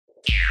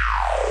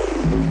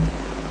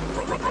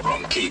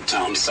Cape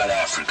Town, South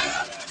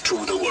Africa,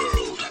 to the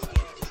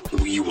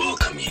world, we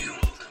welcome you.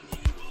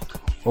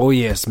 Oh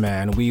yes,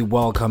 man, we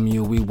welcome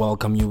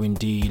you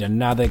indeed.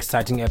 Another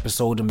exciting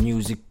episode of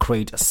Music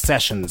Crate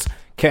Sessions.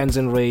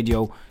 Kenzen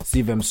Radio,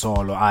 Sivem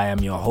Solo. I am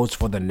your host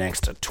for the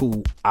next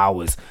 2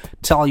 hours.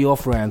 Tell your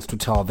friends to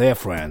tell their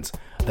friends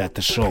that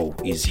the show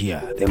is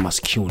here. They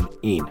must tune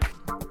in.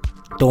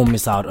 Don't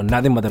miss out on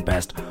nothing but the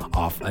best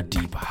of a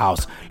deep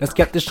house. Let's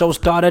get this show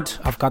started.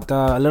 I've got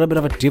a little bit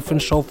of a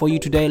different show for you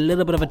today. I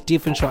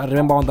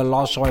remember on the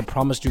last show I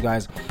promised you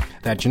guys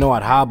that, you know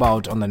what, how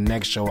about on the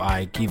next show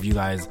I give you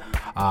guys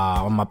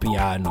on my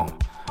piano.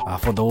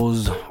 For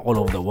those all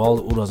over the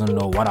world who doesn't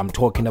know what I'm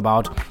talking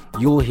about,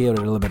 you'll hear it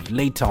a little bit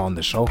later on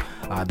the show.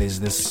 There's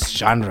this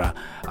genre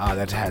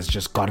that has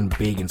just gotten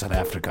big in South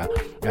Africa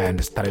and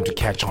is starting to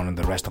catch on in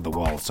the rest of the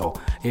world. So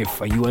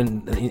if you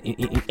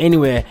in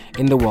anywhere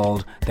in the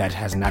world that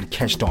has not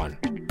catched on,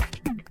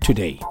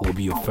 today will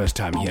be your first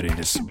time hearing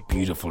this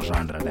beautiful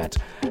genre that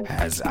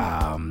has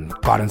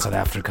gotten South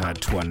Africa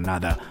to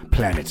another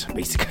planet,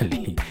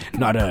 basically.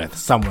 Not Earth,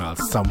 somewhere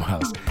else.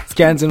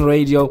 Skansen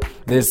Radio,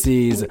 this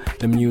is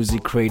the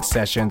Music Crate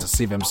Sessions.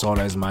 Sivem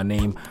Sola is my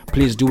name.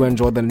 Please do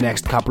enjoy the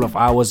next couple of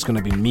hours. It's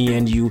going to be me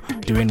and you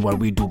doing what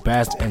we do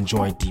best.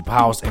 Enjoy deep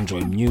house,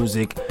 enjoy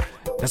music.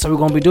 That's what we're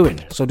going to be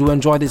doing. So do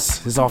enjoy this.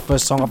 This is our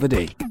first song of the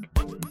day.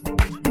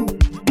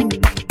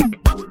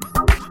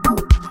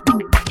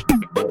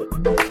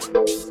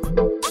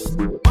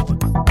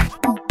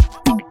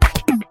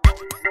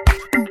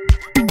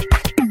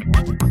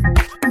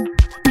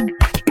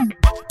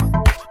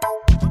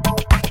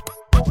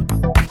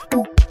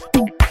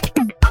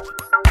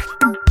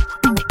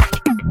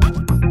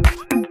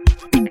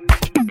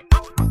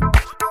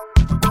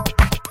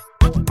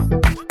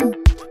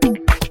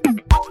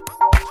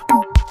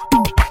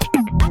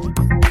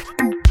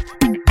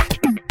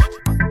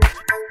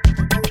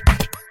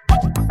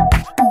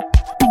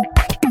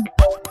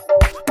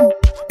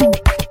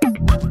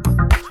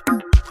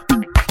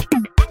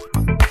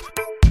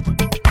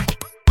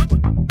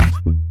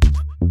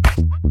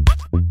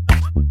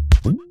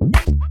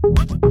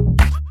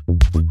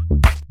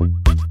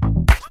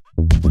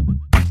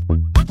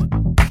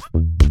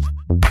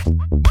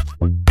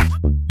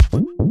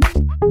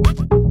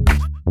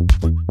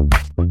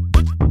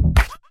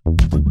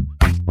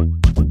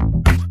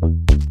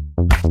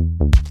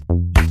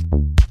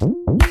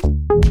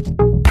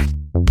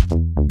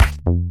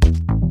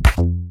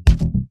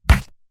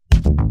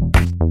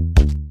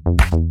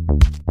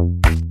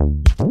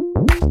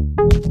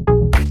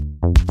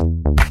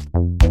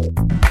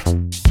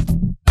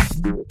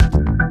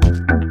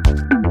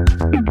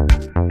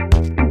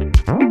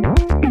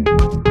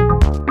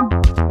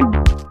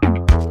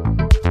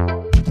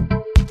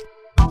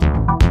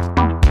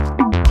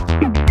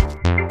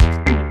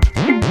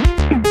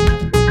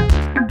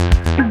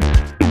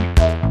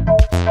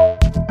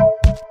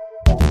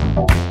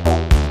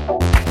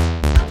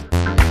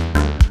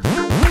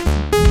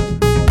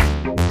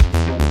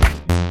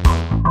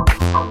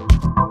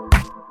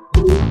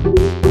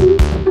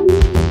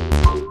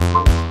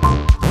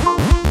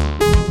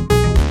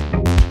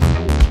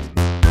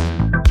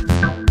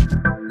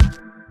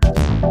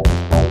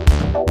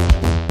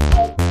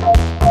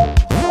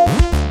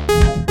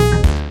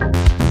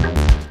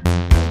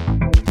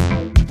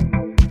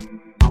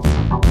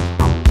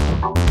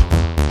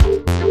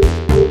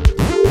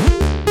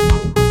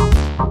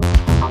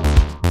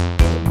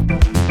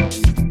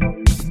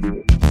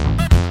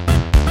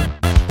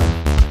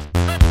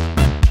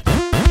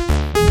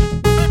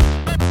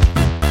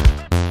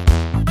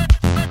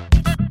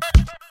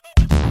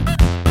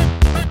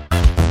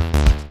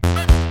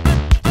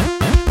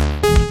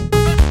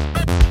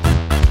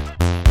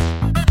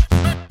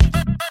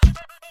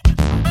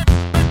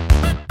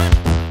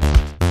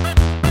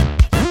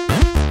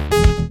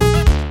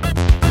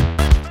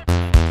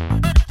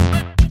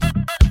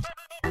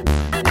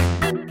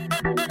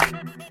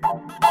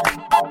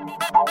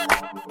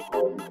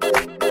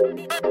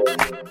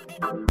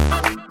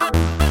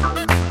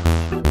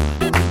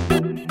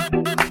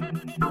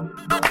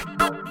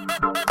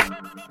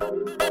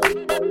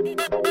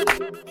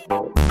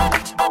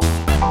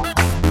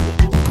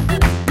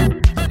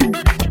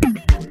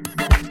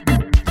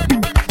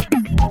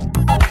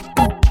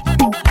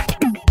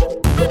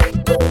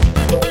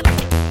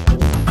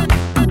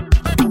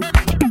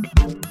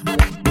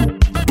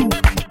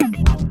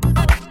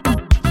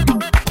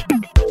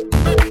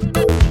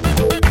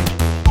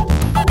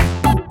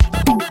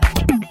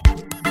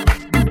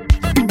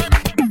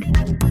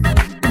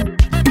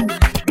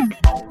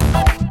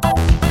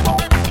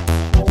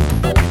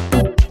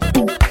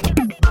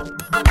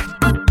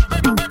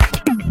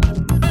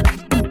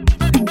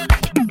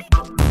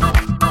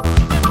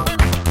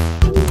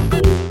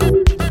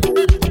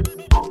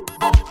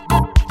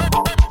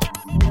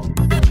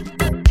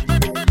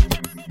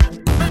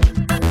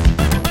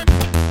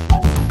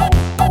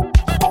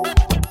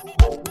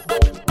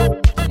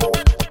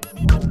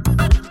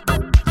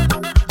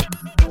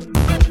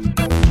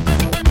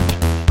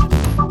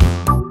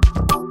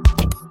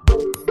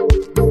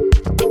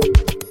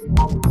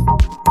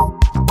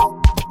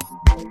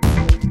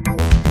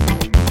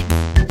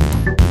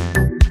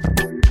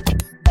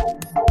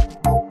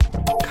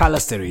 Color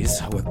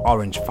Series with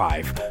Orange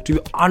 5. To be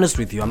honest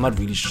with you, I'm not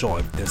really sure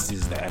if this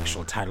is the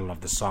actual title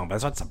of the song,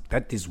 but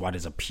that is what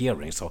is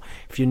appearing. So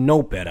if you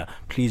know better,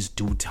 please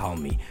do tell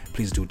me.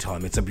 Please do tell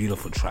me. It's a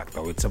beautiful track,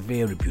 though. It's a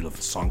very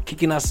beautiful song.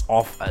 Kicking us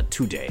off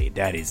today,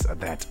 that is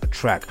that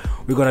track.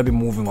 We're going to be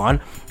moving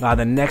on.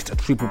 The next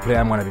triple play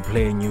I'm going to be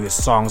playing you is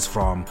songs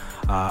from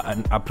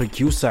a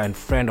producer and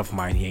friend of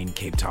mine here in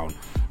Cape Town,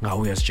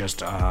 who has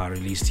just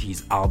released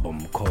his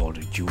album called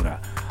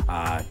Dura.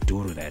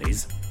 Duru, that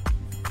is.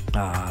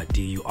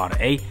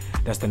 Dura.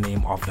 That's the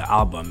name of the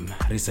album.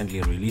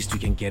 Recently released. You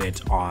can get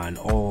it on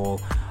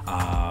all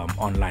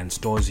online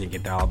stores. You can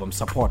get the album.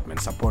 Support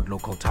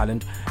local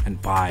talent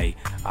and buy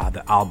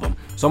the album.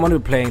 So I'm going to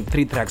be playing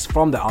 3 tracks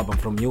from the album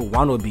from you.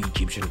 One will be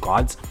Egyptian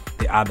Gods,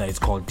 the other is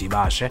called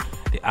Dibashe,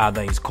 the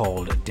other is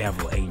called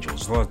Devil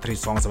Angels. Those are 3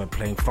 songs I'm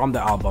playing from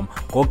the album.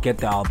 Go get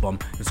the album.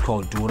 It's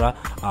called Dura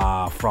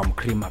from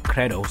Cream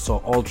Credo. So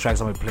all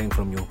tracks I'm playing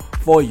from you,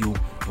 for you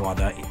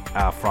rather,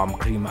 from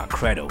Cream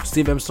Credo.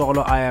 Steve M.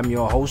 Solo, I am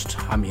your host.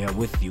 I'm here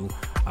with you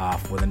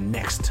for the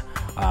next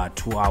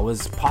 2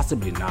 hours.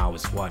 Possibly now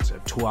is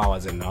 2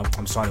 hours and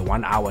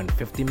 1 hour and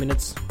 50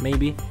 minutes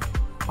maybe.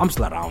 I'm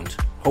still around.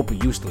 Hope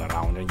you're still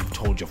around and you've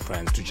told your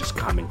friends to just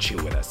come and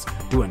chill with us.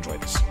 Do enjoy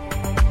this.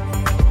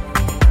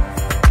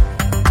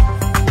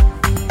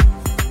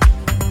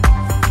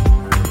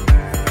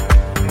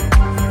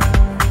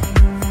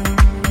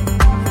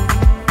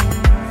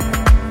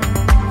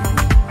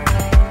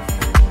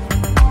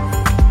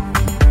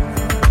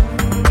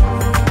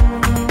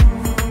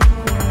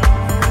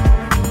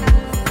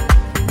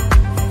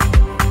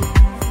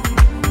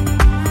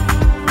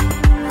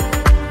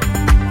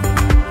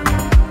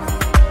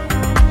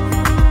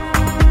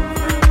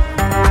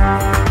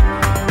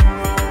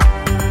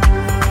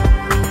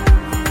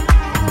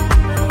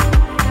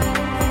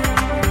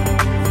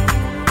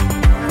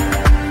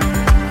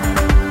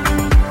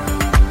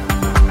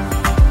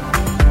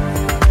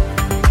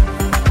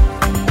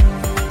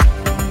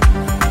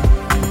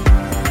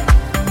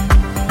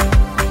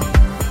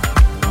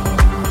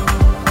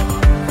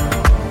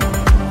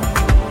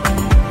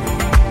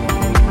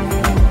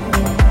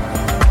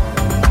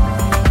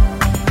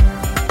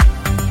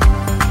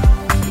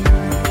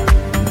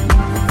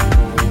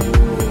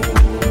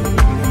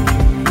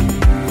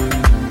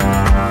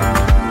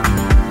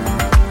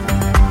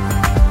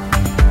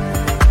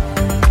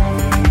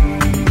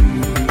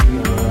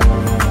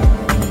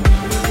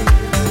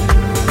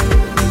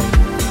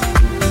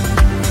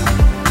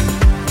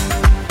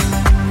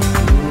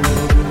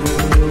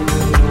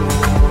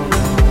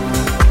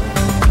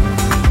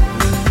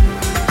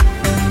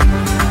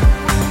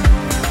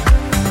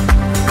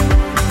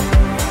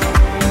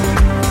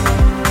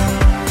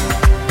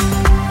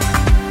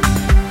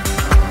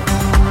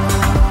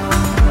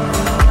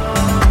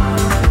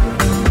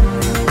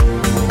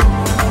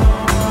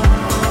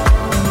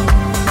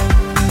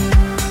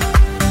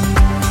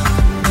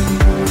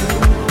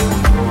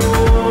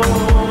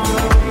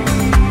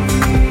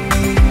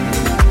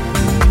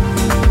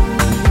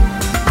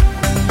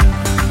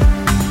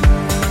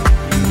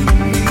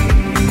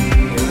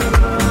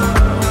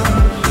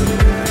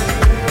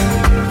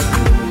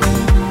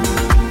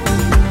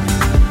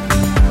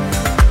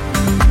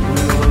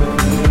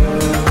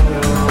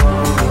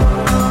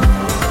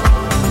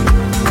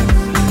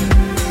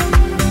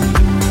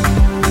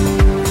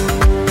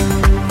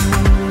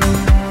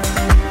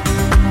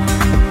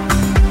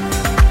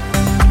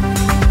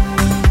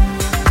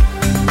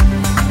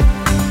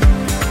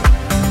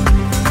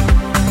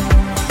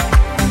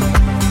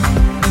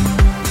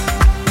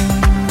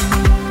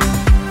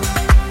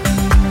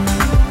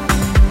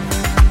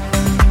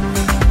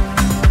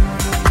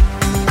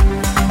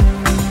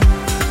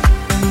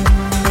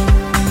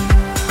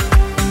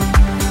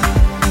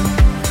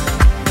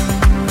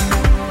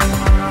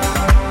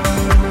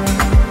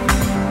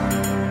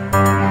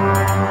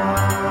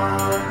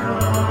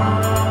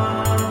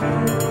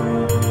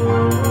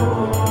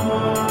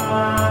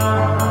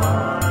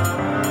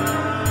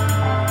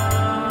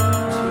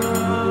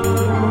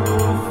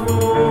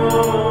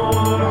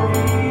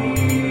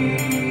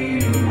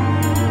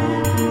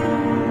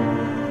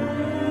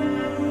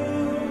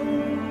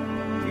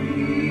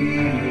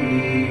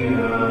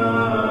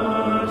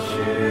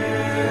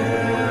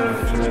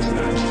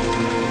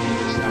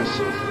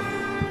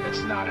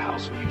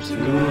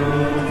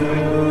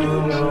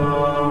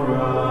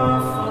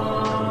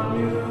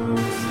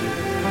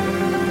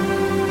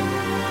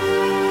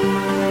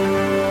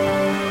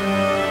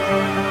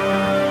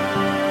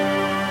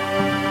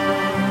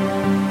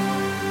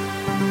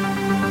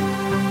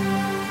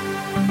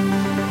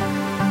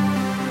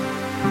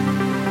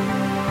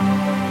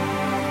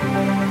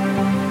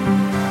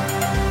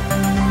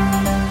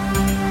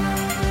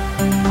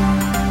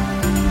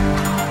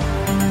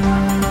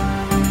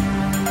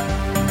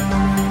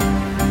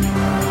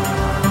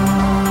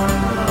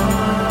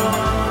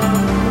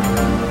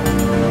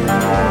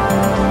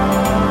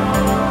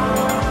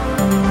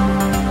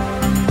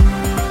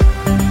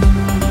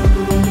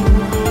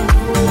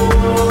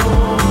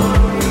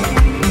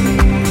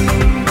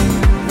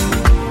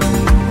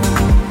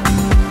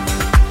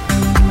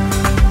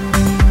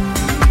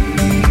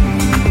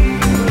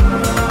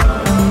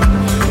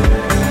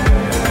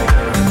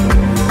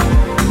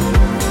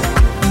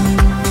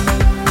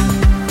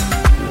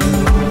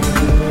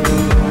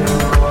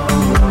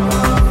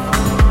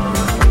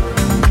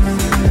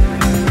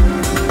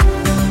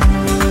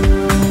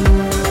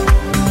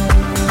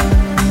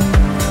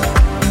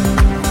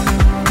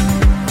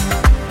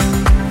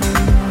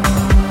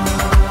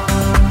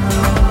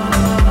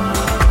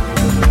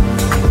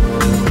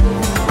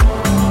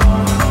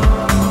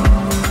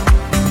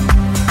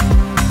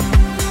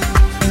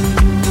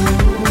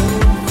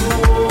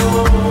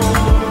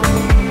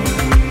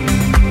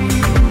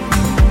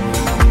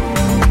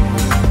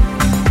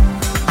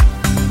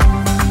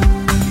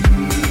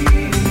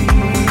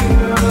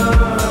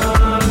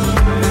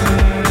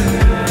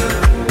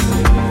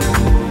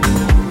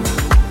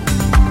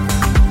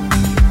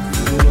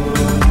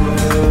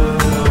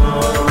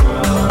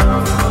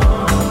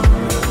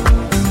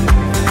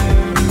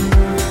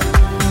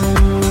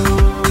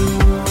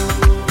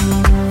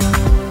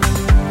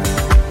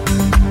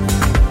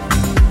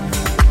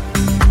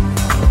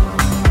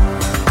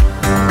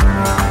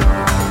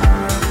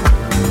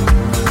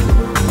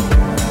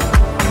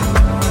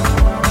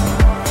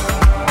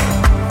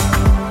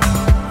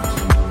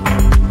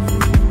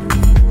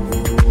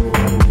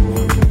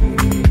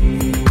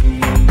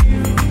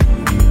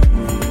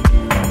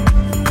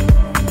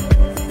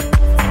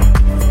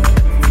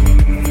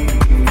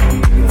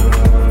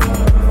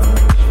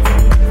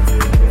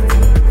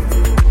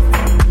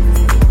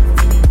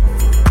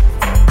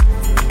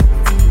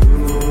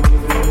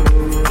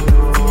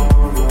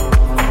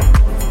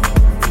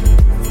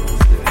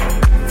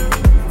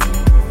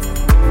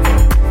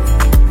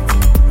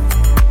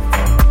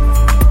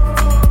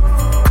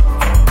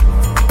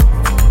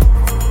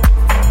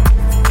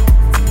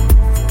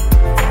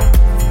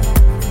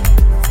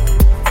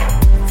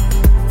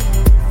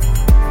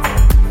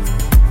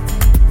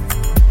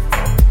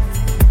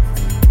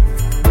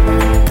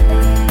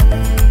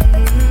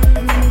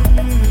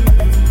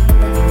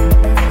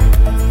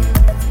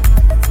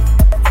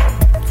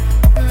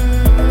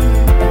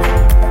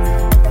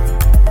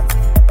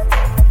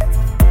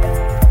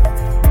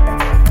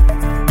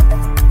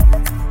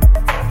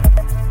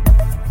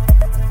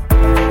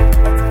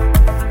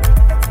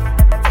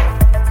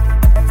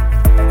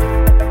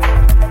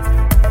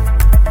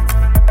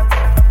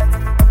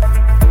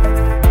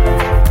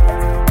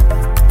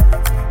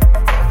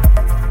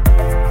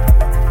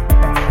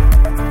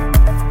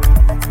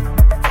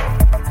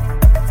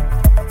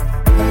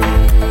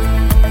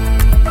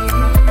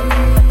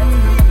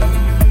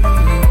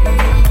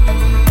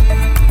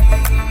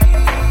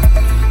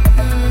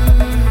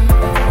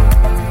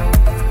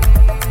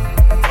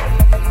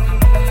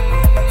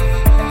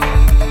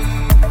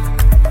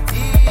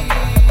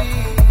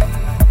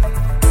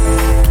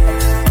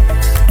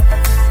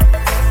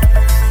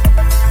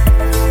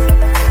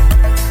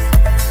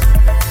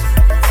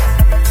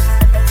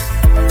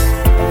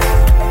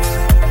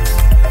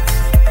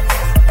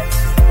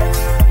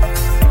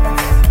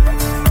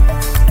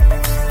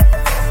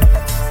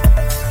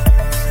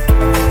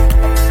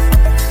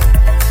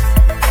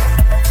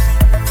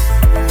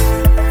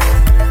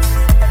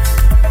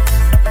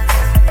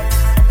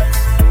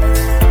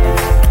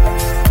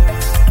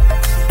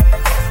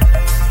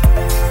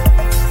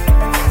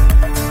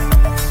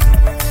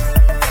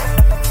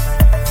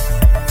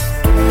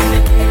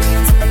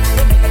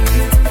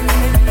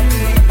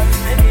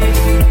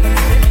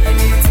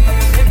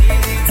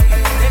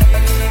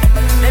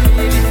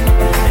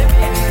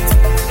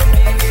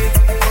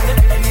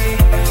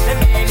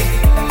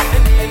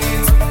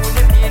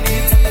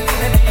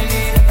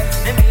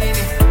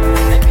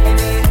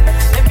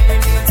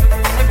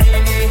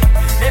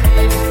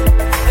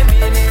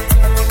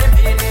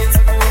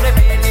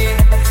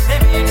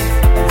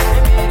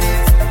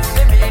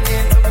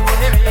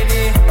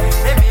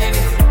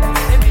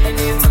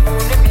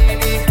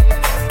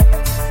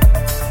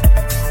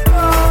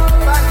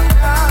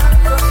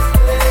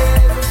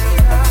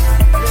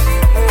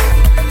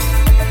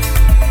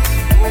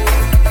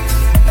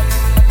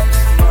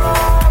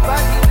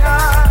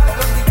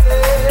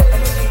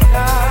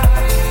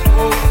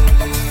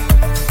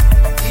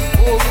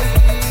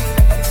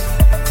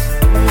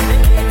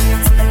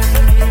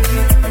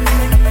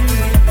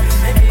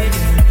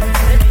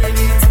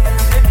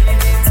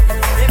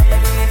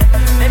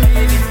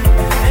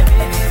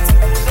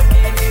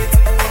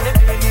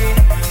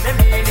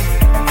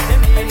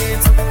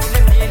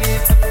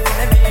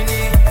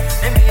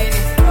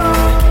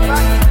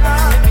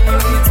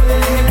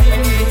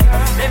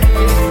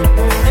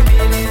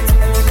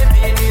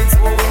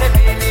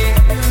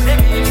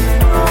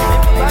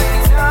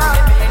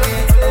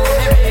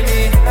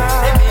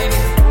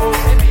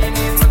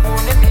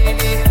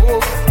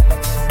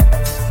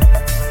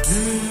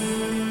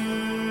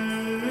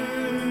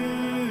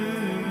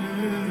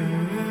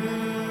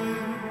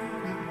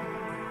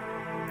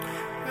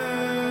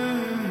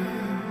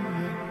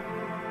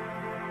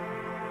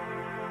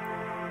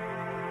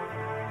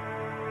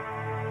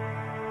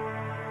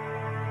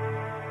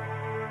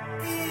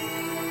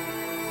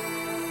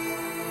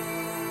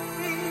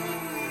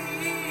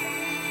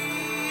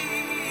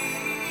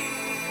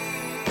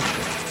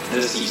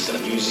 This is the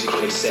Music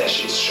Crate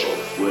Sessions show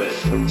with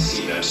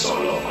CVM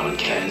Solo on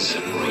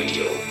Kanzen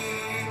Radio.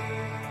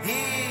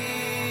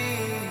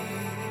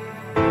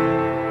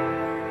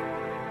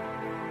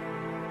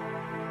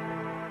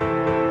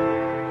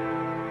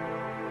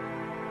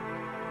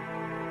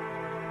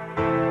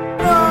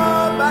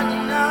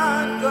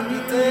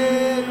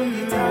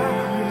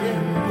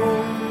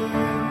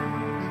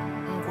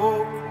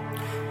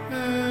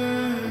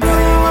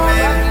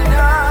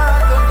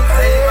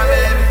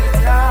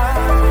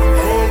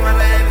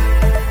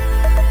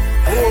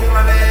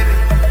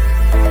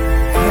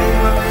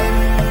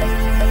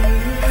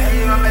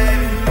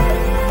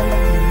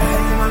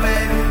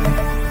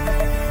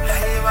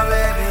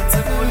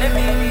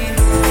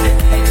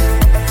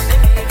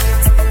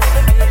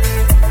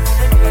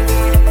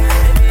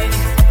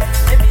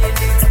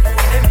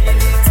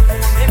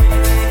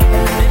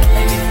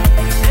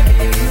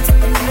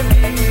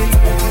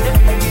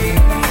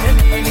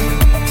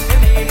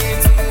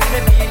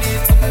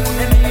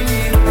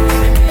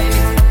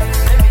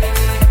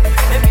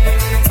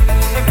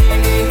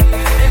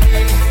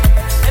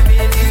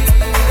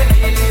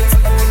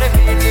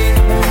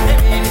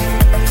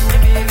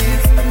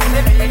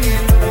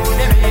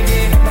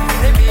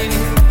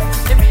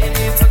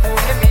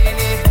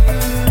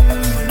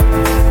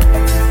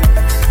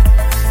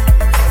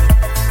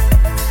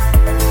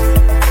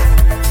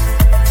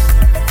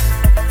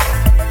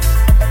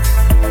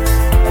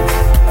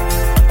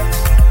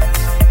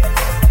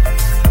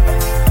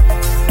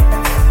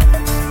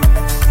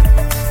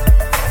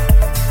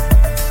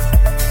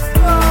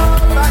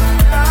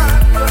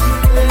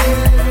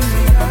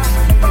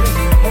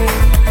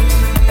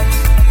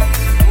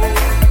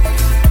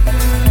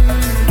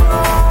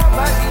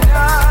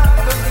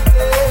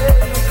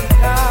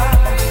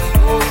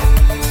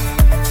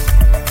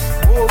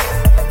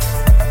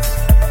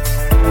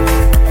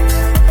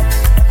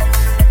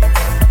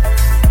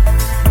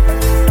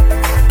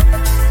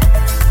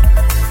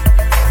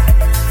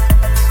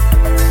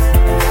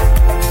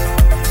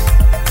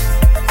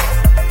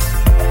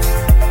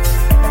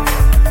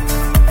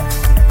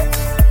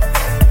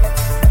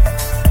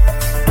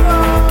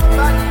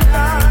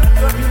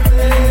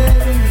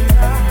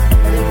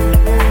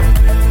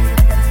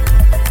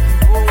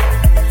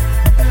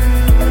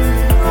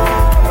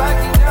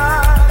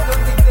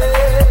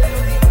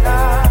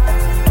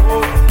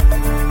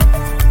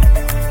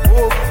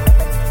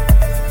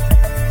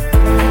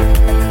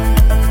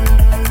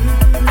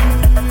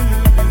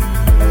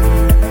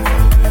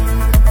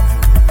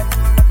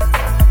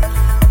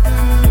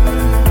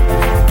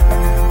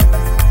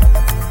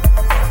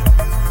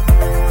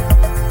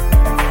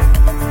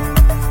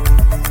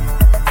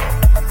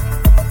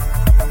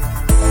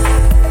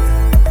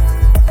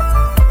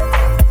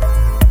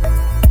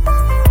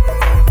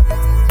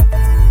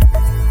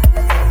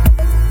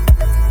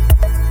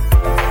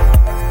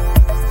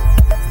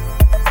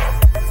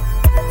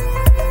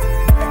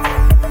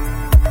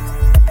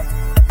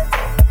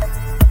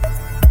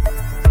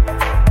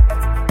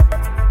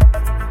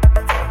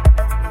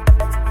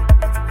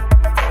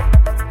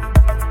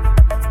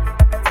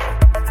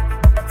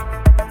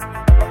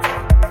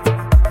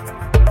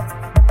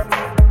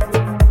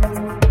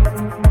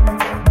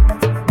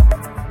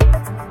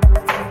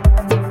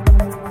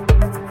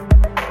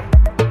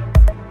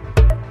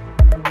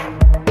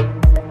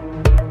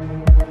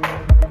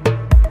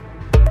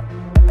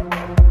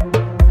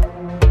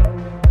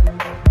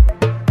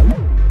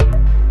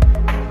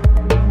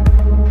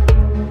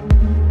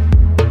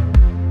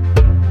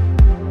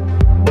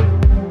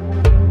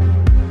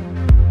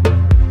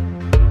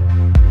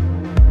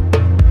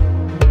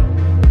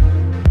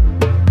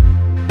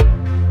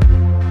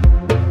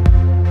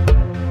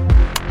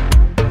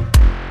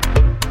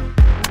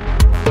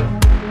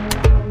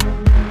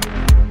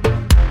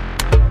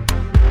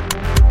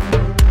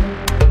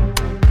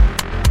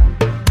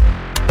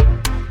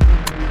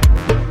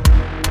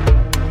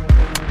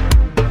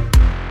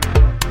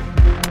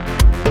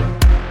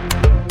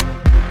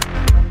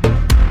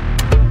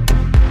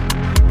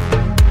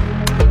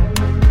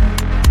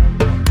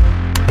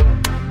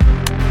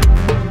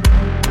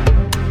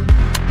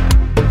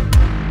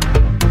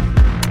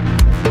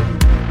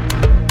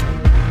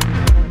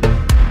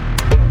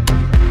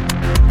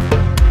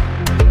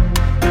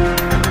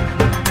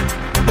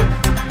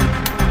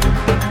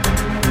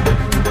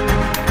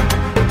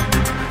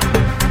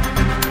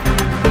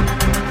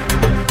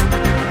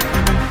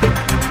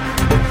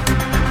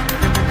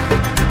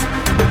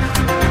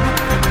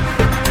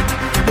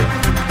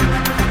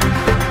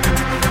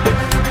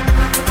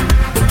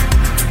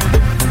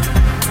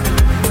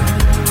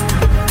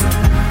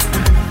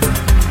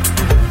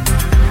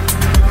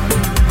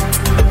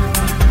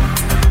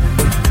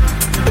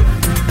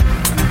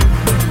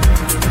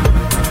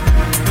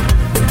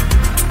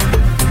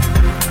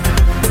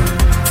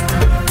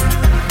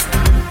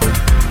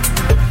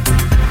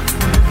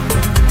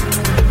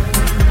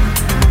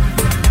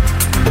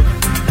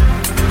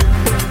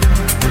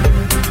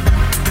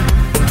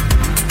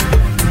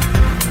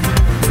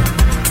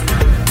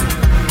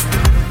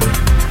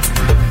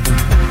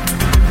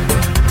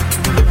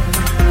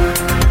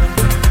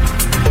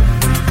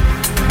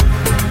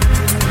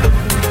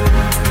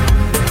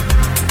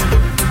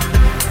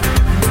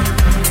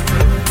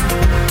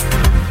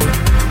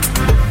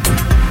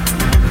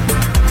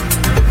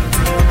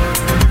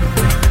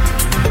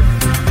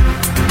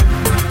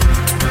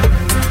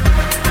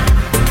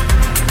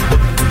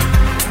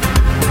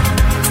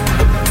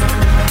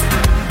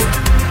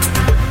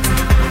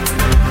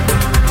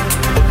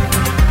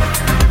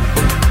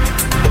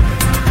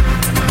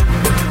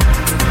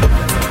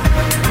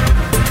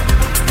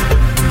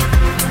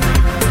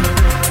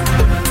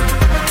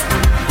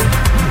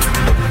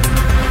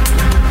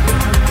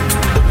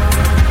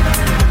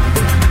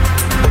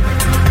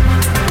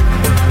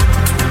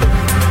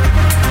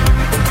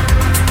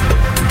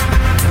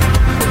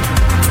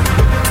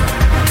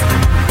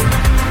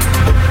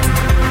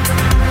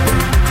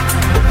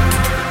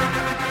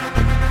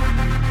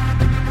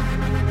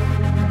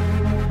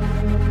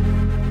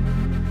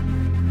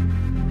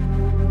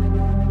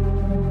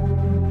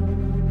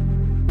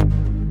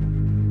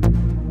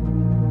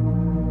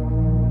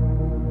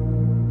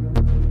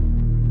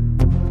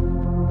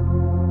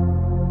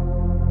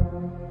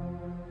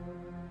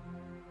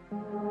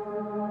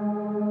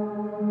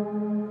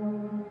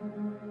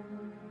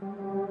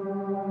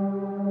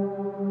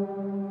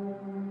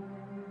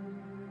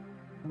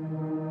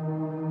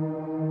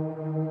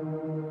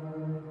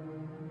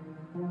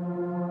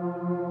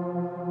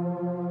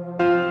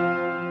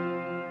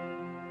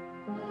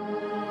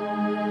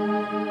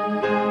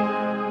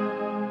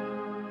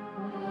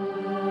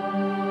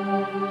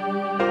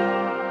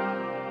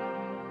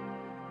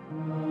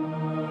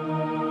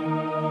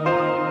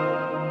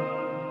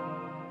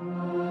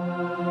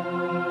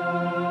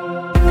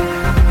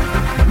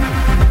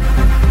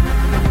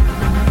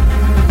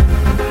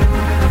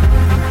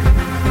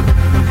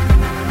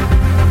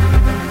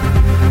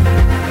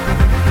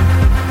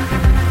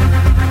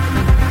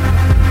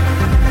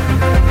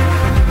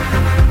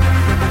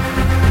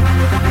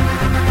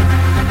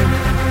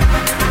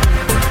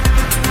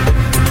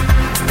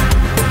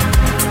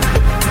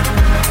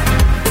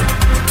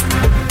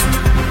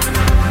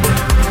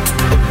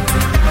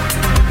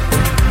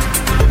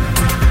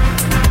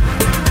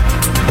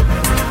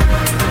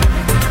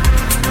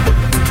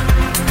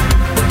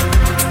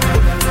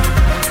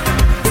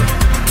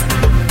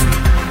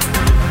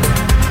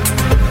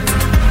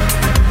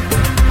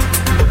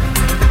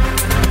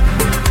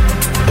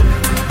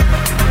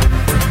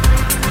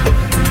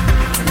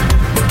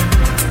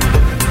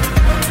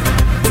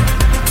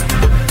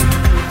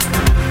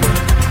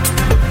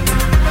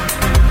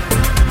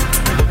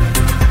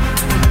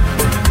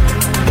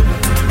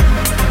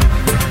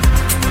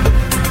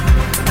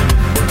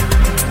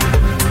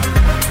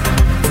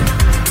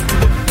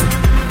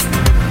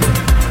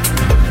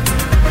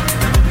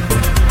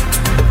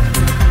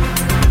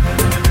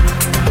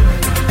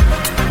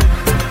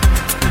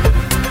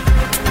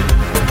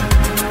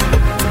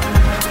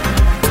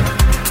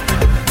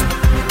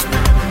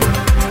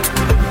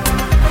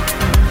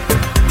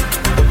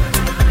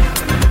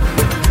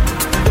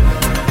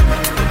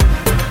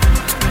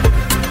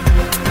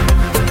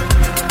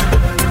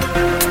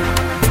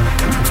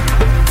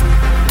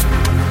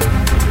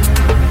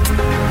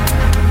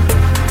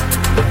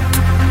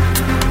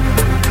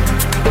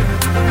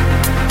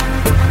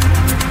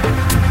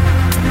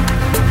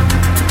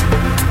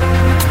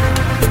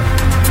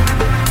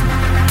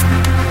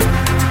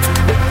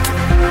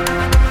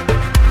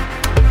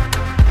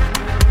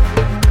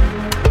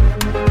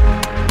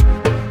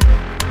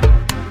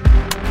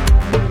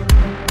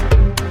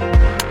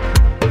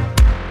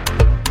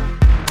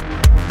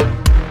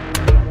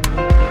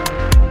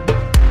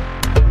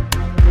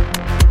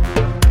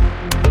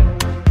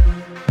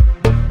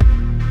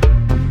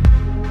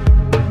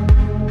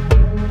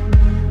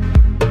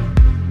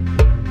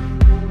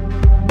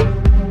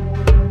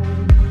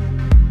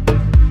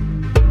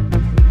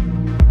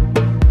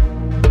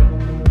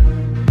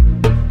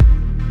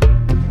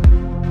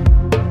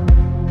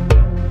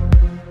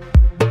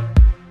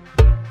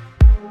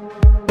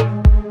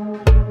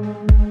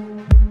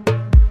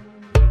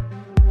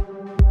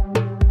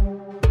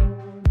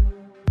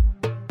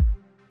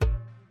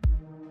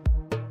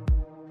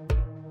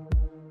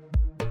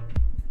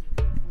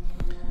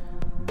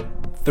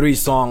 Three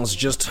songs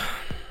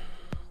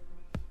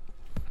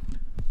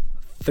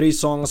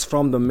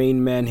from the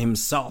main man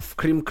himself,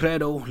 Cream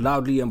Credo,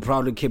 loudly and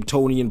proudly Cape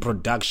Tonian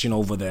production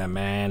over there,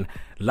 man.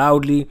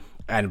 Loudly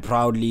and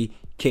proudly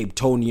Cape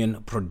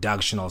Tonian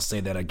production, I'll say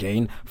that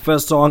again.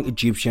 First song,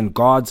 Egyptian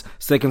Gods.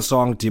 Second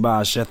song,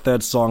 Dibashe.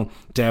 Third song,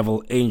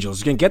 Devil Angels.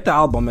 You can get the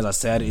album, as I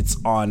said, it's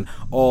on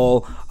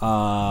all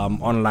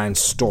online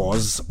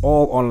stores.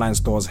 All online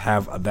stores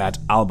have that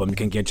album. You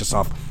can get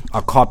yourself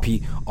a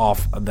copy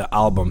of the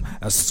album.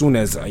 As soon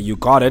as you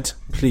got it,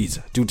 please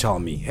do tell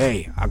me,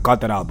 hey, I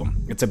got that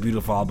album. It's a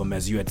beautiful album,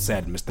 as you had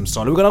said, Mr.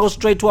 Msolo. We're gonna go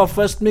straight to our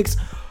first mix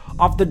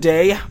of the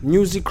day,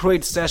 Music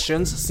Crate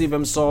Sessions,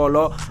 Sivem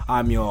Solo.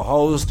 I'm your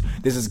host.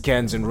 This is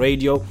Kenzen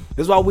Radio.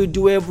 This is what we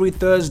do every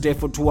Thursday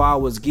for 2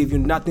 hours, give you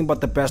nothing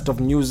but the best of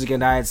music.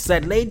 And I had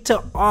said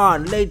later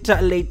on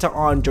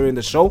during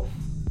the show,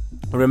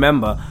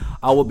 remember,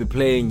 I will be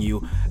playing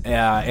you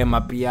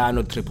a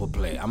piano triple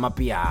play. I'm a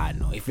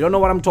piano. If you don't know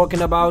what I'm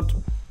talking about,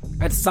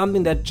 it's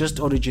something that just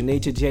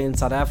originated here in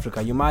South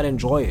Africa. You might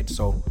enjoy it,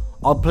 so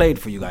I'll play it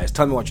for you guys.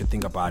 Tell me what you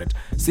think about it.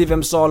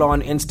 Sivem Solo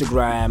on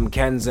Instagram,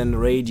 Kenzen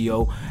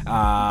Radio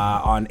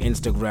on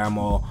Instagram,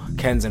 or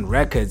Kenzen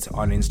Records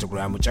on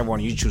Instagram, whichever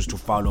one you choose to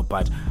follow.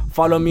 But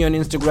follow me on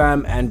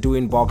Instagram and do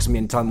inbox me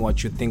and tell me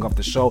what you think of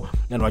the show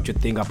and what you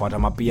think about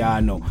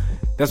Amapiano.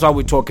 That's what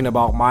we're talking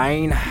about,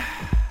 mine.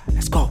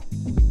 Let's go.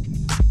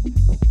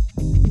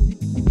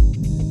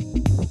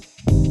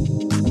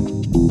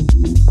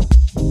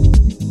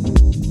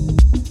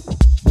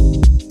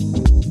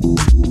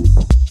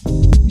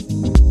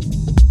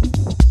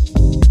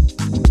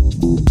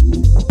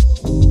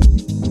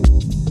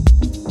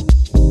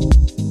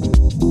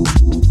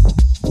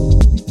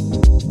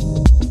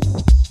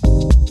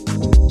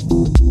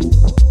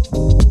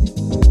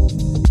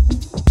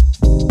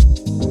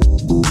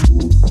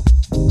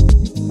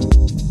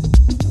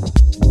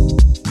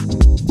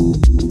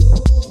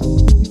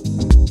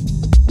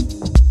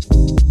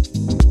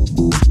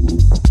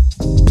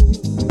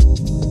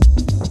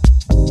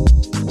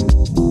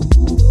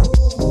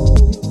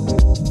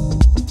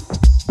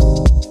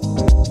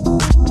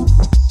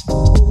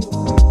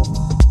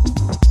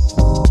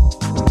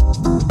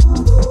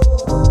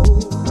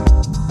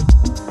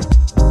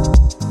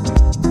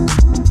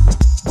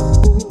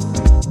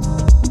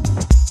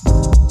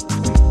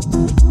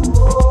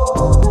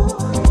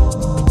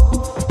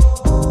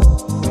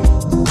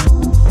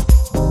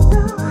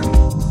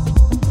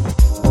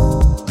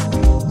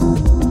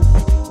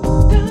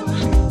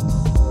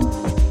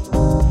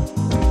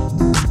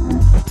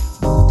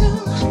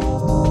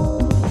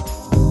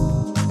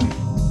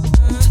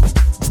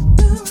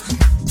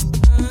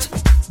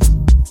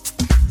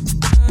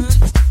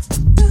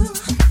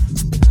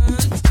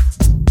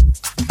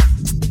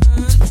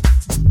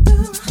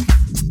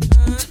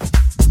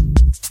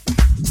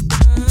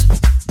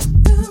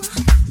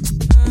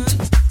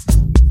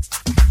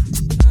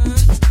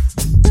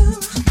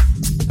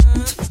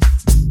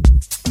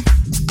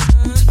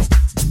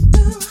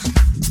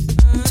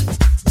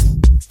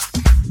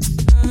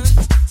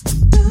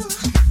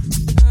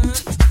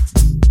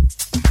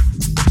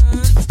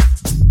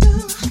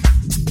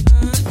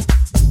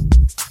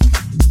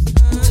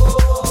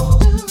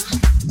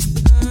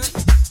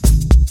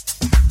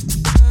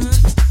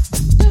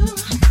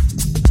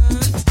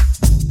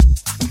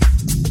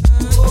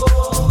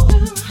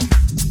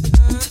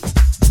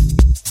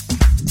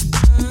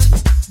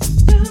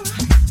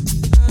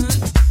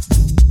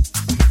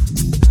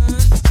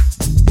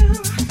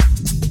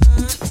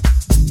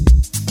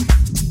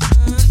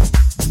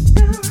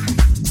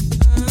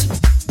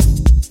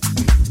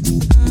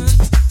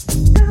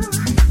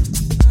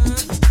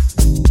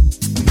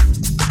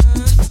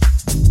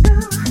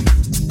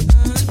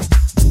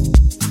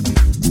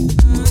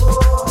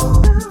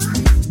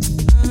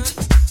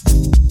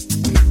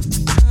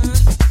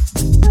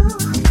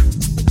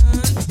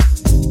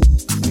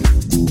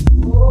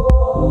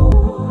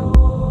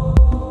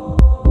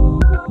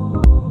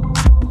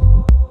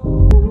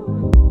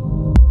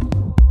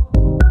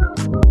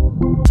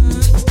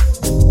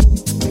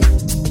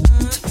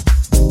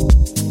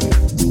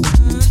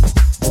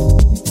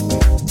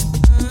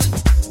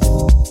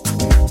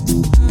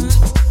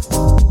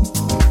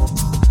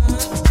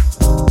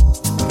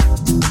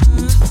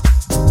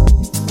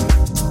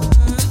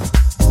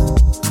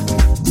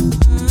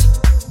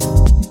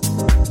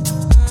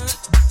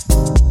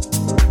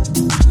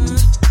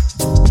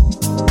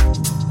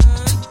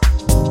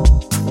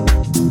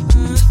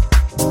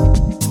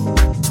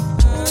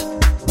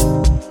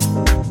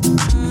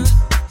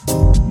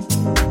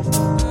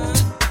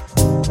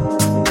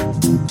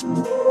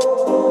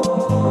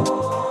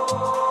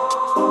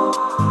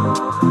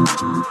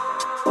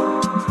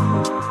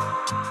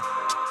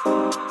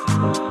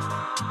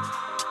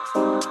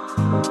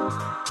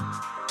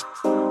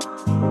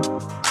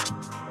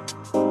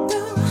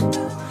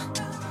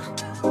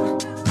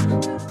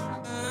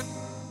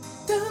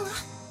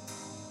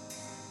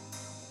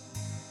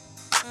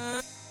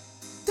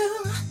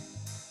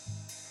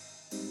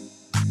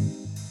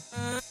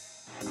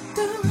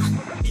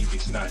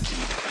 not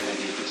deep, and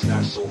if it's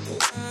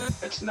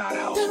It's not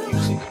house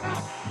music.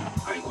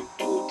 I ain't gonna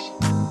do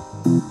it.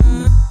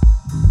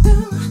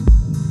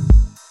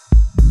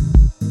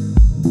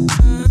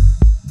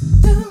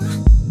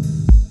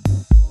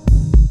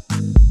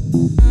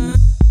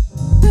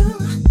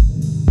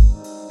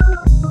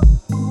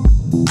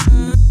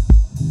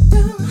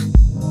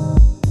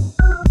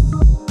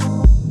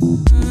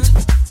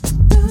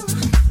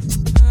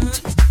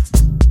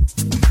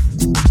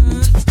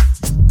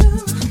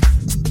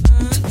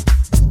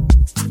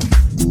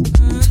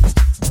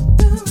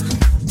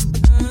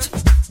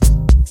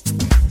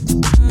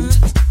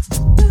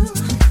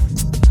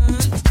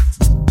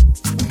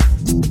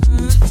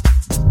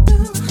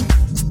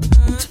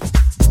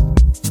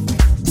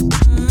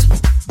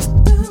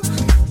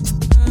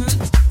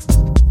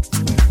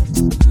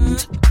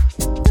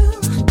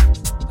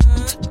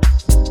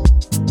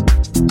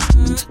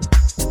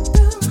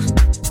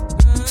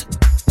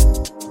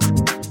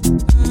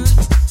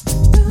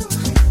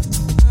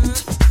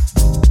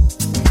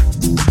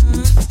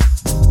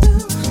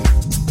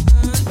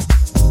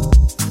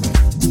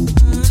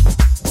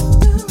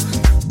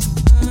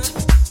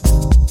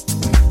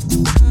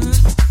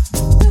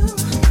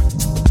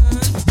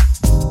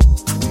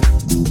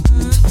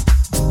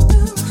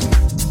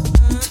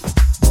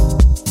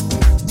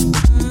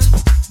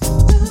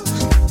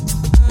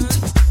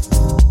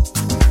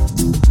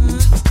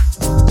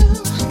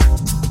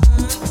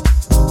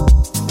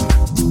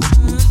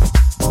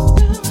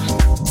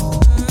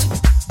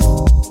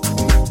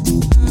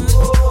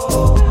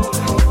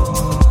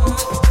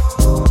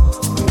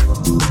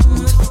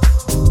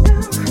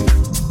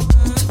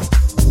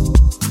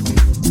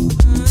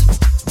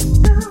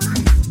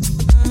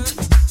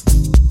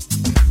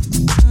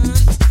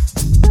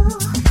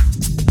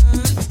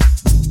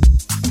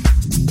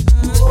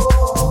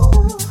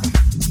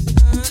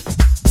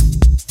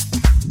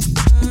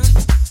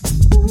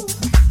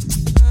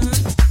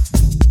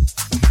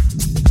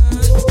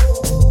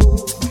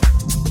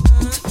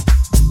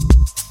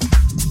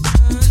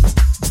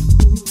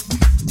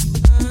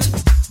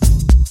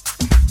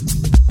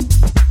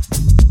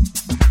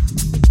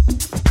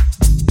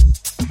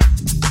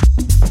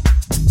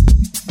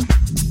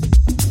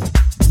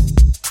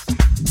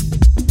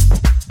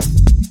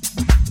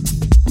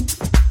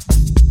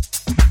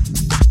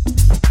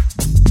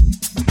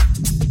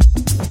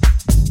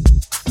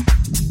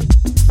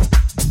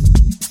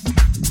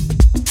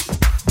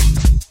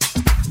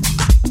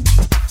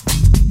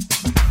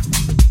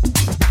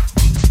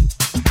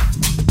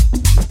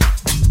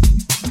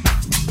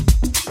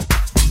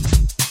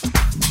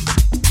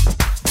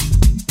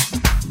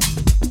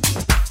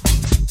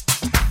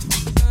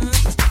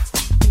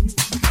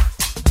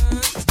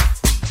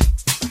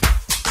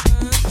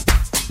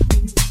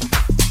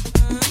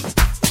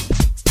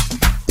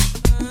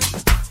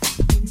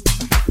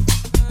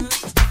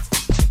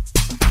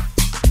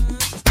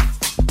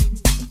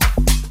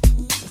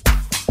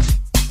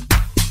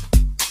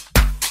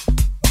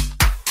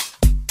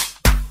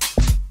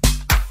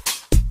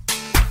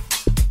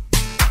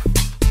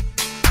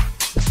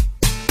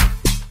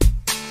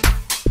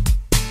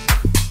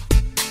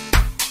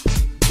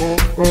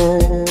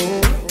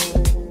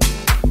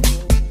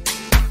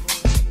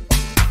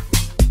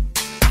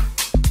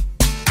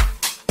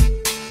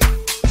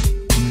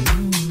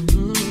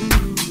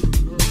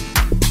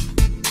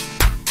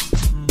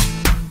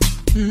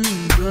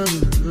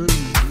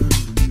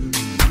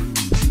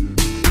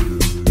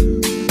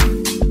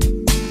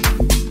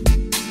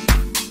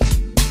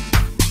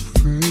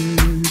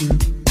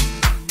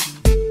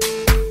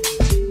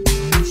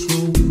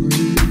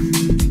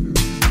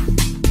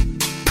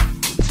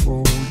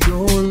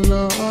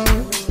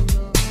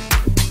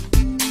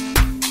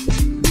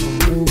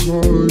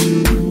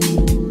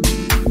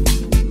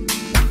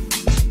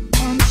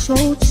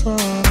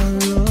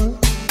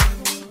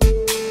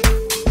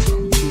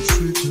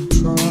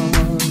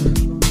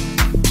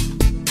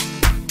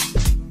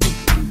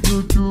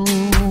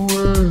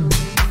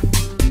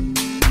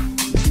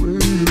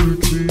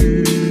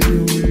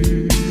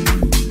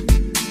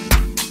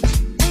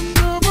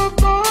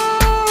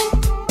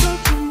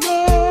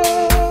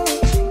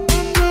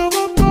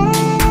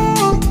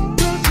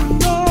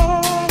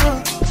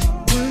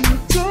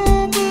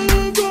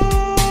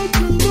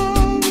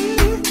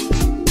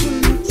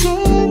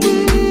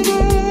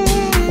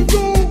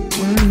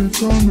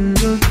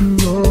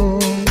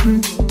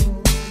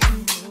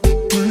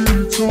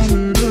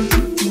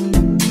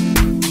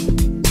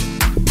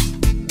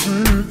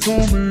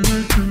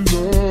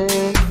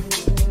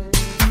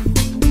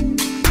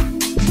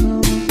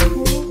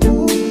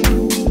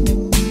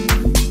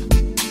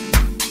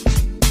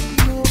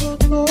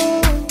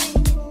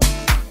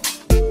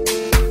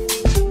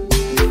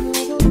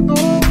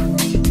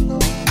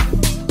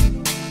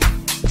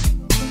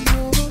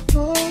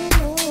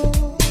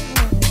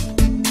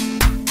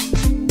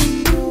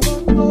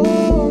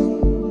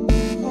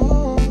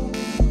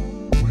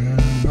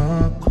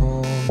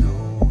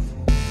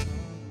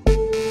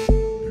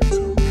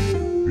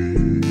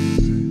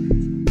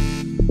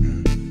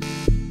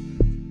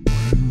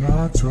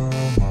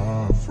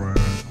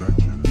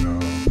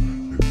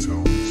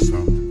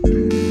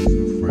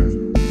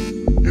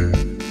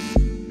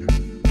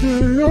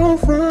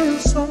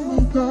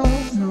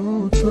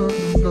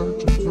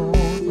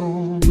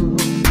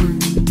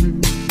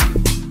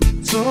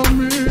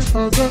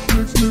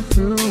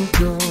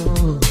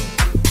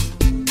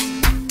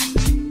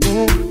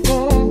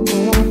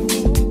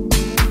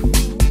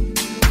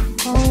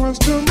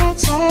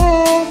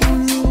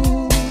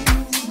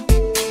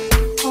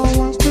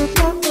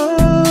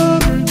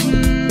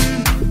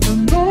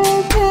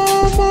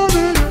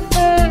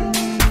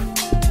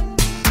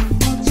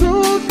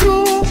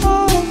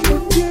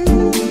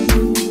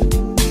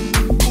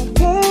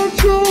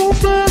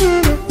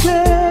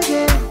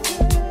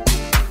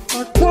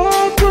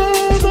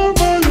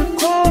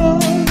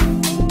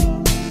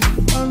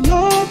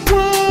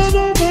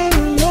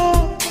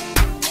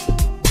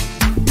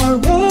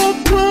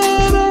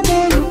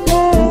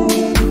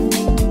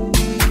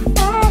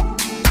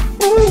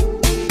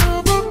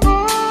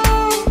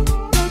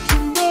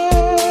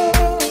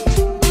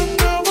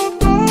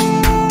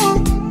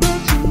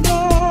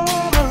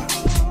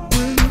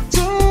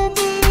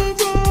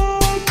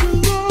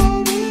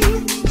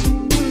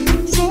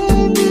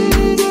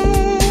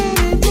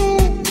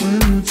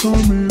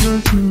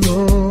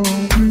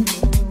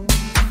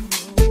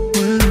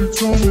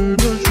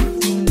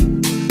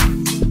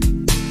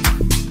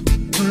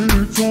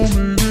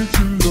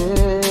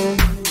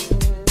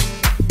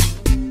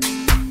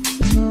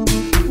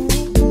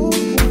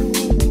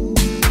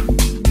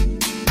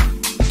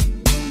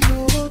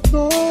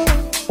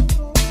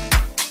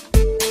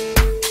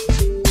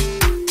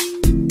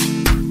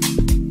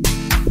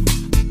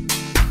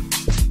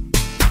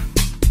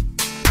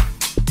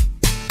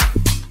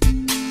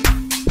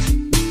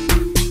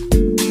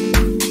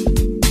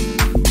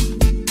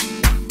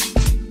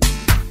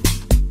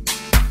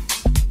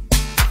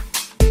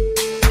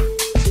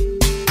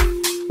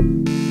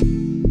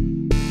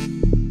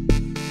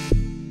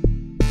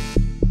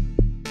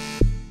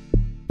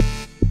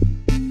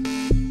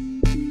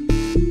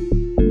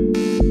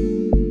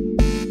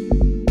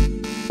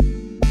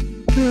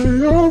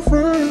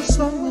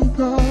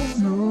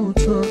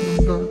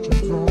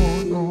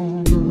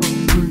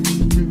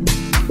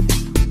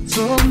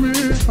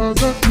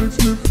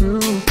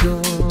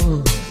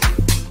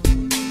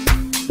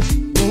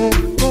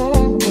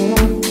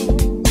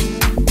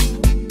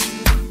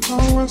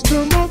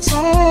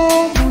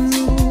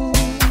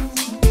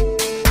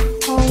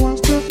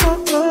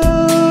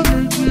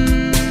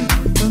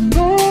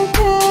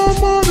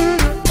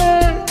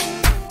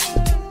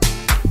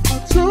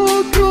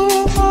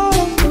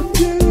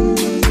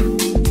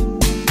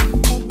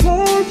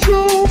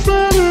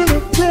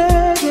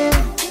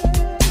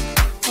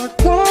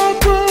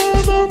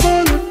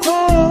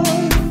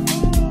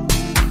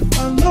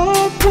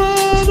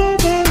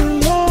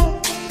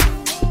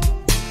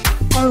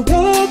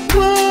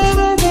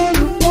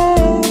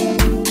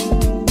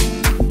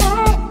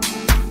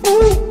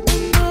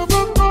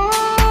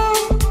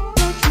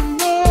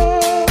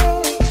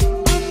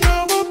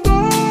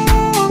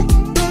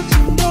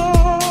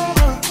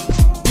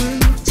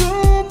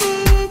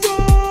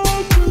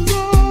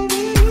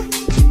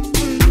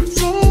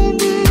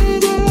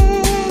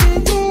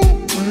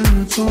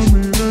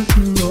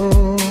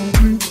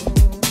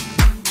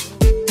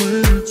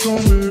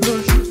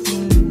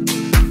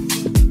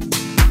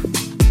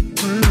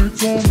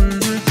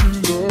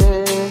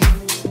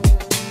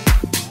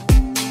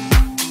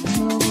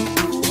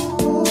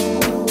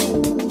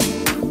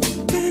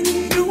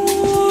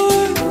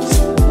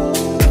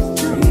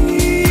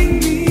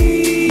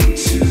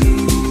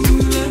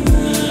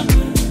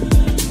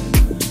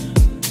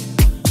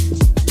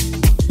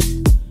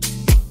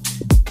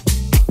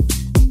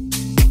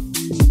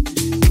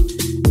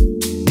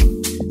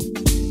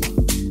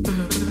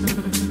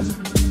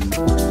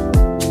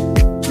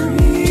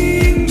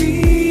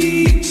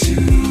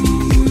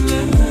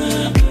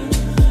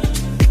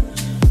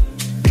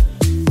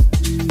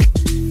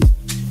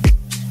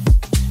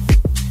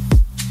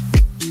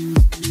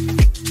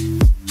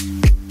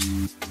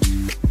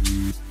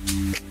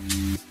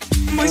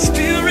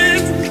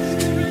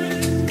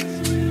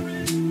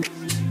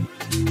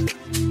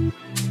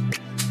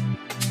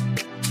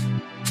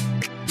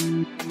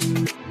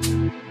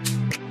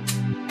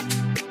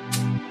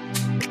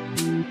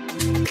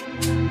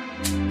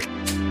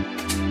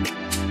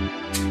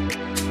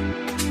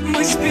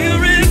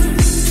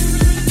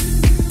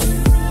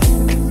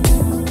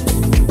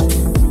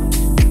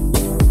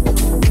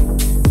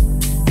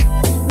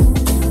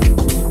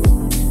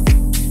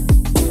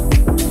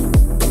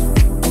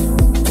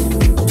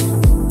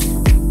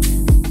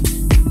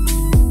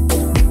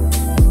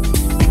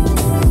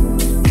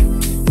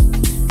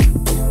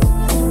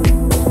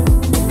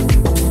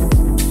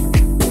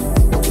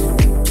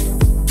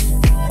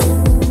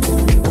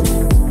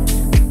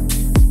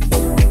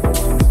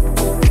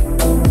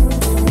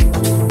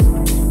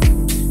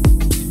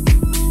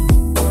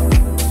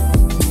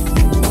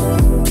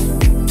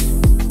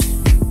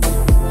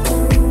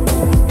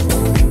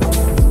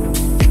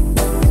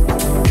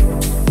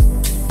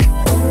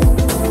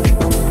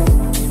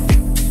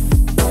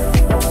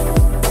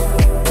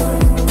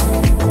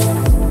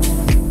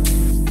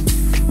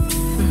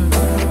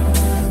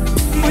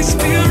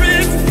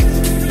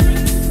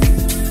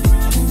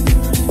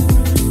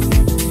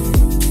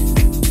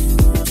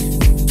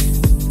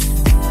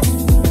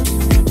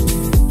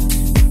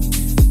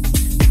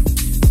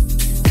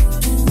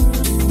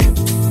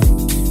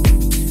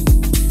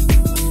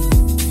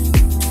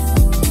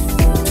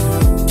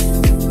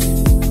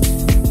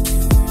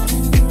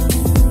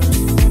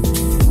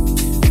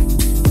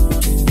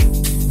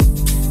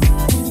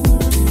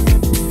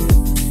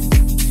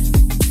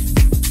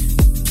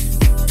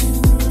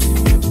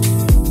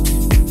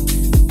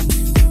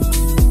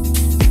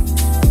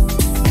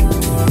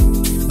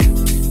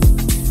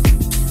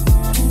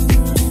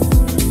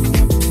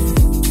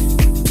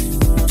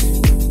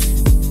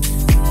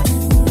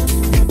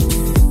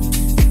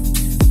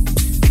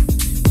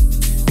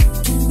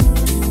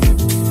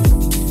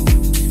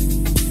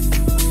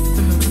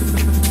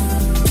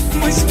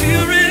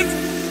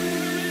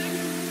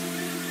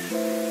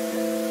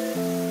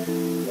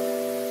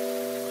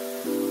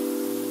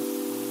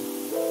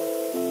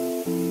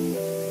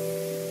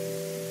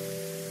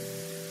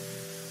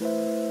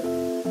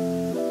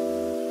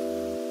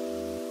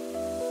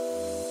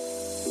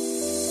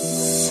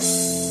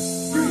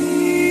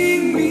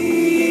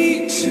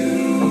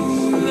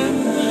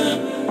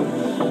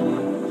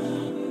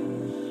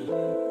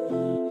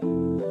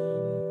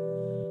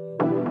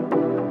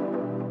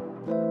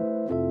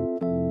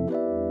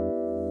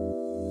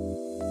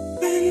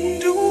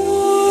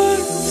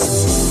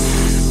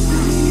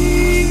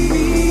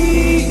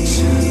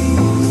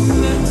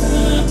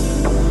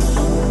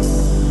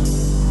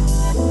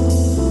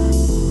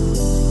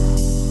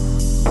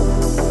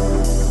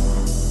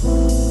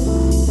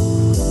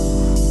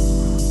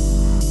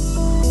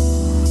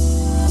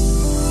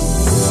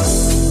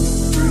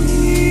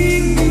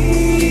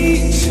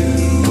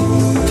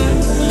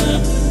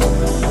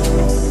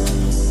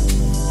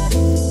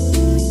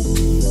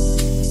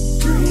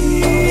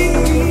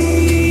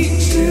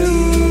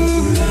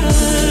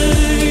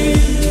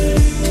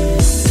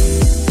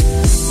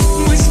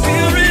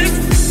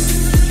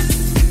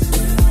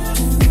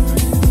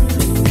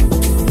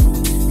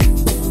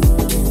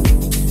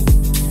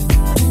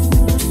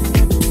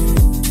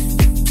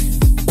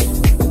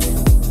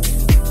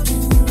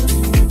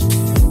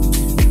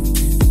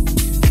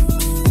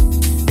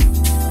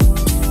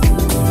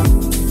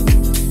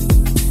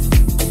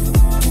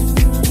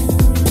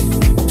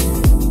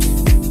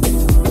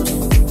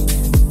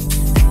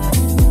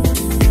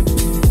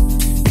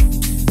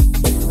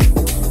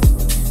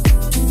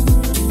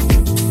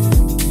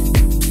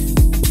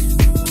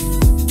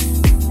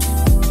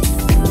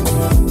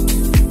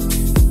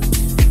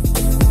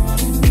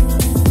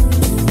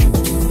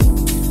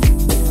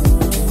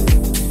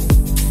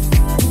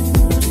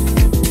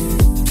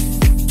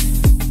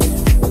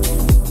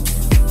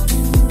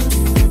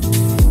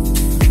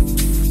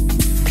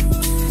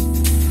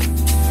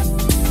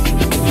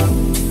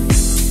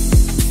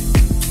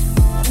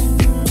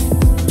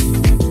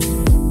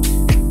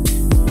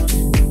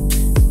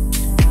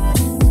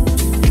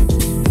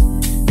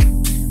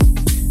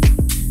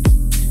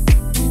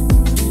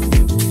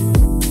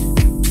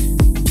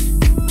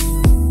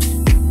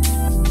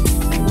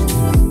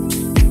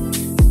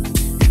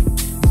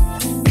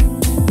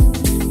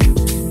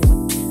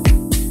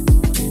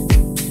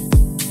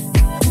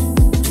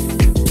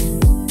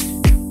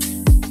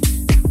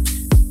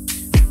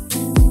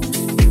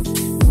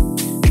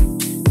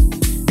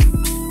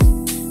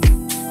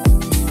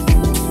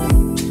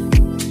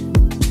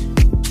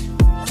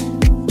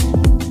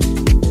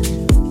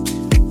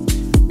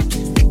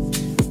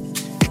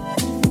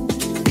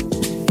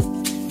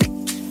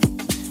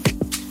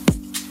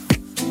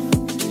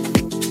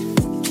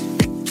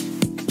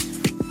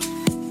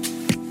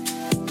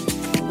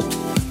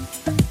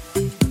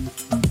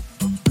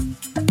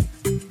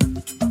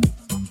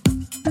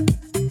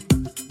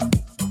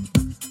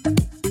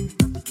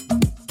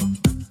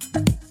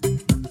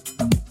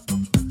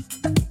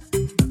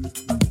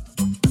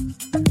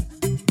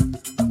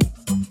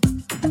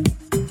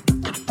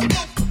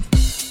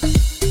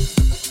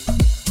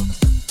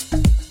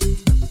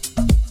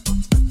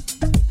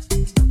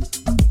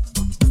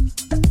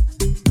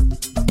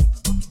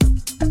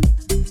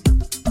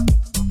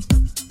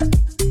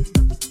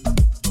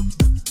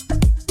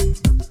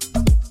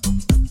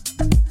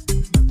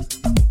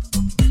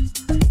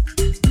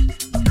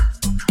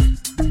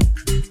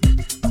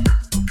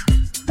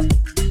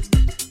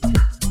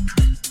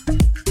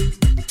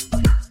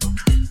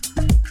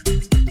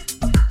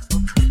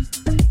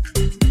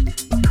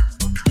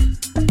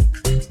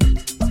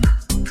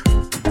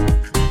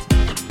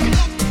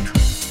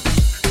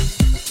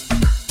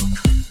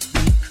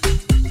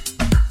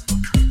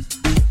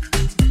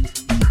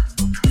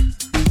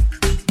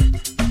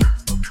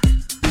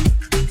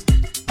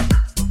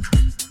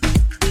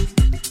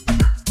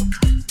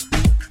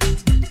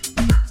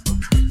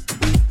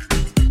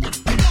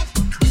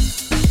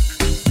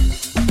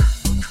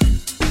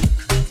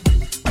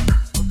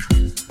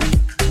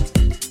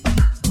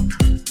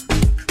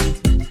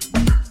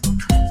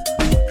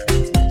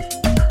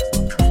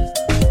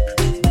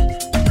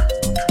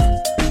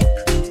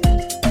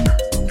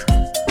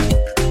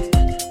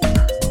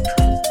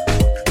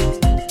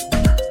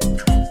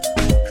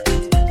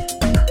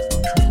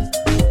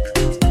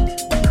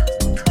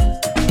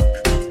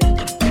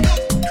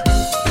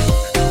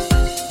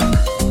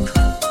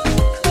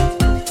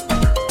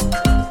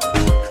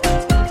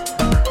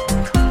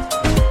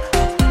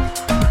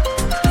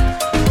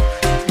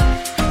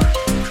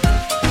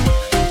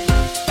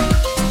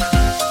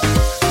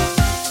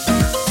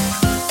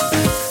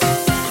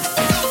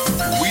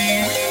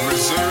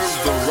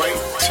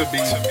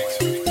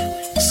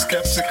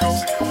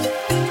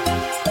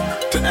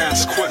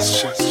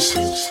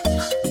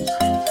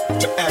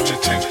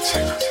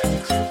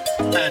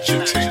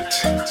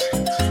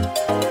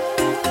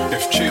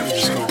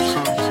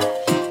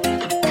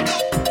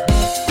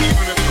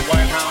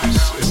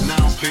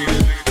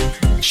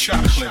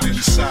 chocolate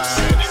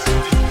inside.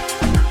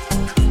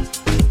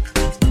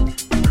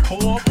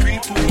 Poor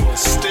people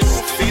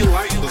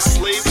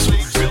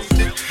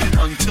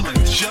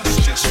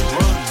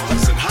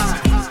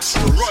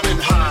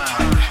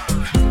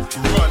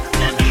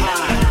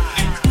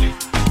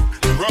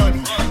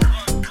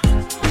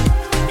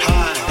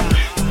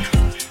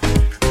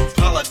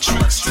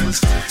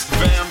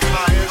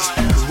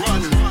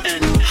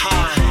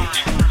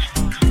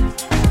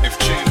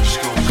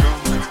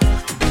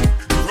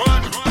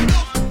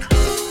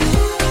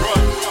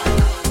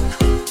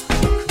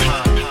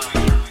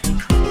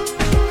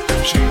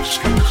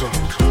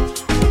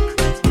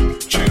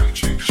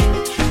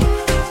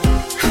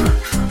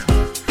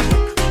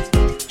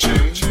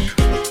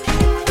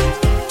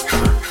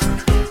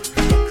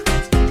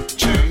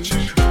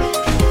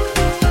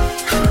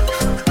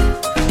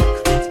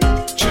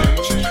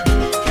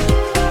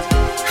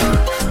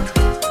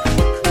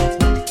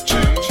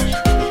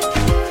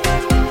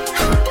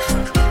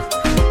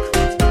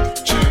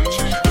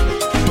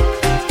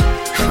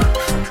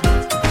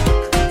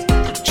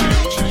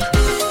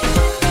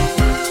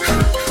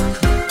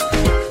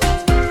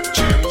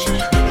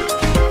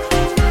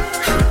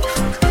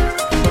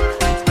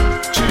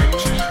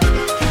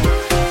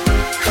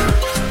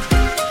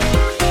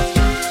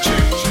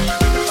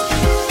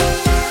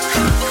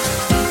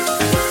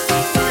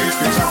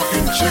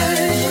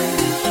change,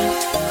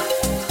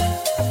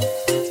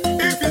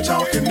 if you're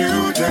talking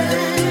new day,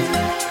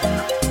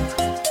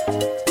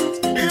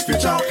 if you're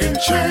talking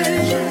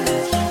change,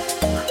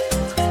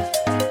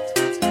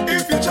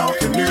 if you're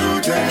talking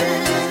new day.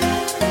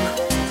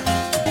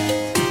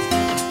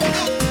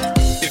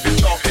 If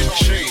you're talking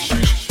change,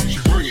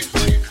 bring it.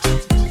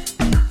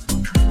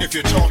 If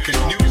you're talking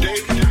new day,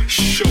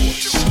 show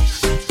us.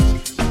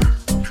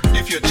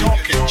 If you're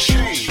talking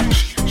change,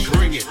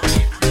 bring it.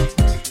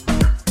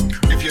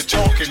 If you're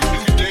talking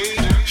new day,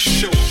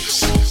 show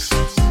us.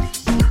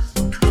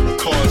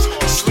 'Cause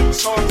slip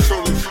talk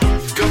from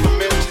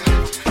government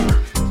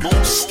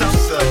won't stop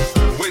the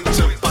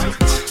winter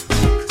bite.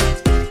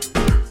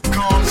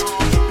 'Cause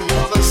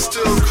mothers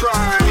still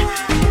cry,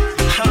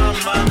 how am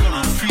I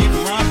gonna feed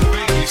my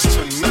babies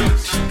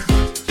tonight?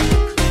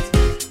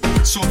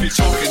 So if you're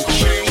talking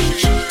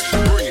change,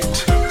 bring it.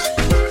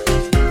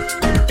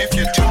 If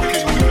you're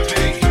talking new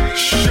day,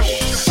 show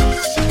us.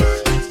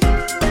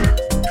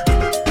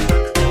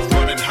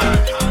 Run and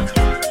hide,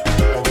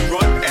 or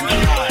run and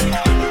hide.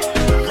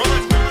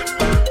 Run,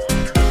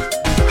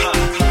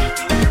 hide.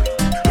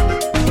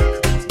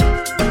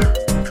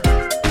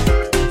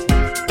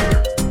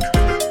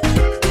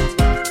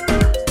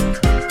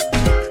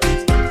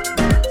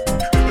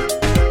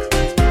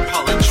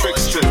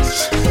 Politricksters,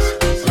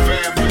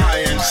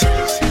 vampires,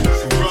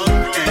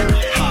 run and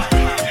hide.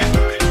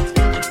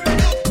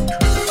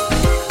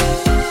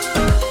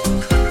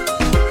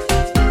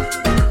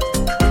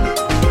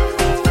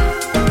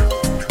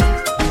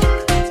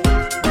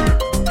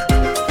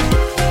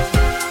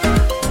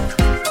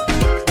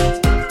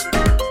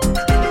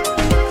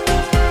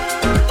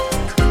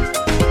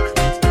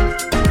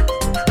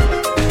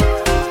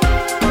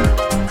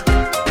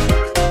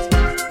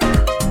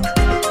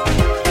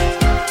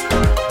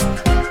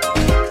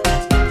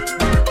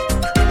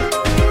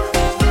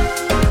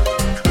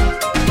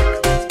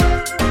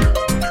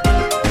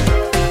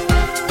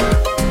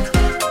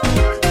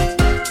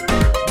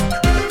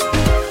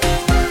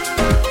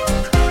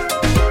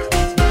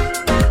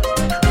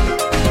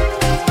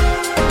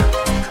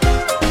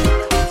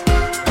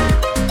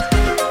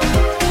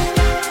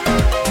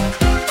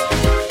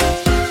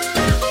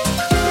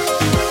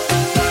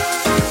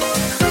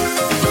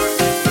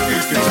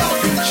 If you're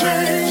talking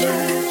change,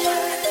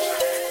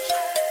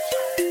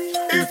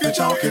 if you're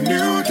talking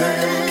new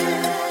day,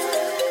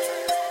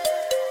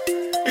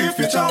 if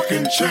you're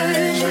talking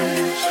change,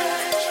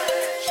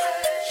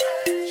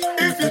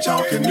 if you're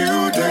talking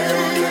new day,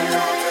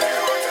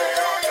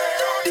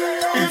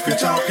 if you're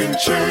talking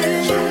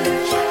change,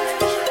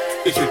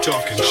 if you're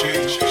talking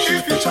change,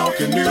 if you're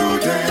talking new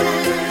day,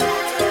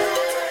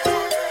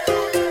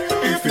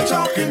 if you're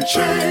talking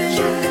change,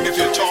 if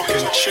you're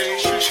talking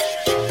change,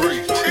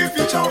 breathe. If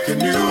you're talking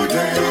new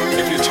day,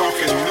 if you're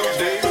talking new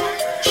day,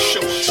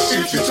 show us.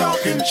 If you're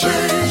talking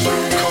change,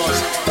 'cause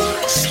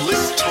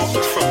slip talk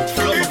from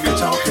government. If you're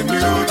talking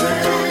new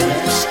day,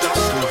 won't stop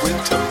the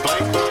winter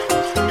bite.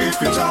 If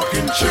you're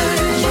talking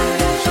change,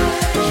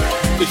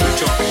 if you're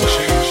talking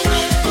change.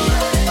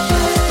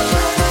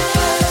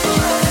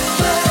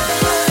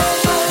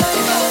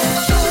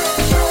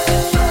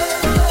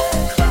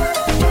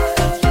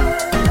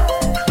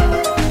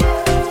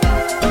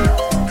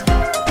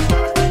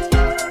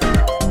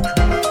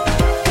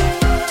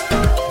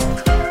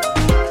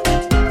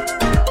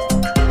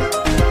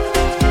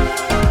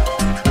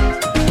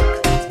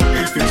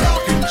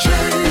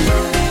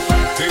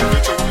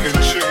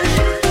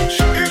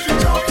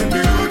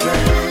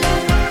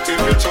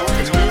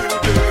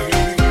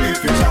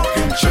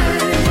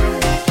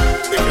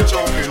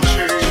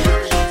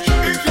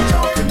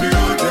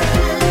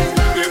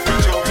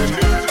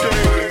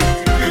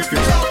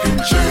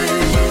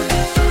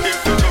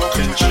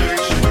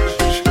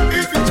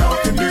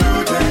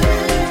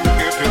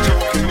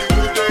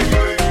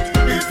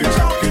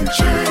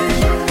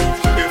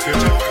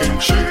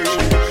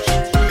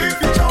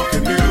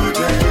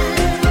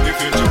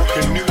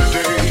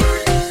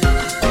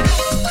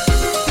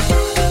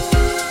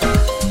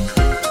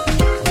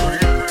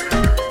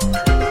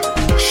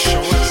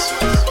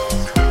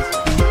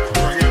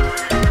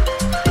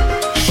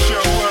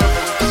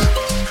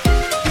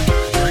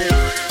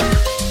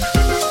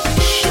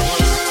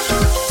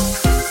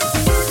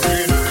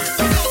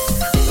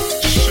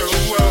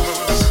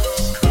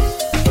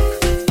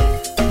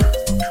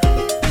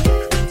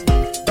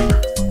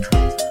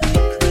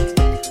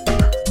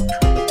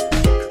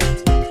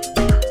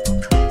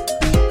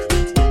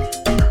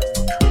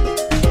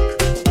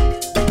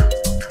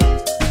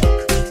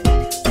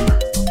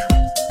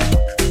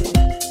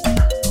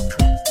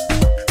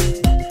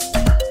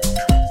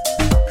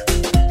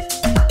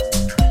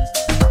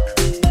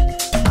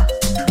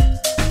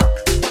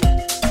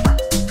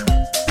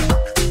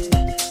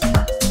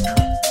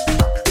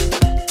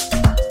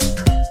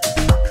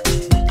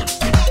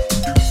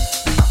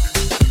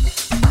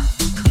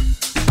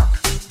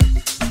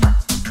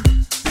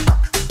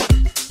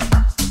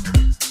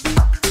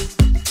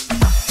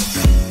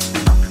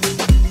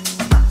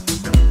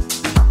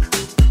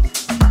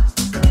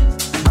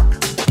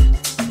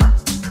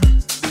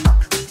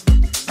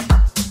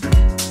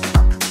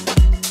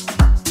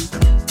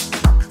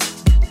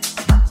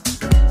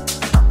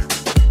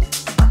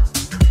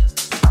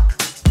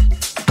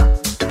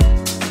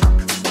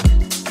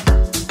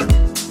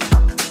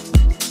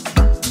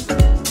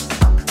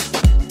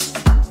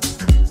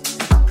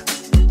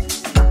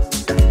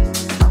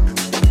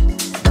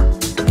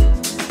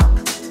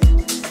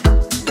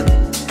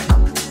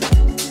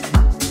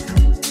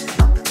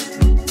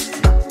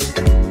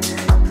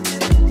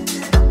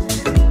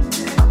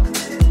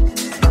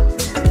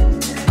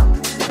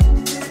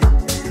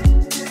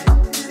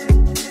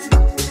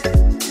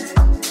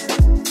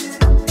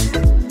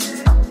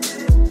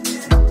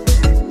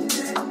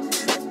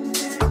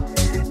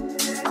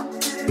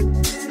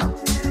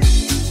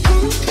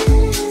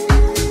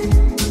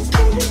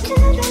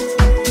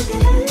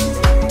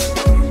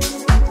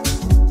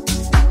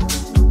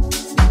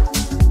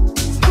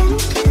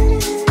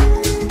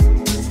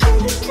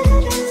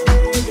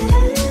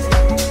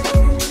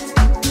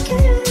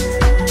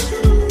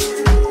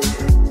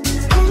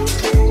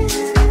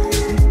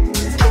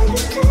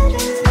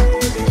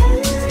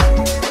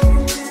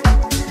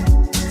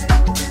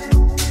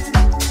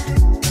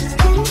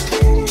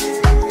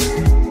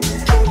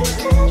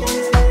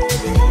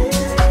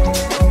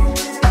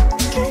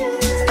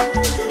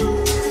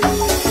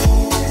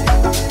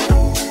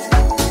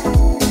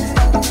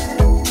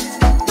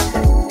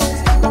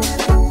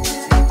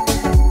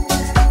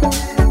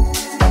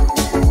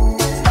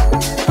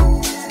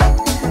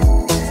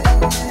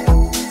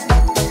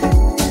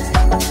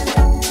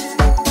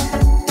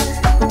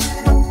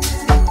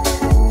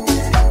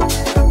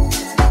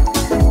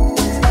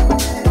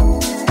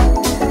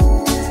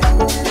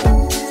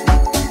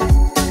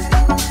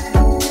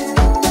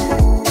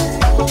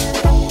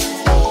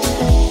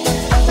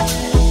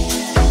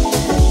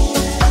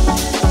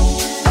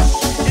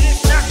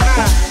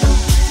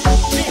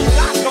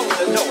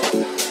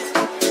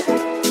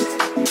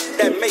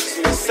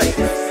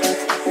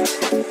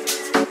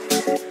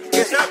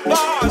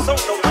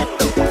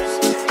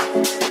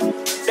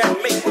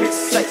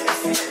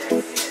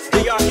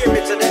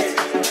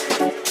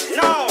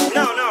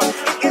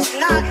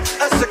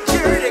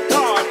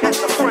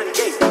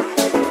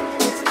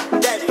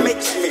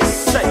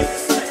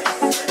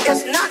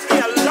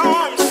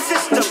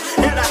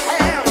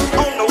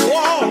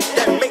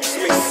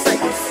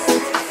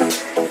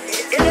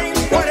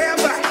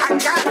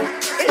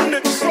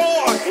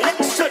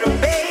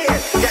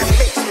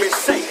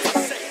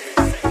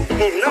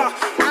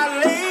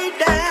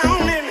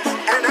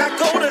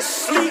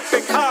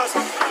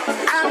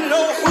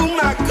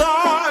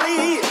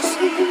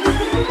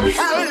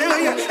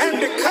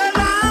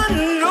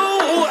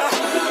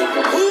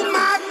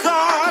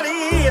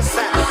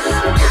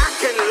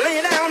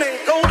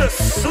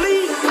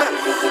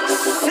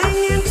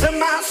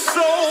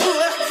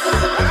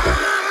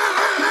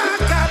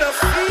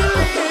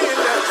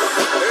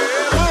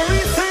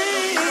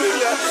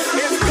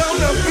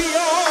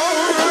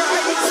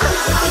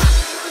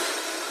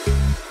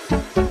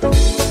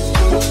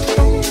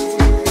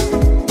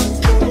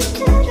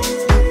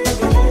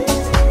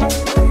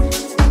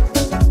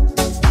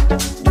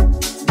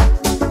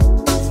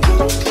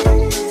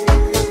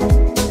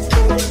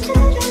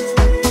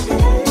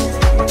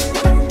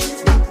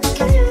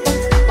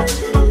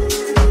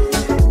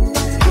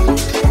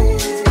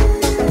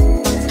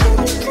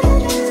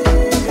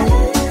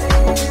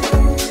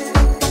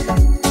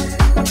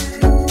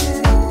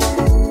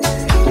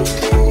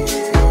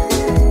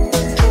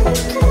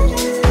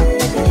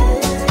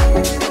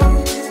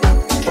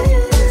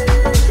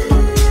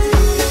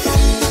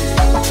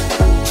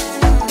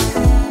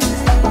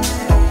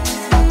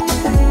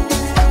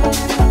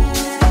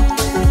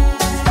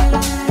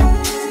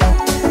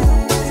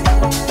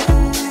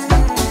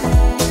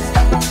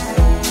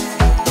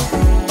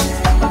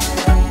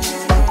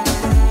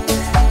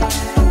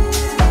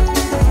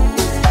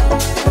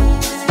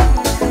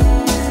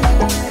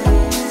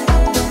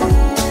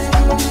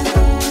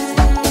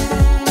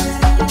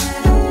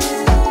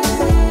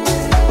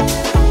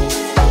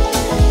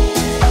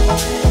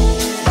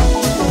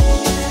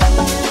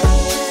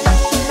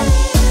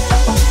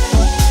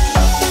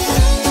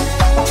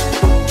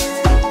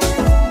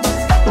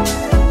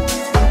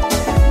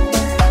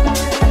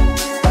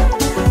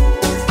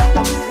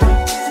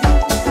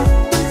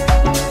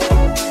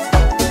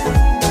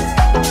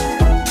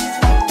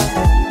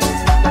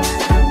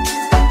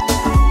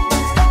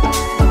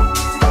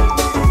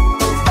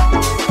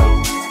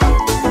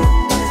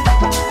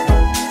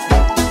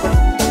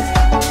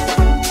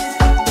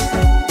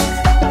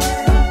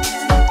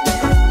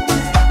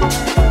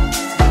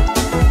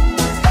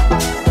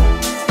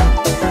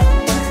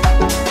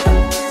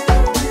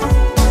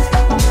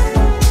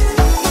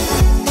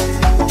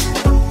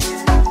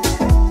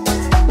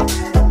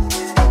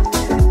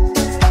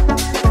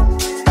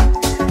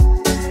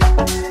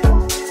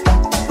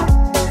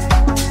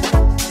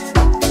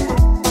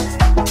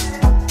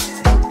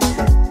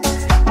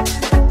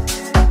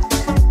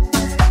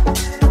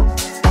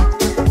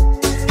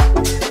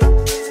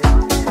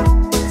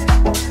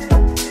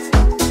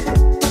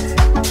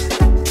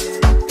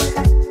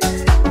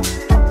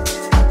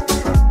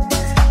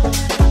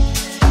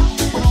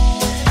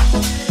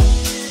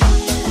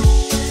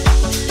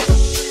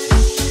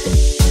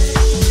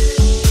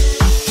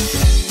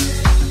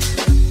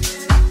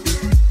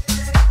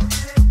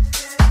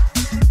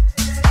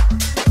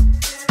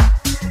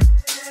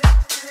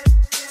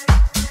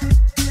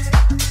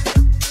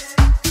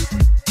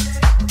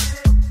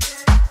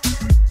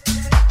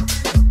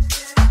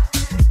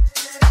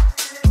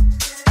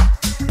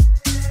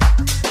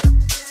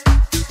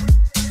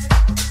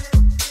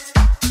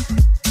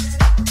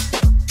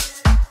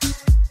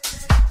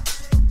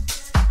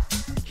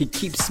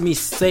 Keeps Me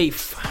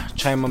Safe,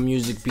 Chima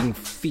Music being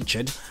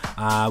featured.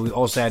 We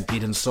also had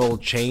Beat and Soul,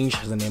 Change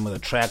is the name of the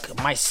track.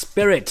 My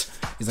Spirit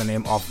is the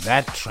name of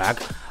that track.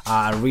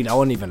 I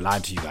won't even lie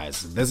to you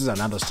guys. This is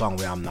another song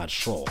where I'm not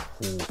sure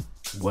who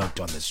worked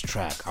on this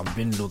track. I've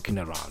been looking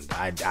around.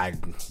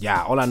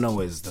 All I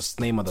know is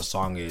the name of the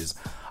song is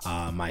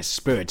My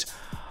Spirit.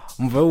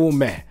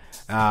 Mveume,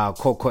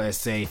 Coco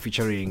SA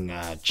featuring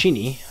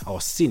Chini or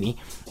Cini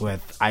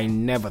with I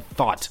Never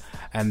Thought.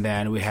 And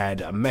then we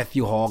had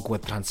Matthew Hawk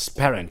with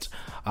Transparent,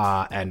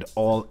 and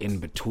All In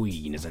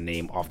Between is the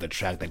name of the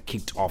track that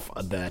kicked off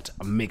that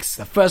mix.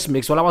 The first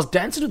mix, while I was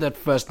dancing to that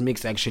first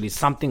mix, actually,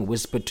 something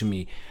whispered to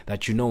me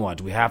that, you know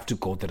what, we have to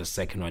go to the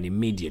second one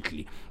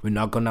immediately. We're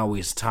not gonna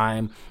waste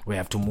time. We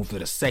have to move to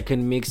the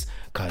second mix,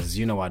 because,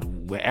 you know what,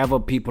 wherever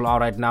people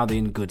are right now, they're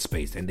in good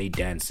space and they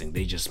dancing,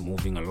 they just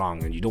moving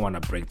along, and you don't want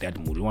to break that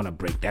mood. You want to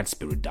break that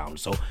spirit down.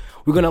 So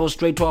we're gonna go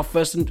straight to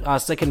our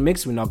second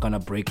mix. We're not gonna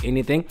break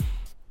anything.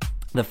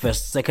 The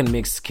second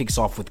mix kicks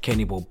off with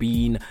Kenny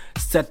Bobine,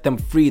 Set Them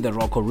Free, the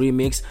Morocco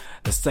remix.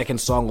 The second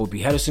song will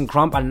be Harrison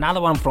Crump, another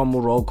one from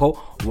Morocco,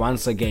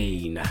 Once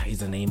Again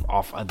is the name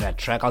of that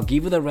track. I'll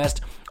give you the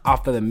rest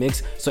after the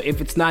mix. So if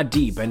it's not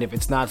deep and if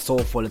it's not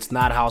soulful, it's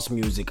not house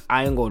music,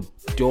 I ain't gonna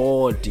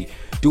dirty.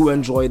 Do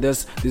enjoy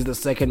this. This is the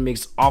second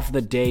mix of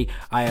the day.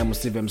 I am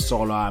Sivem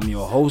Solo. I'm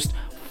your host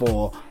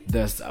for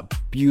this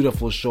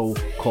beautiful show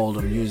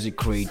called Music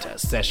Crate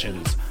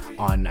Sessions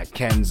on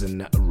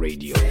Kansan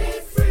Radio.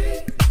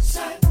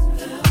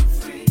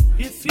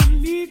 If you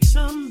need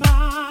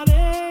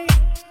somebody,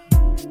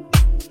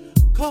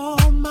 call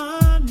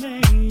my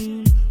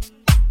name.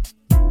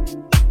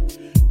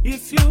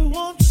 If you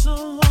want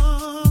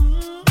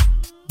someone,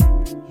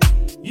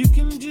 you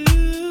can do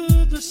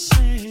the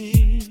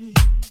same.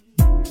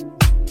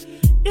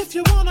 If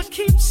you want to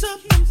keep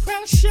something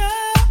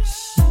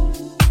precious,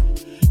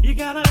 you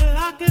gotta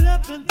lock it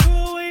up and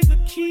throw away the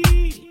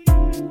key.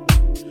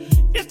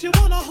 If you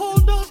want to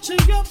hold on to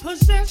your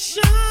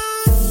possessions,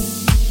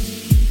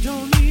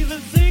 don't even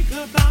think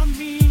about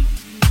me,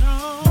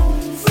 no.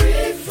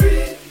 Free,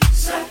 free,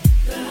 set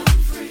them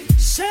free.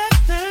 Set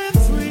them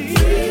free.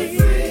 Free,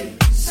 free,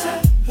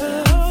 set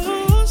them free.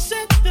 Oh,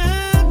 set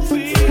them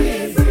free.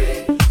 Free,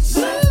 free,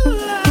 set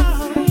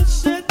them free.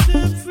 Set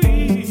them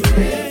free.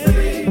 Free,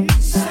 free,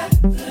 set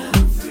them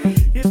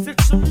free. If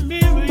it's a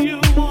mirror you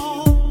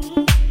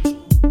want,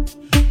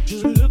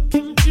 just look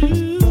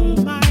into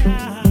my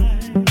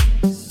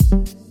eyes.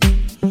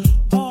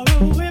 Or a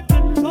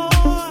whipping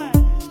boy,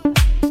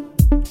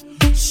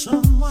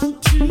 someone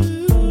to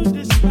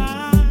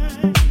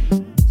despise,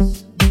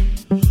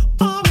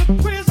 or a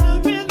prisoner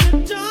in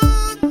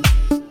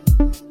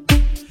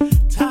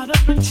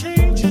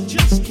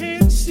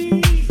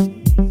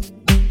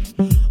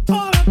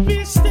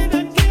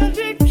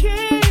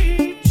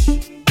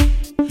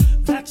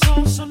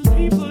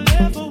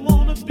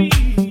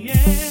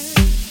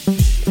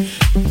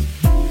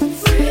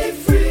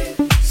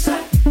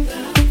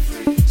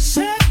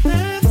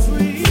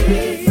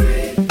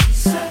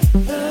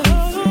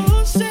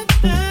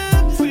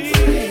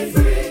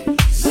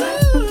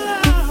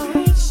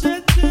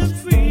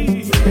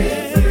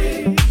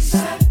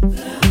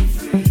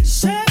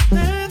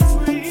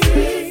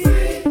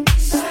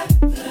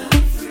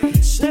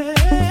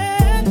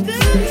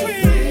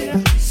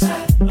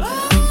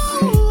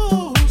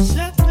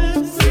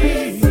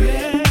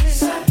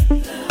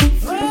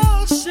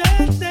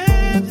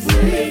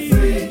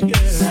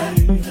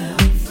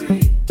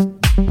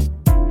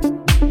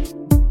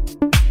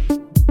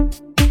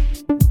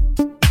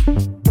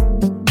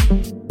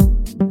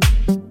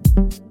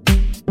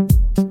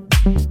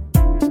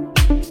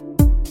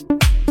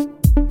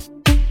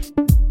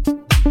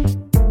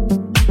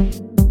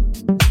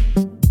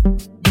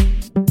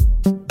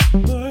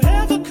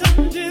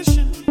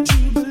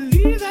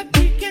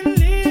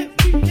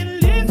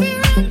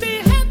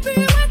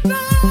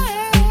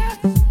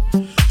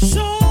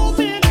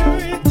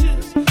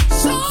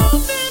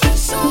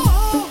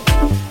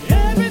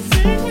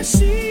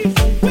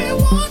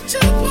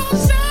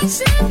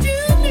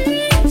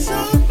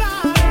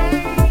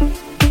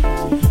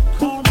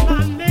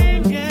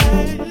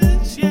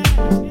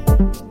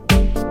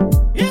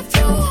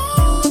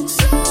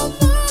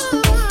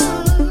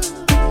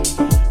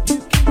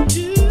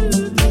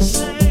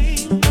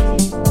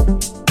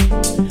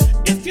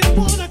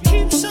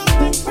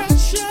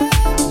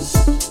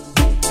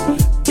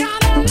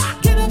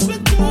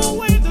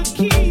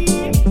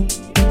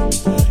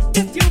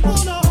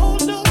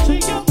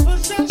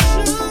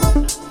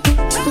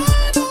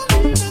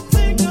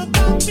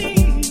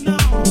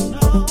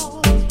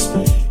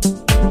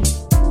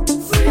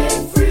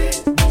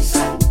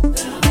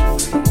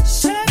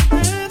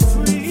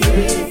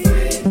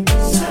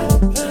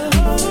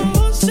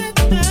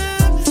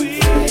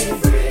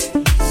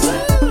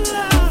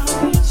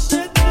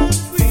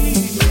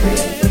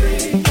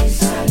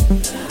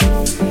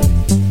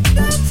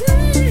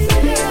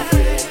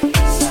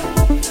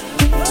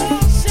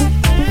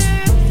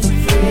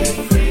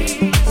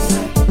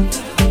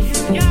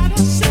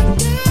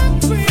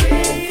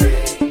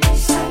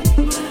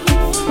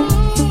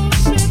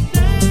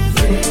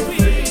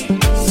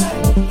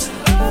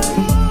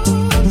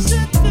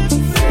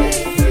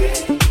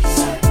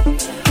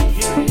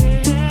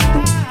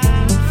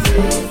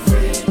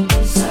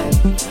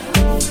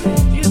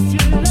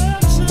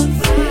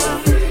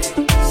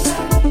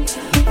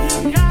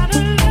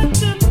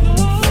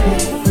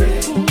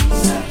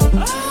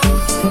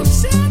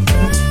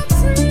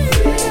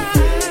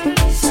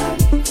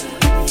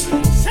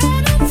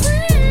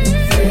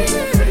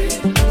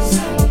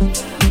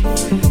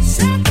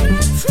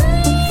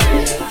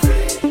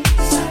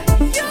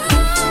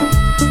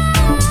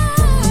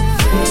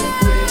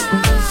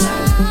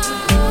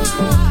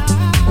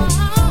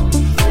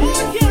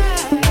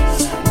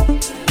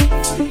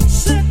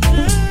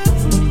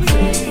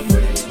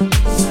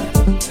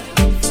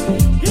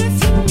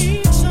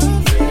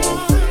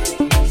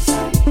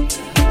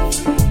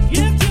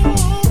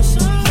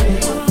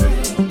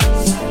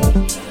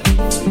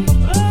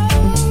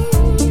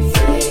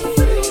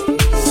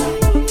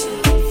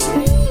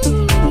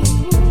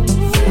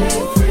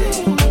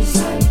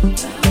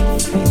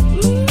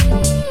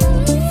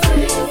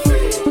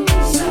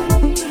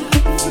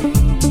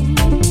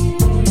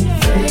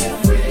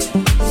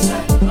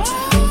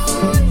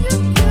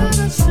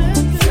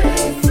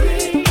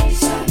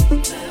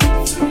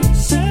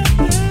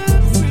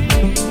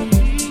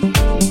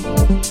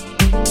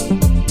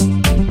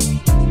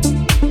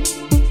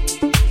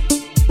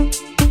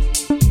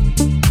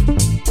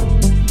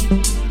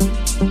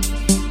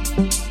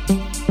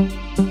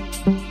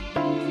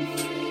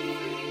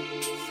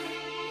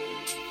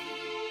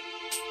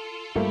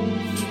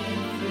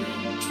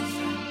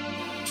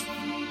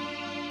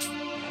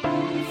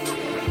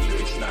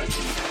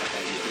reality.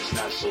 And if it's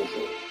not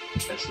soulful,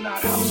 that's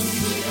not house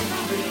music.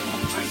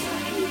 I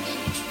can do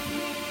it.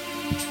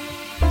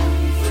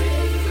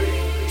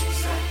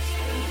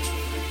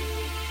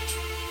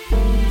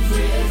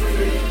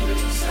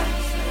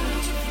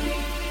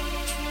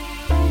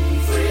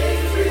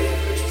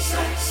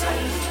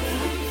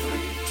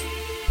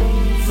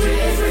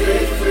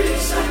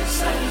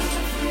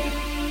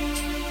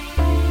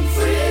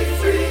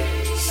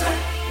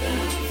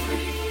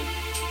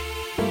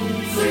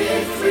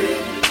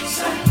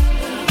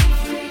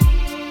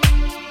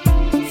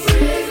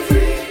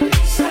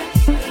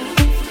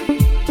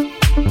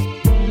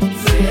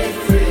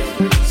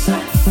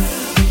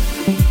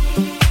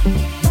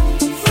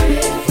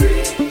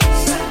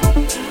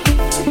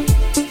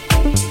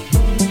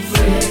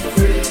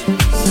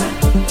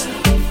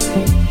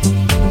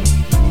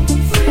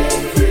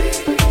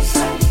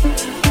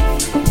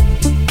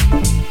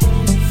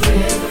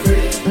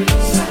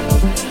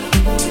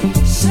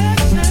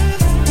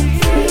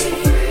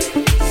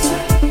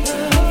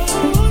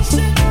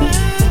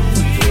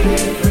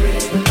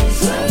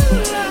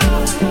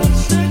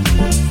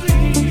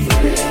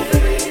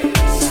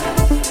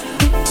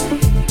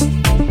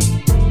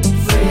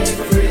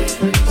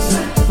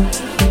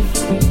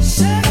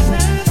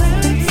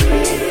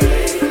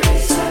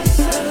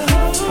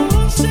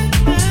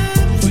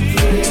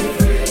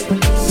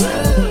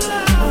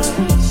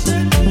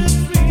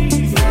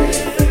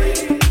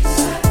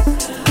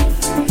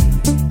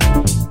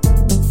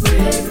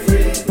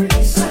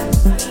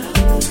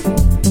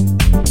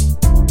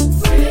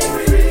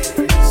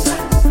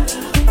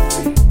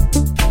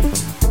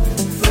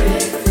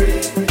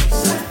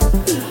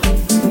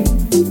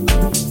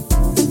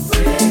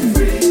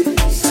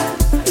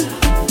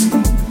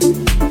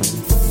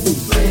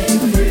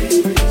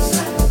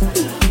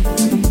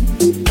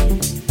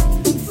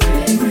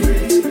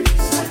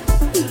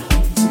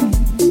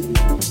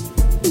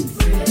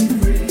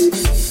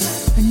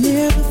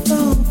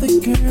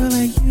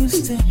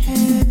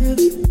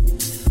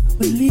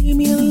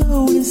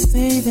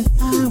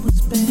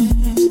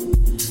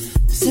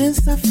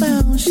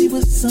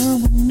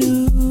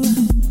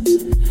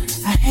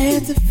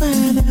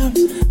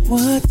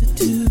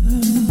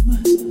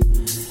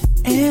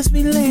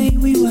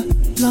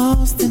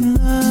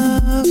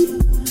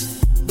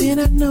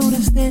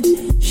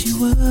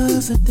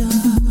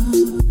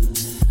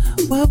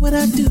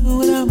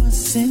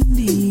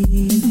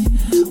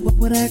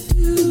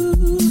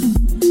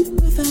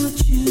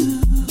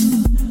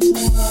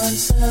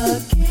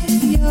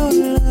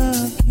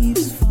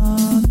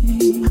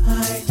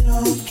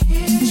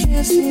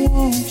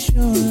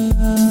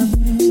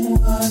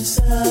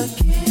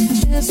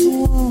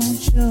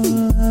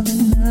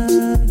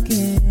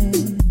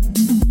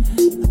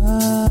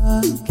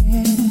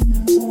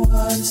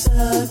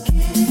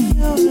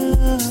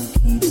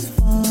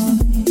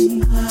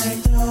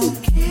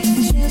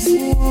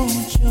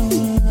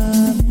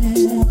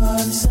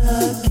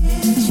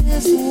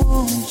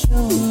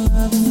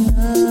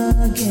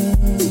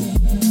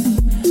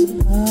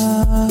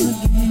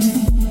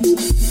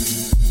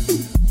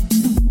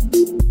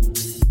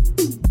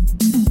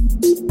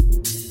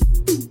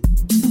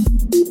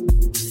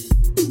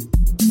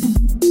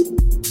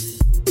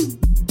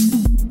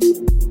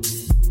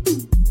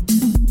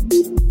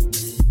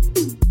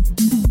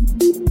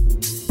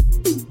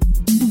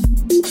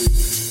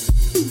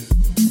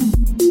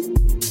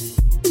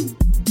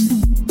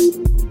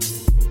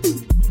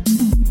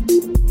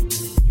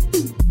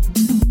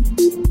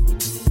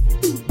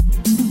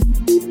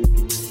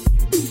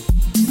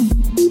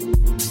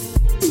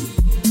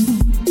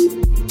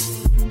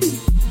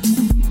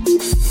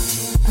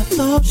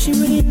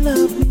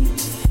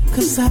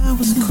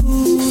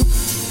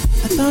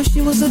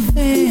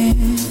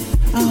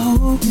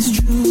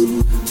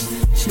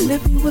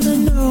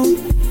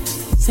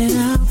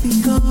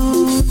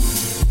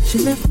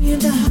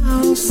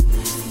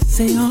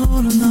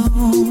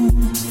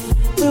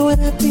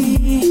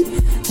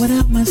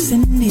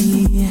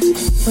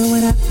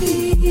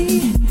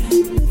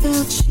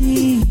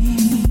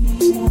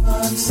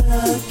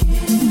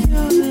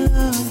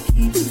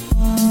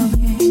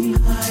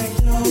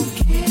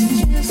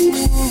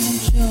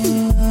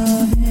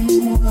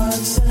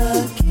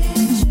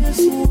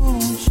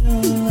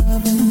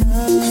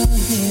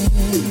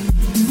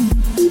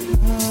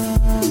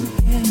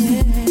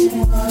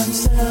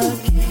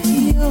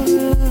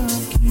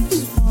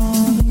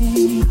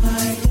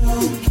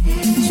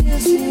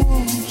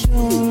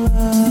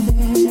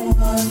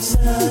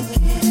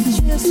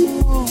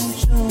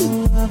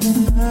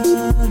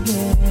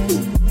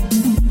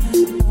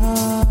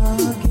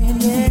 Again,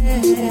 yeah.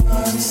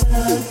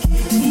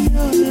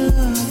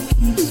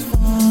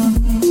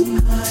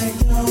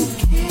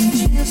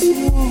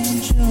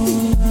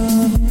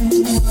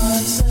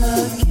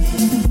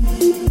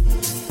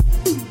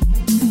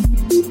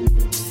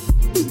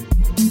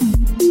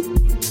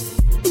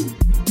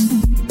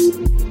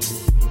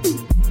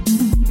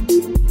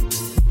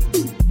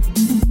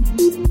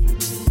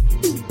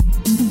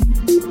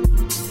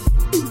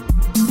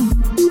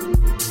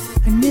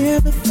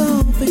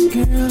 the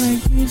girl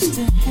I used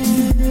to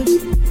have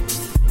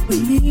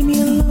would leave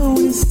me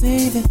alone and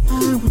say that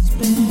I was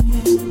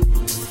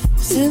bad.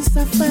 Since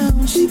I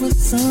found she was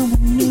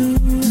someone new,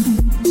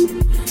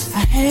 I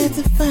had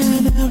to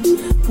find out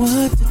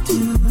what to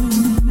do.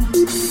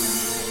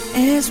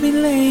 As we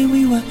lay,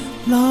 we were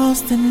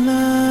lost in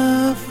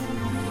love.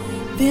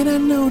 Then I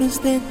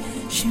noticed that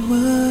she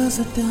was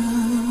a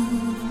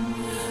dove.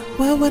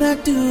 What would I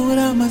do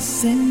without my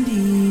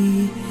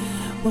Cindy?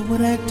 What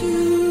would I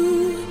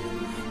do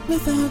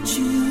without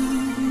you?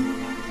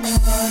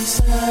 Once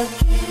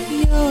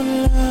again, your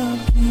love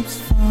keeps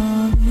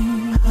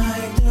falling. I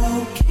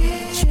don't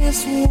care,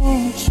 just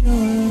want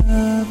your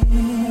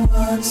loving.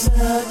 Once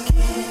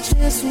again,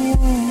 just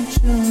want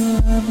your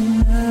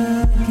loving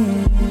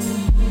again.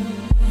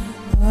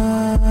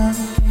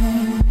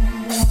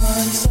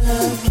 Once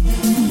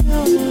again,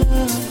 your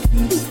love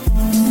keeps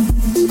falling.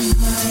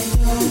 I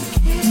don't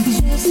care,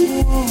 just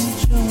want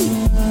your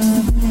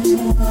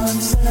loving.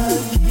 Once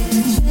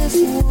again, just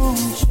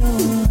want your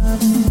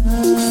loving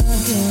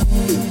again.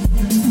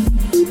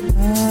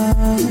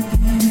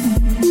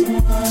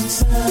 Once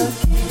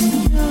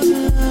again, your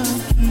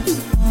love keeps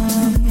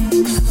falling.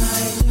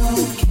 I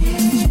don't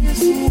care,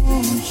 just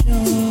want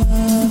your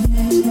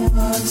loving.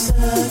 Once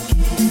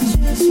again,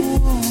 just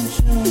want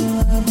your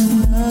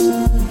loving again.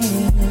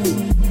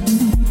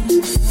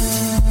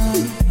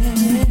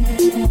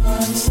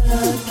 Once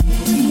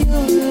again,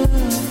 your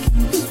love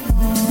keeps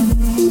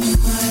falling.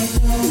 I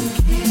don't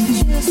care,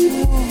 just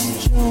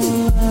want your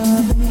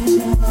loving.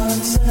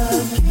 Once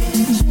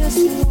again,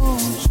 just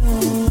want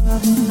your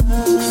loving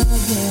again.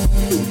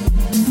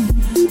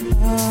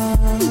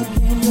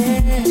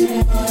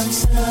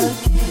 Once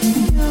again,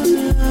 your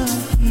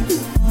love keeps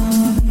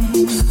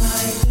falling.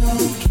 I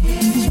don't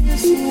care,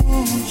 just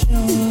want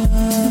your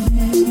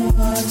loving.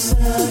 Once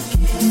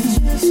again,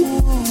 just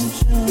want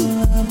your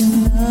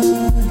loving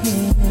again.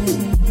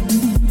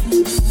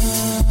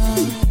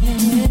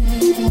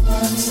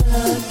 Once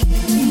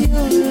again,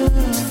 your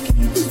love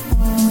keeps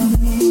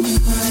falling.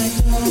 I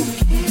don't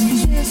care,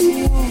 just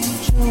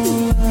want your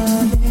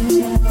loving.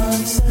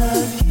 Once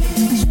again,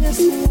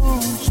 just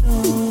want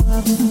your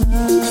loving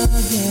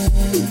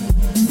again.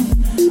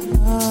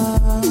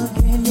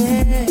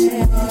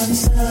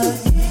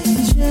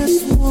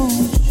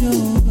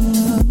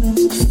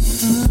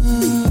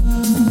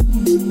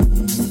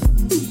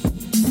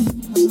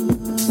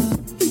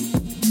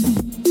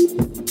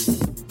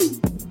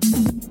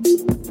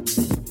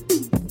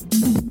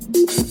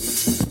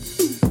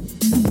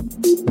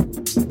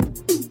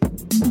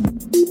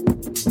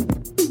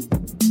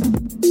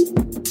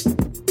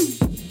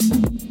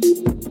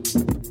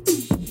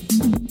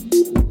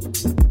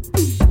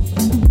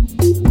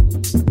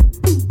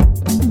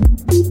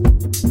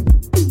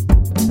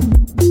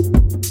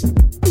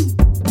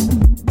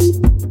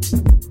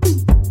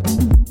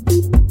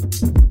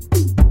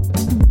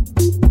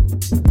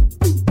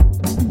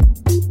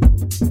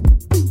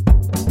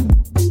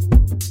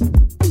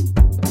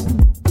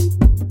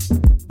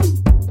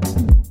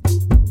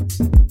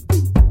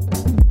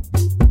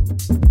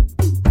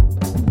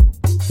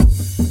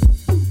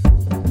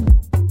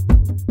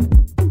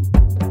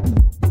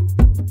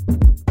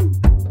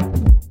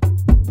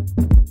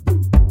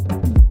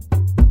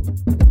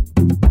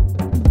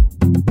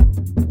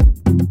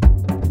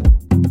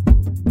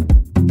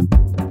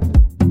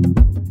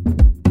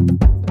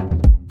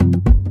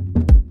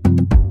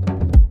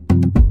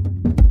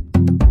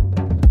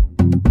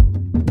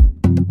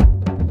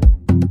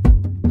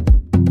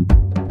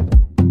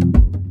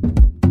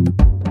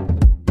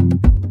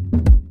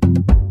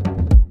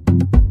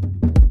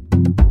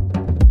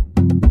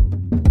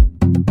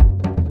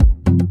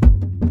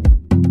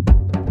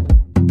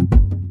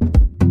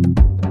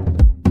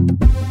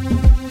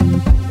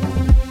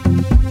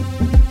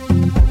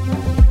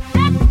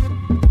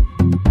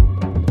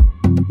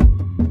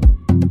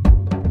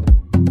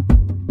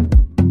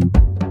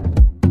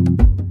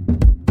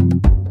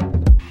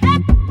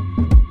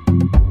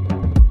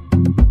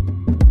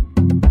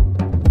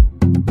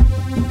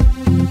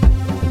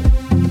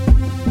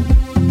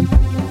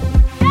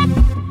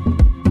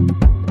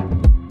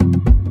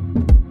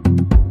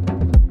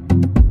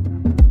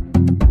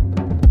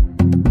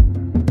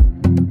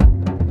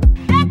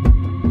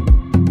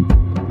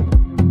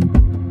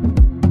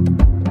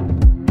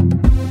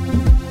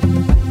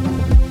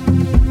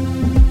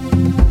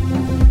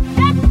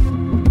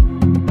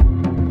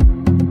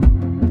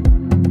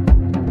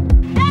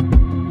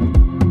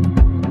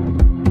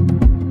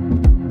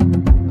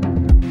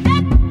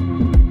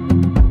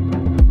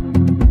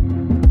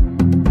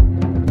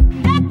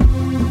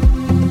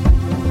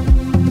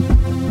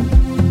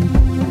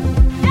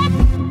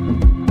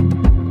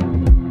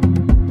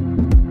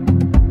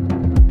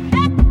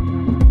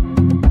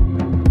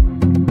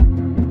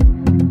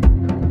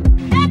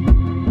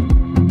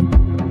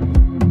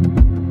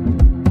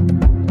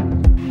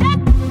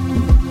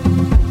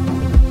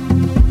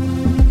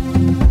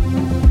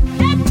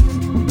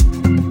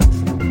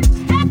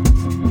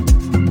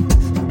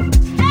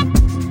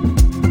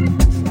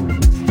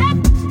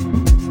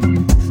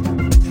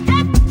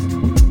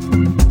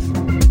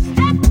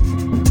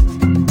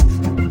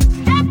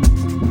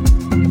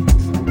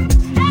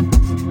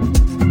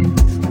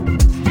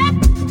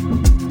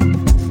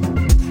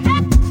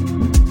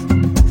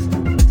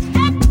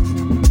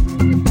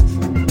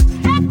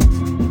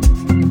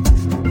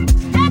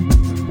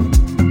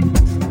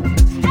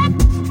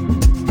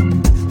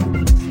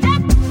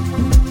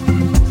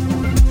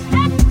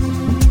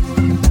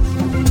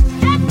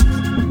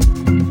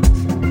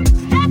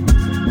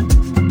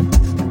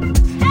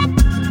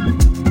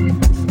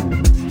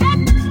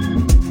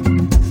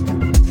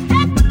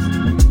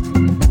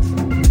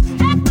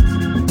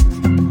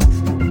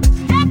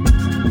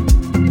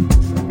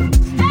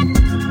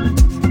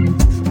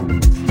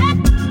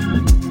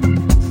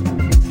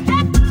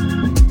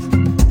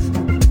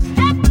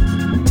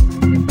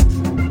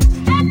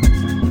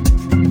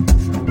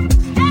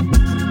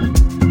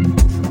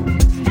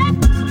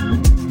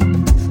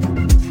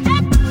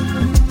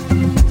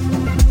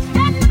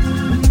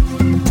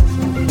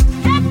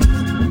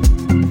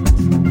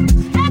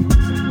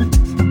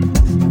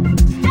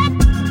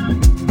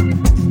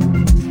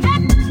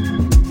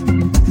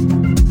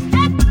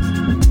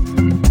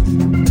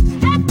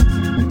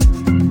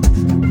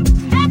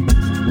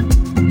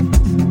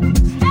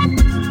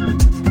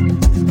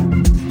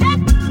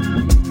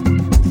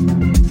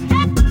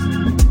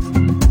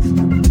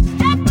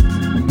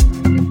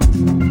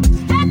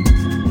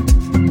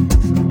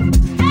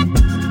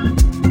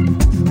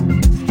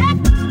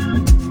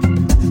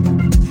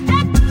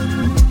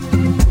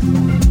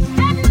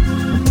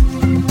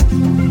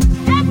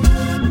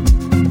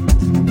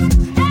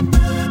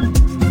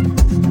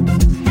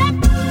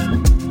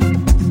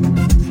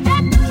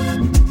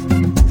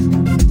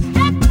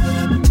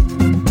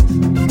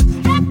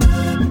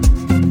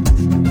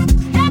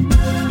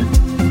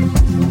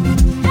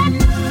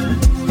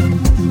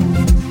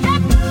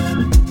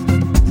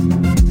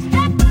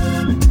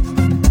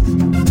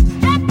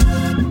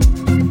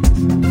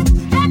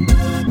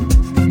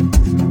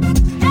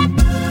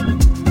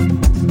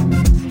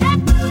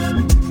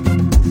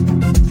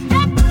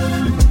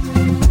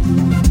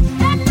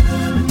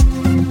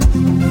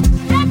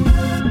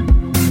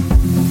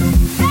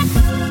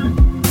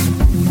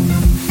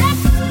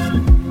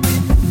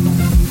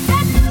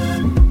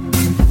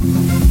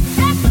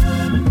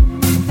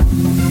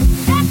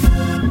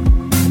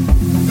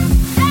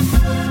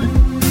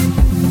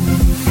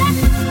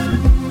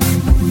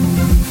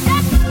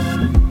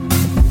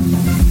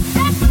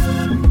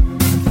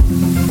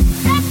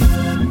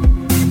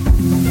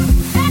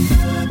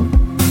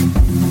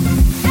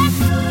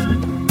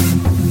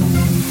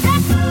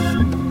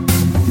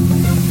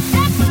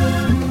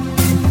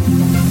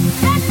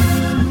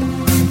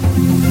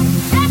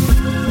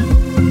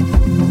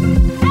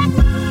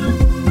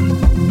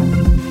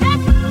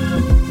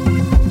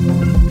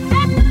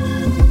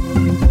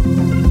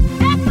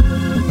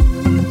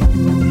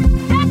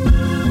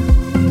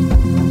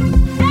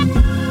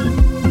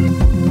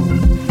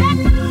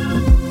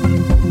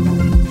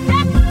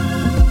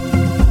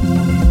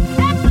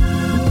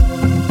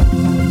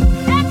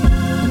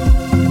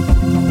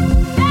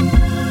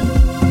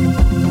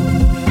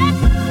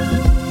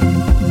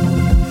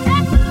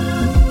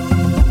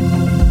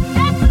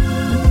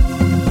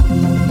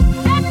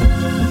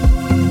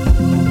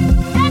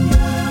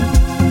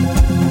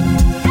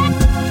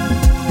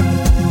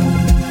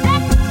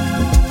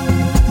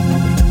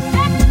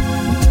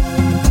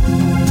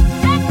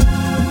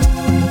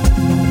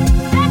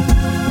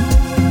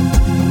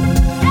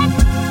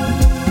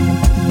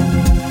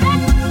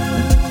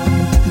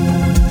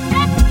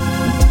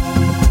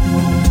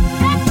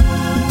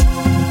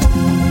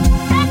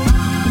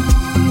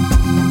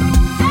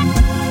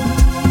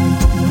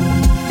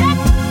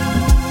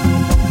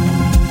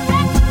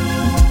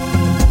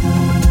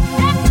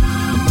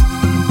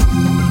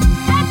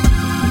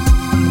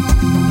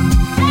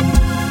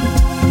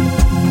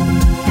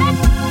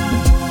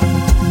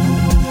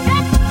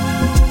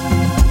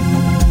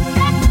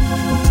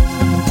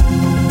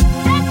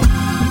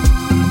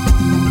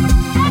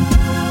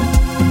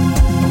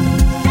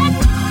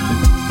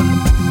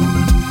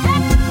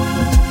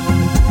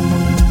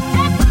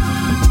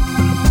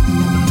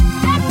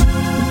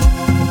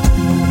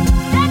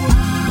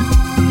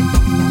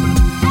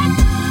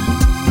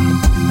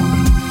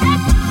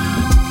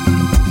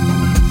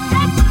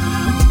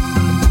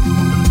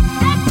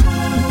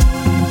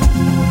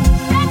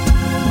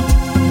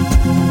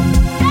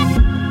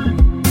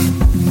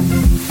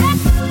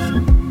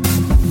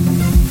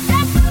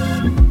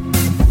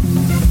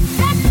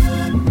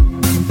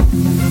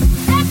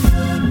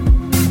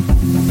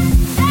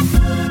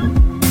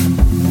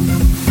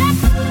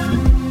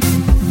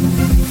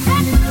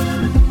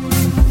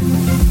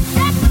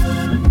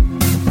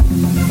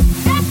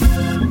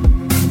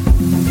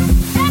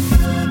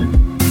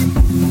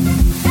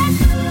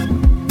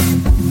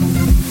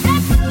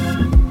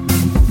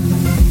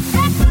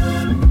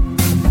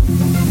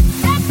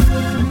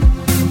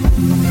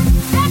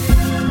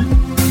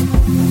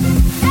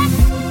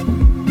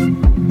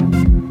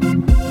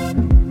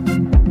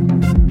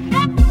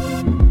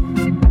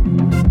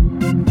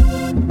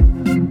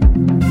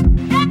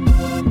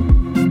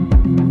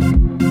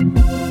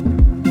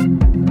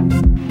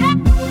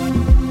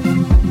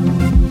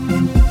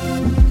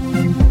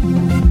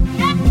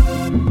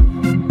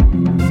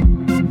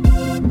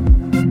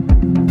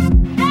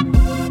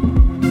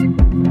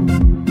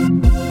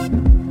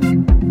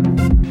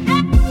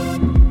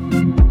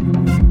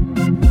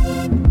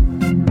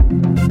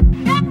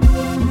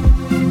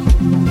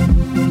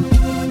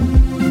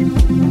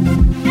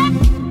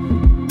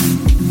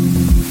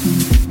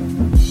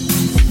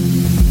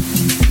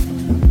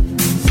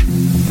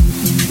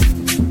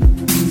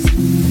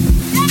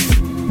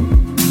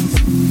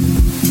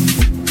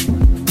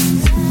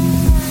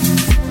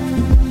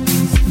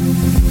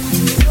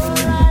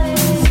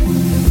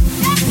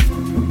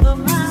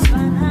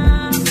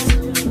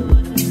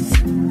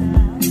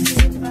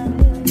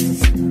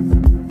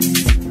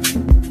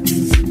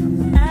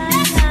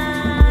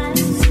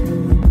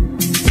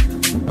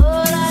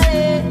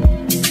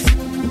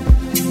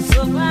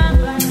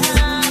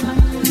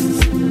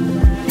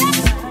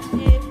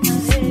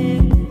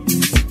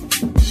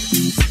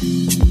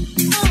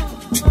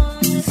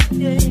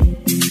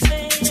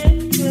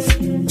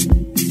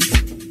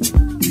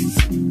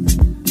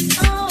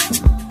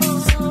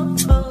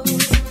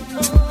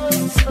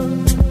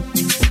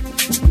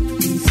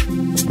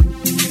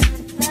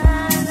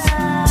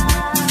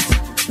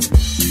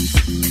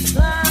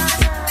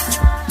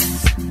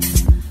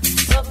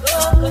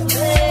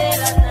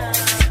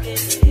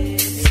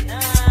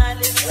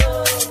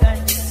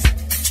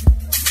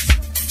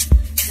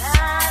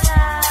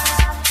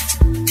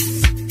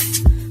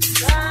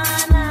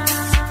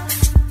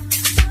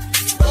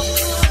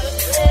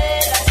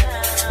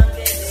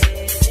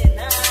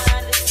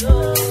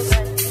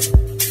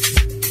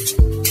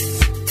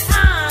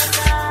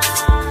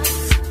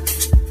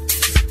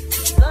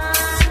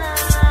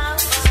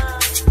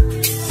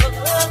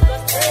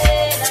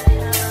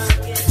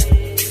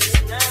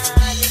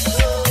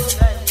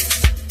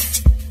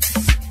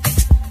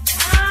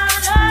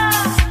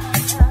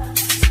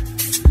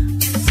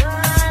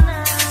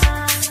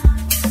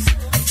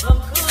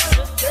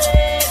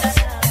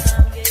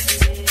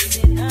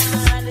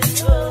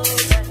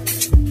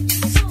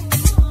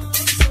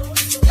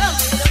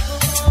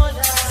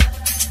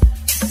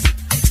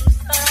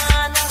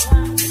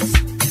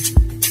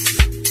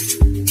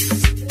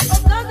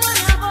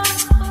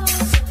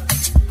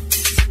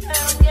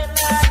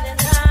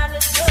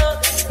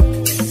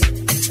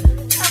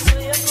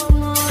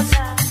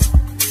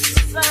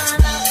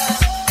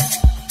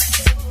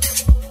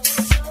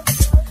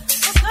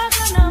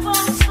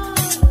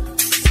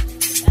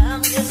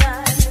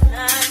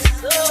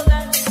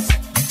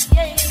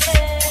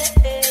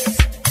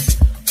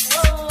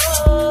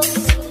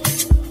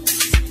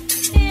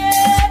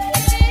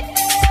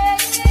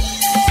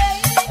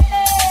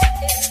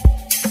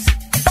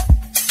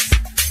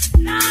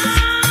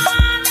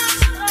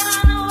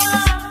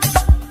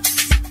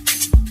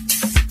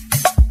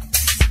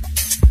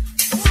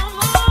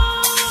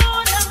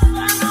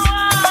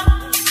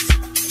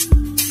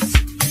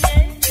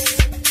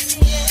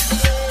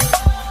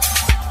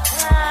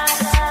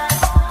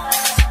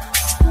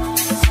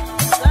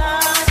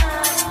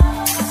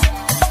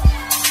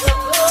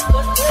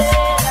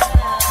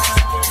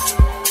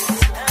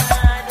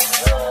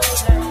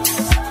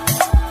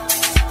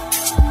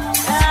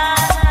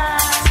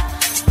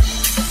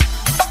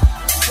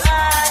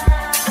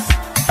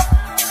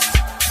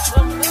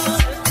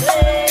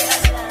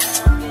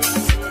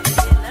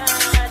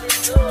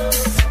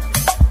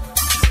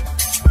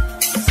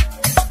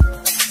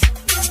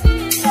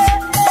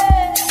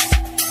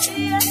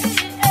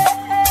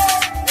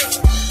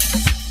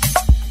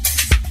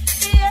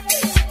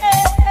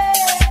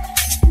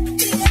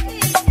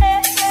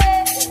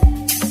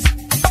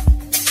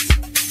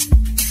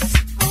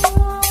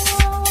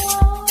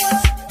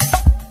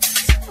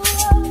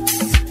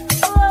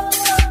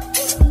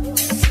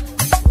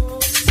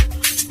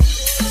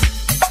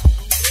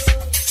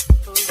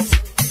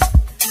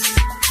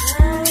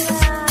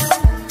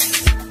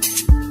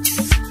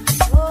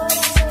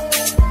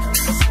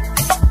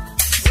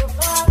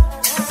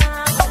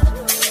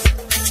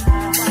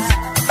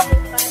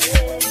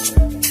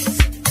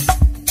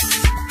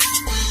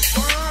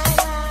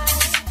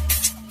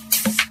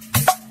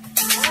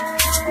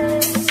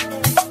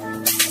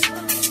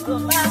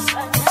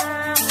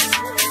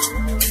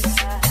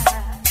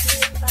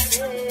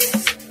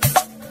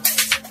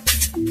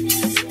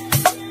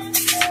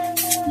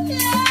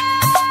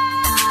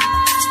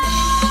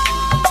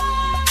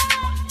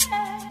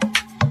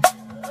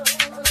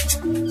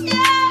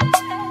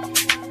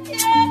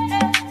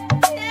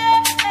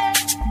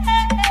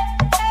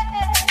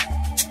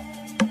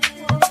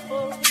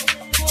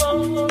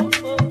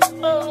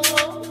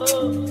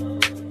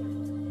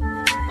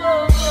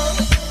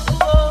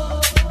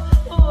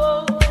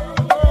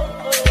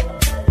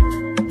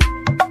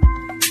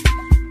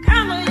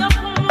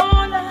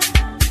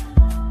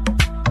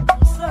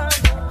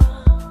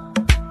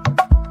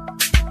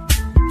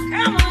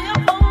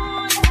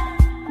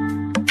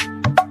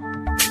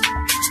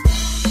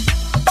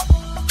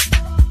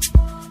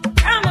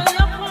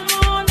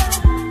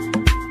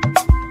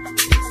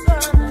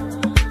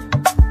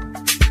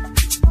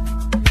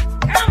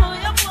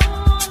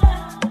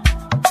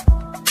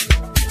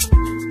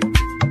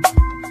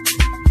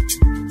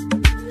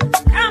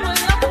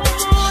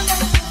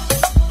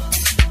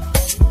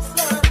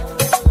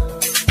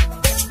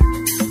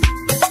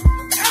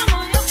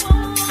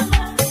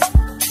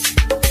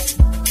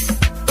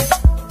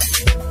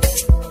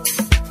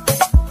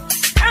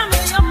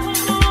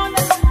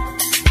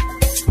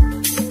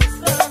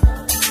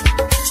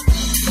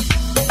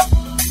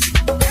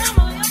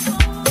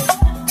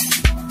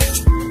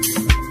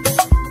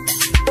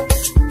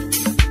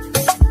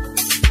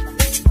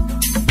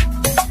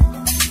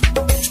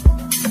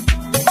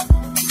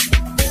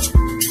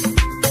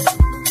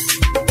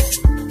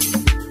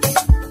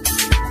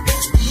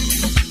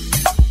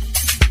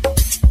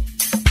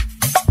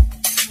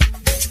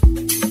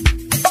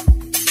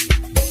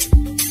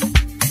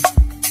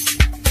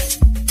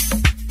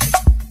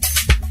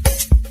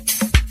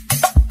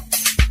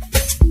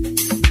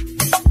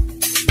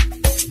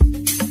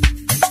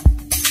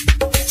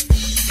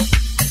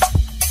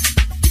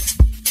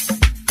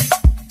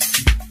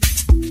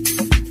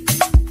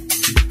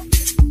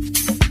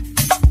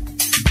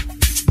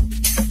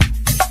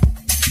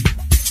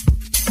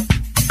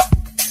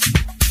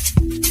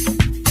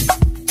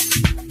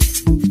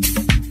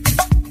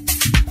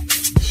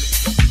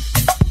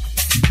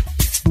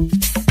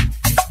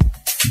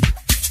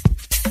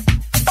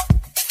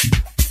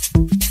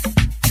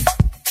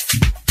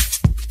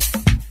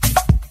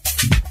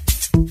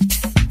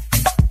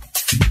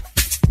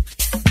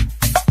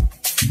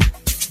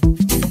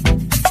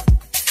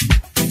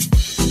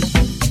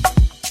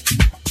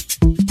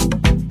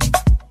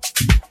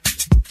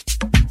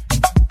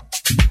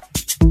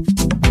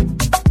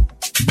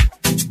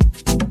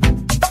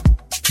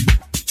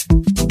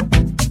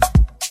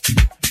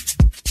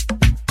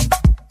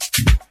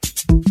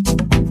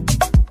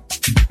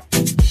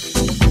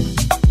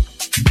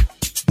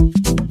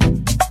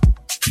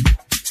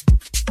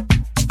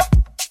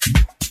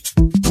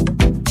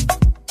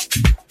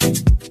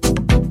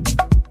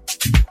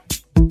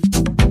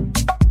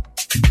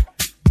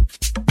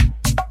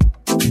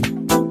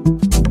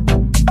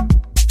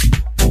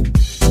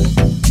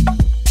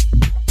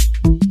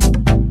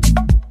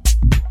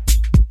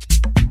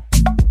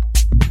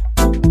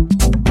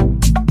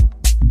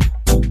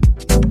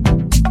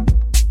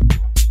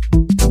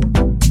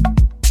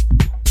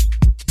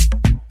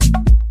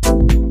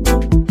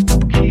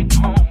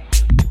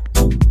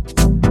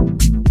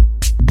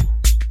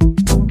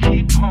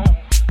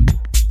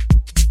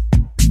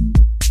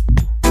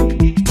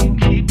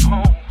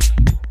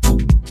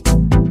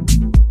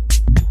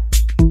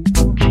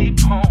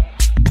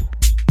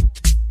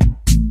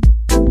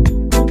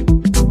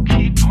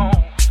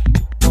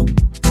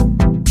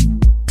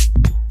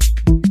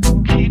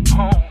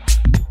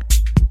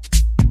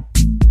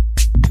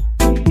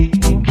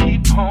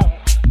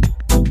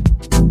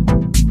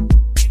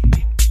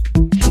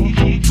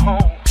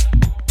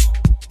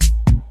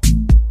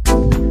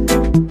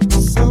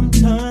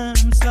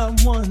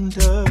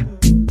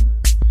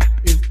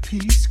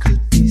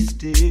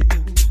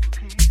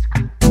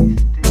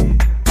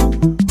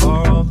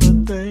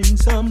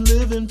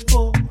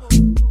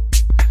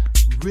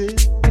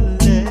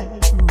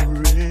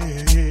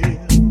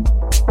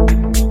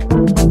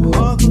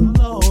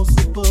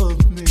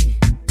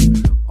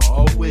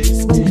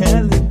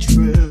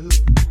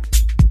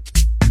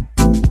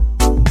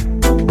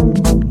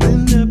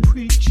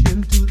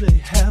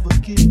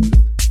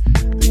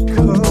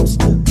 Comes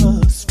to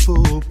us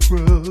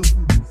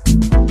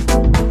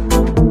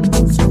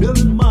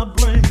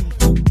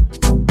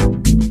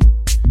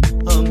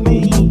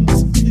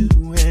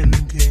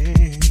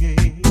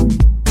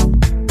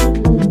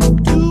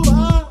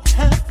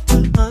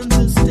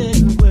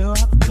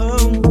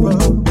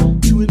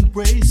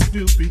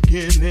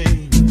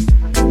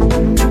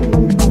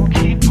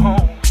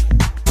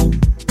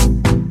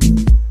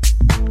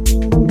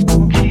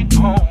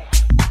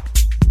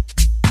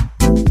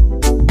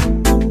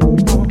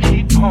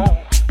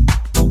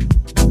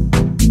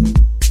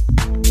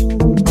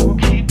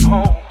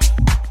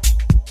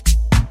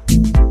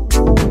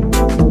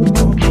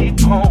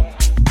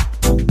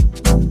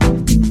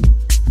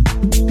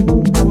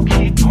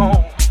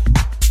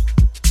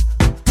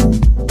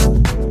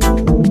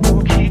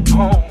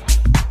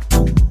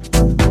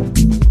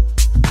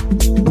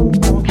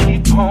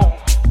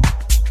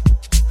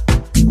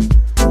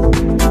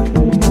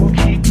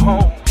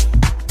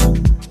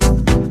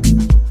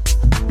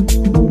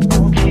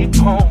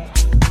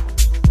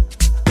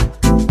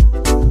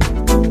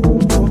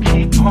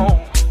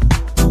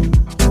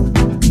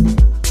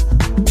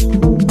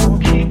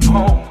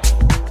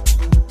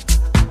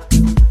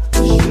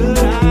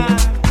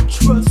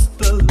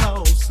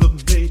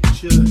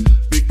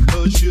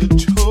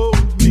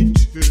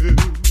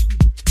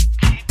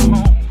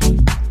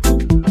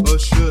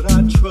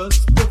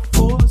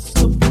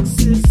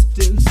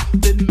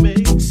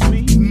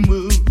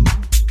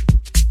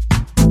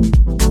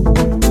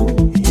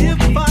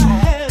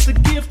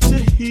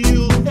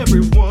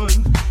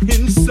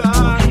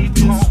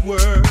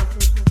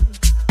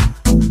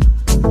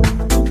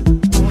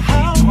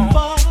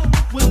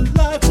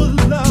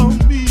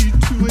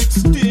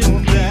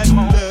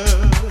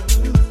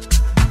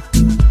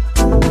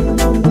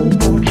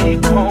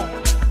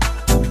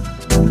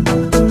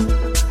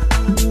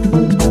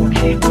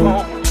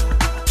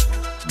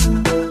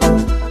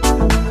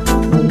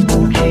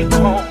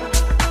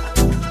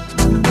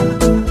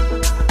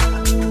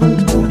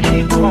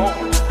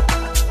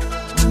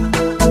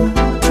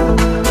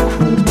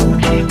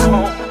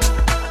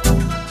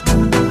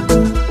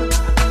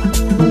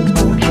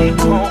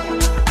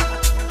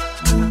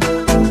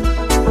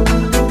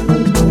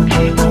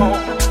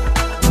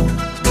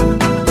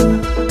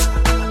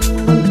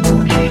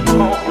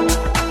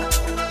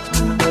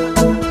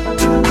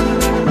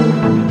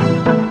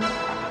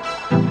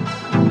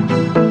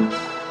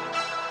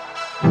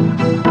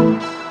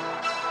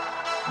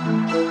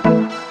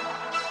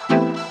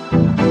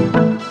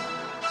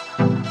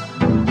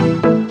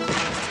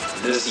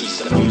is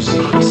the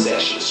Music Crate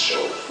Sessions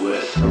show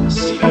with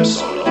Steve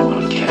Solo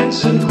on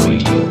Kansan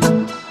Radio.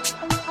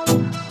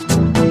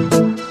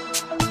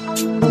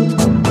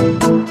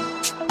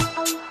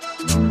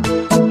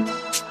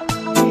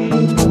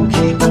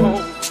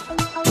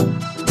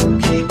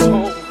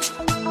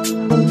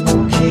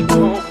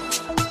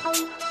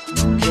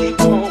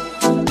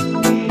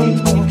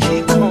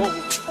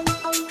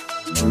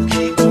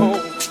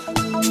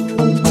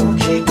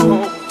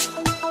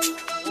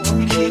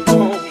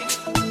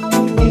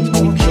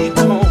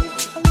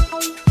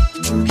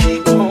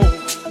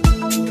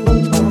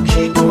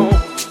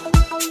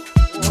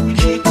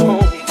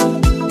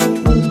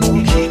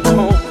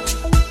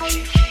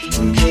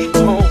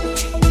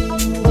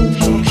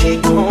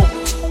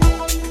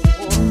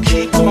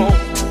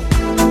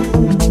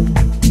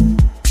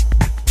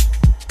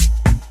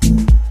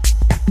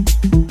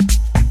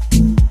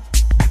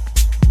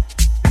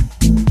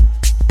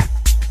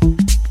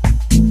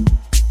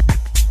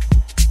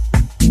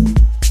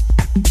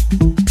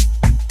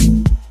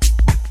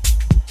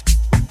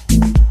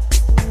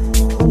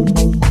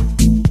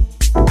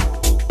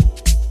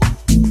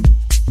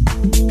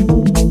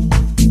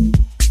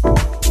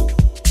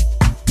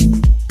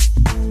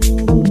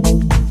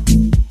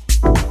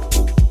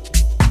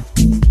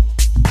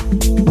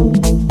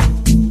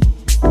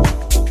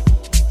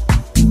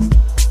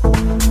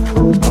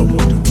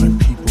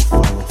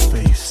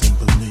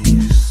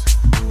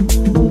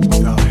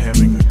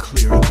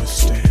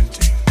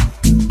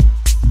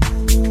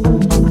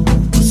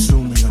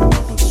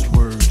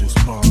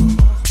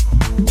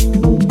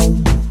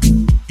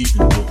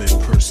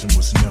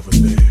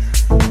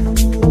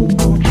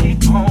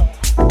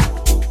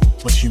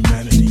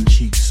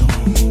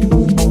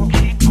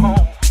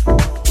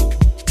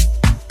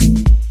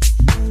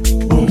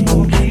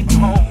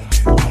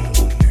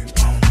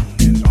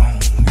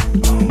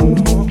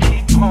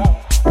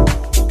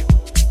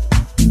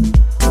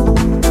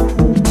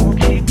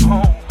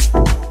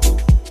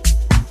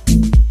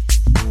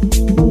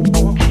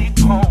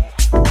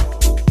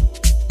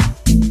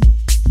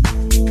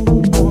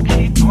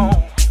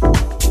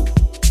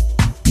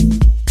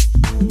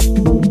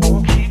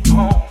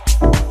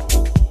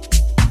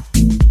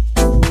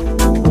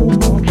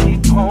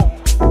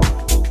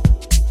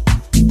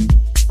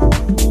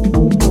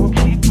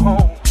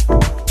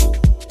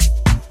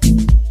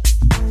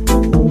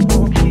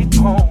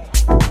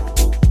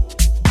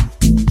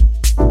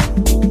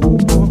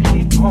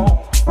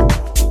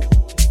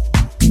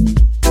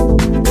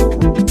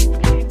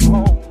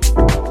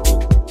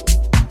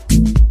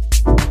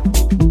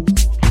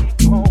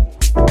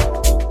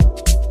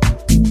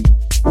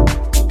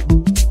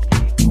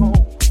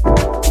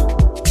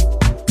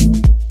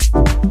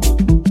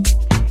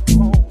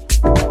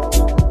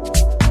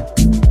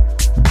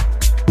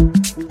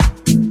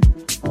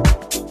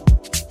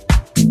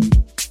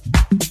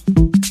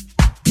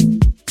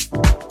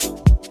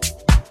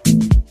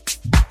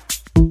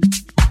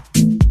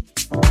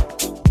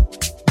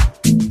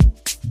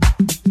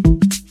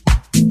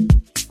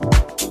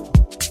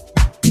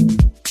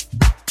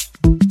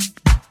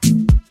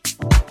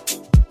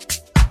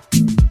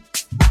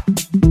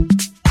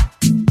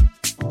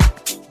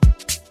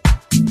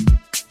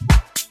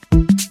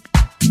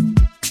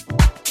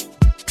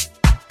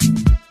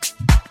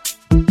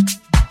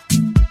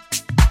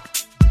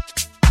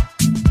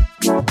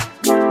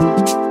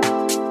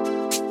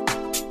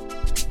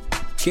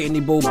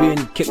 Kenny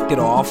Bobin kicked it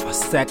off,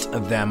 Set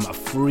Them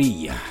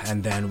Free.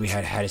 And then we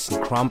had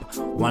Harrison Crump,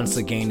 Once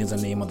Again is the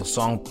name of the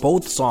song.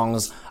 Both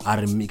songs are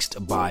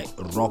remixed by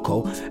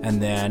Rocco.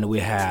 And then we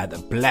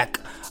had Black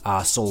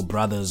Soul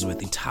Brothers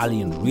with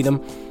Italian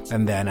Rhythm.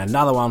 And then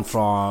another one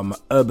from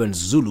Urban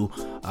Zulu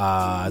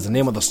is the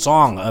name of the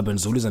song. Urban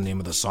Zulu is the name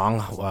of the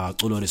song.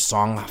 This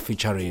song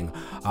featuring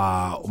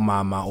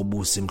Mama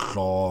Obusi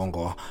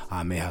Mhlongo.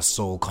 May her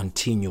soul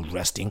continue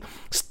resting.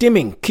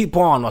 Stimming, Keep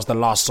On was the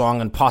last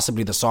song, and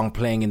possibly the song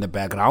playing in the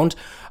background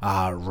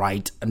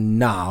right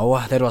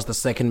now. That was the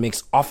second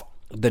mix of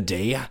the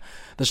day.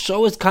 The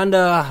show is kind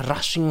of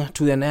rushing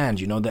to an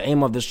end. You know, the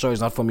aim of this show is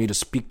not for me to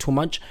speak too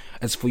much.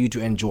 It's for you to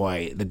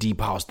enjoy the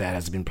deep house that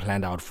has been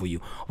planned out for you.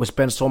 We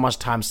spend so much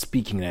time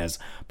speaking as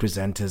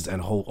presenters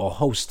and or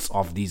hosts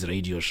of these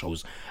radio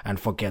shows and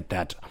forget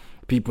that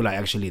people are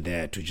actually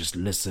there to just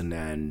listen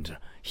and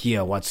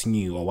hear what's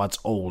new or what's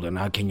old, and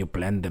how can you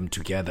blend them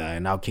together,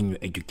 and how can you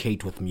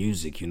educate with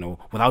music, you know,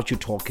 without you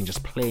talking,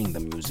 just playing the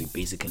music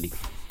basically.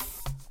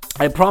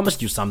 I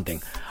promised you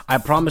something. I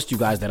promised you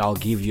guys that I'll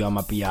give you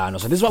Amapiano.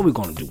 So this is what we're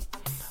going to do.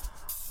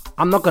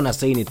 I'm not going to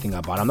say anything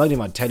about it. I'm not even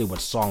going to tell you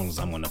what songs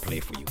I'm going to play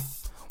for you.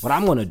 What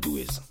I'm going to do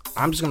is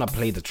I'm just going to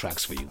play the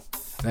tracks for you.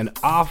 And then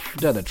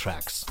after the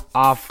tracks,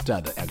 after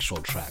the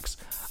actual tracks,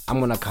 I'm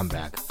going to come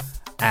back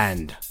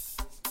and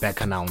back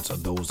announce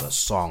those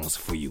songs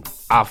for you.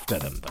 After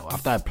them though,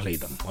 after I play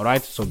them.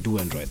 Alright? So do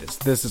enjoy this.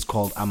 This is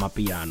called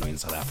Amapiano in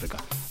South Africa.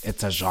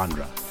 It's a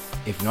genre.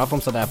 If you're not from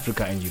South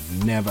Africa and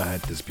you've never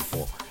heard this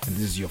before, and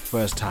this is your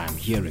first time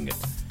hearing it,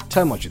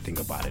 tell me what you think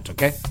about it,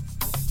 okay?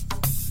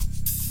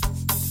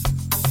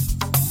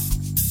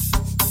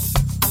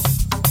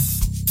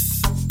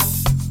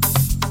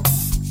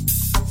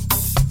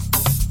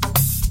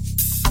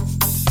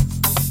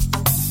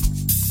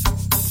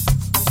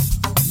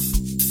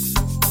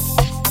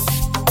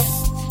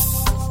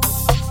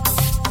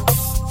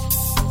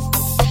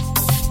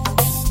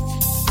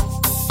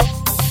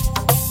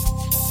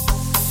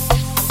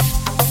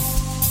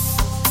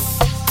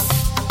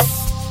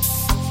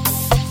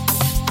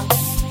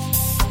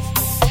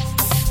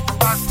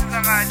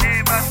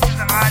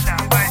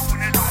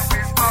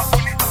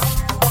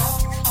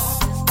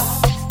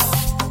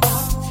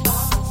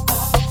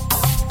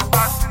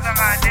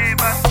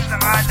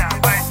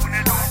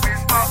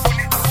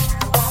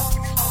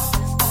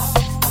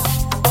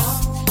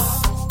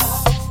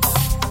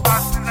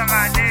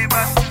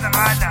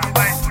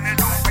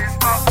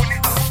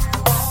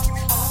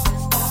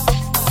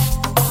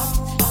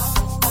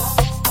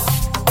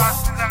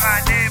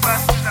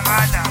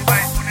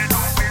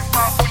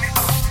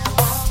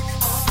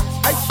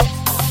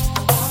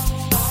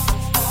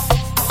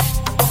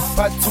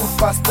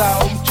 Pasta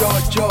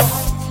umjojo,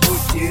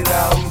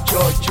 utira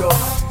umjojo,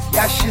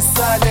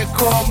 yashisale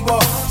combo,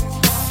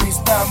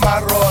 pista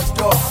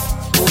maroto,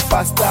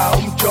 upasta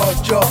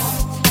umjojo,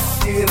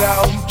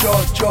 tira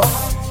umjojo,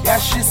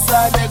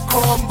 yashisale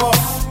combo,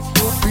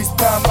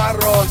 upista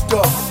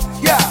maroto,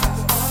 yeah.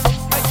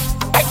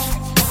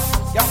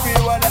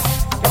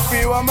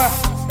 Yafiwa ma,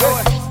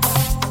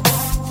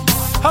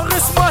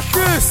 Haris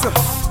Mashis,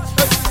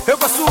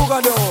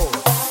 Hebasuga no.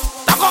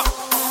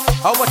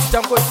 How much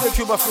time going to take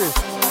you, my friend?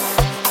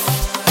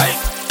 Hey,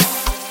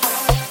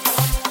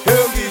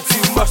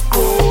 you must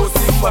go,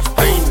 you must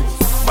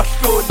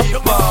go,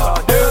 Niba.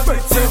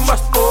 Everything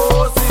must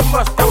go,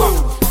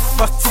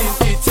 must team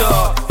teacher.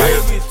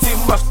 Everything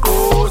must go,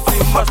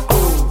 must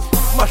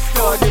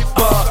go,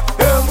 Niba.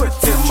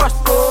 Everything must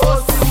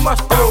go,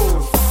 must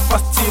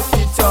team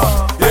teacher.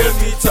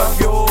 Every time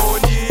you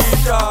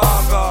need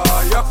Danga,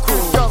 Yaku,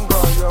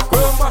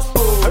 where must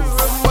go,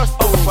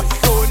 must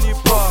go,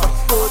 Niba.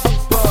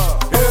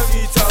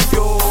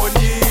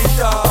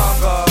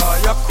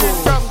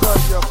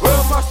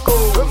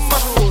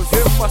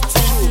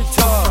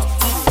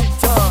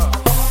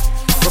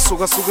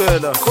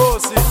 Sukela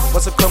Kosi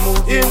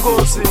wasekamuki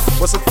inkosi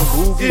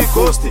wasefubuki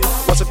ighosti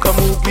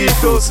wasekamuki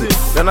ihlosi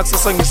lana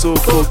kusasa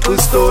ngizoxoxa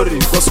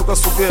istory kwasuka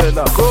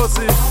sukela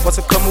Kosi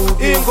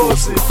wasekamuki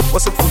inkosi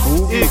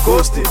wasefubuki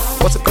ighosti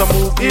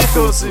wasekamuki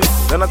ihlosi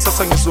lana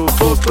kusasa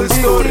ngizoxoxa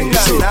istory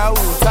ngisho nawe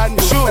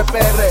uthanda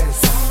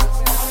upepereza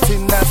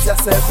thina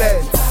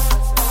siyasebenza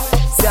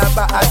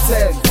siyaba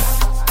attend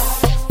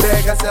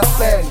beka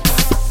siyaspenda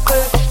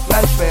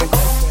nalibhenga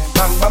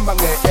bangibamba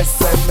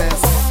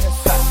nge-SMS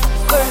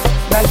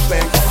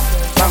nalibhenga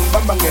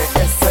bangibamba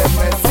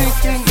nge-SMS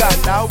inkinga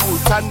nawe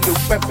uthanda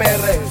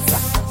ukupepereza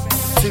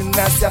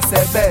thina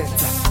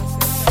siyasebenza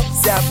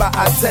siyaba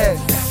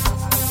attend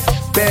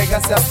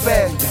beka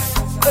siyaspenda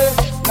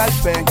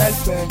nalibhenga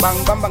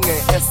bangibamba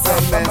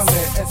nge-SMS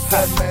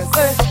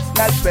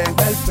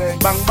nalibhenga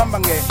bangibamba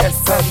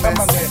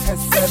nge-SMS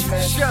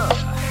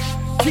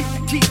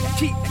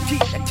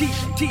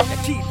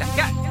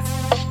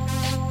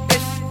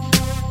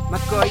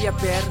Makoya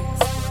Perez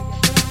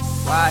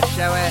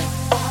Washa we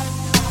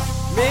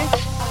Me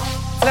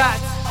Tat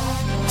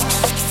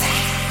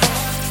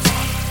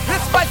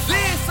Let's fight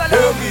this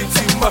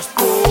everything must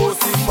go,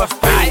 must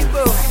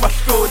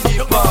go,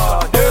 Niba.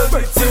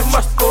 Everything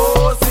must go,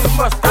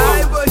 must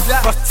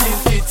team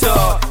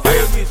teacher.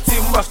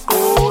 Everything must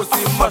go,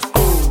 must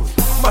go,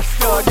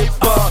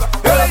 Niba.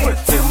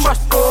 Everything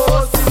must go,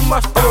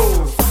 must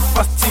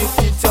team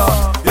teacher.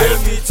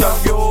 Every time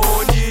you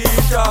need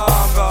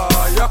Danga,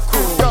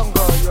 Yaku,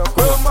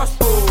 where must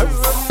go,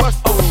 must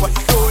go,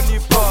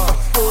 Niba.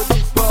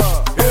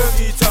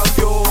 Every time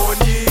you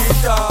need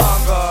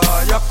Danga,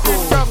 Yaku,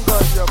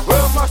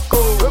 where must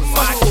go,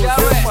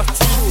 must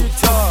team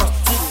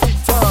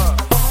teacher.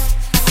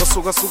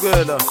 Wasuka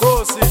sukela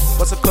Kosi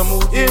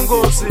wasekamuki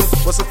inkosi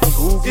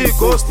wasefubuki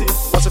ighosti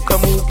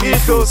wasekamuki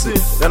ihlosi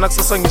lana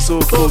kusasa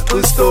ngizoxoxa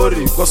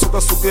istory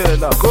kwasuka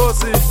sukela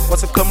Kosi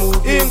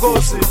wasekamuki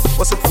inkosi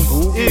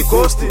wasefubuki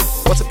ighosti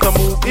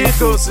wasekamuki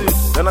ihlosi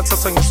lana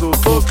kusasa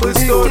ngizoxoxa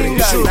istory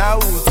ngisho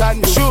nawe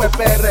uthanda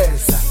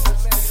ukupepereza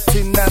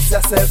thina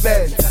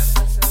siyasebenza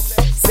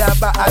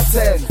siyaba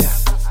attend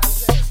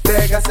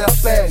beka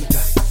siyaspenda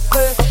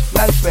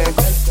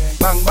nalibhenga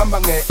bangibamba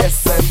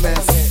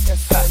nge-SMS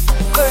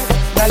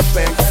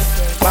nalibhenga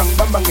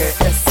bangibamba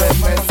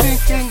nge-SMS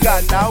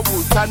inkinga nawe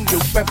uthanda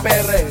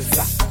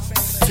ukupepereza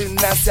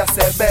thina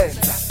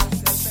siyasebenza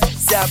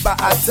siyaba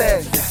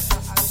attend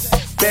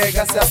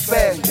beka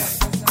siyaspenda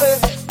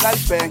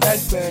nalibhenga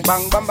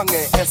bangibamba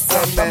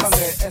nge-SMS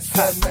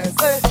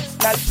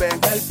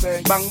nalibhenga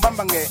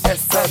bangibamba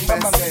nge-SMS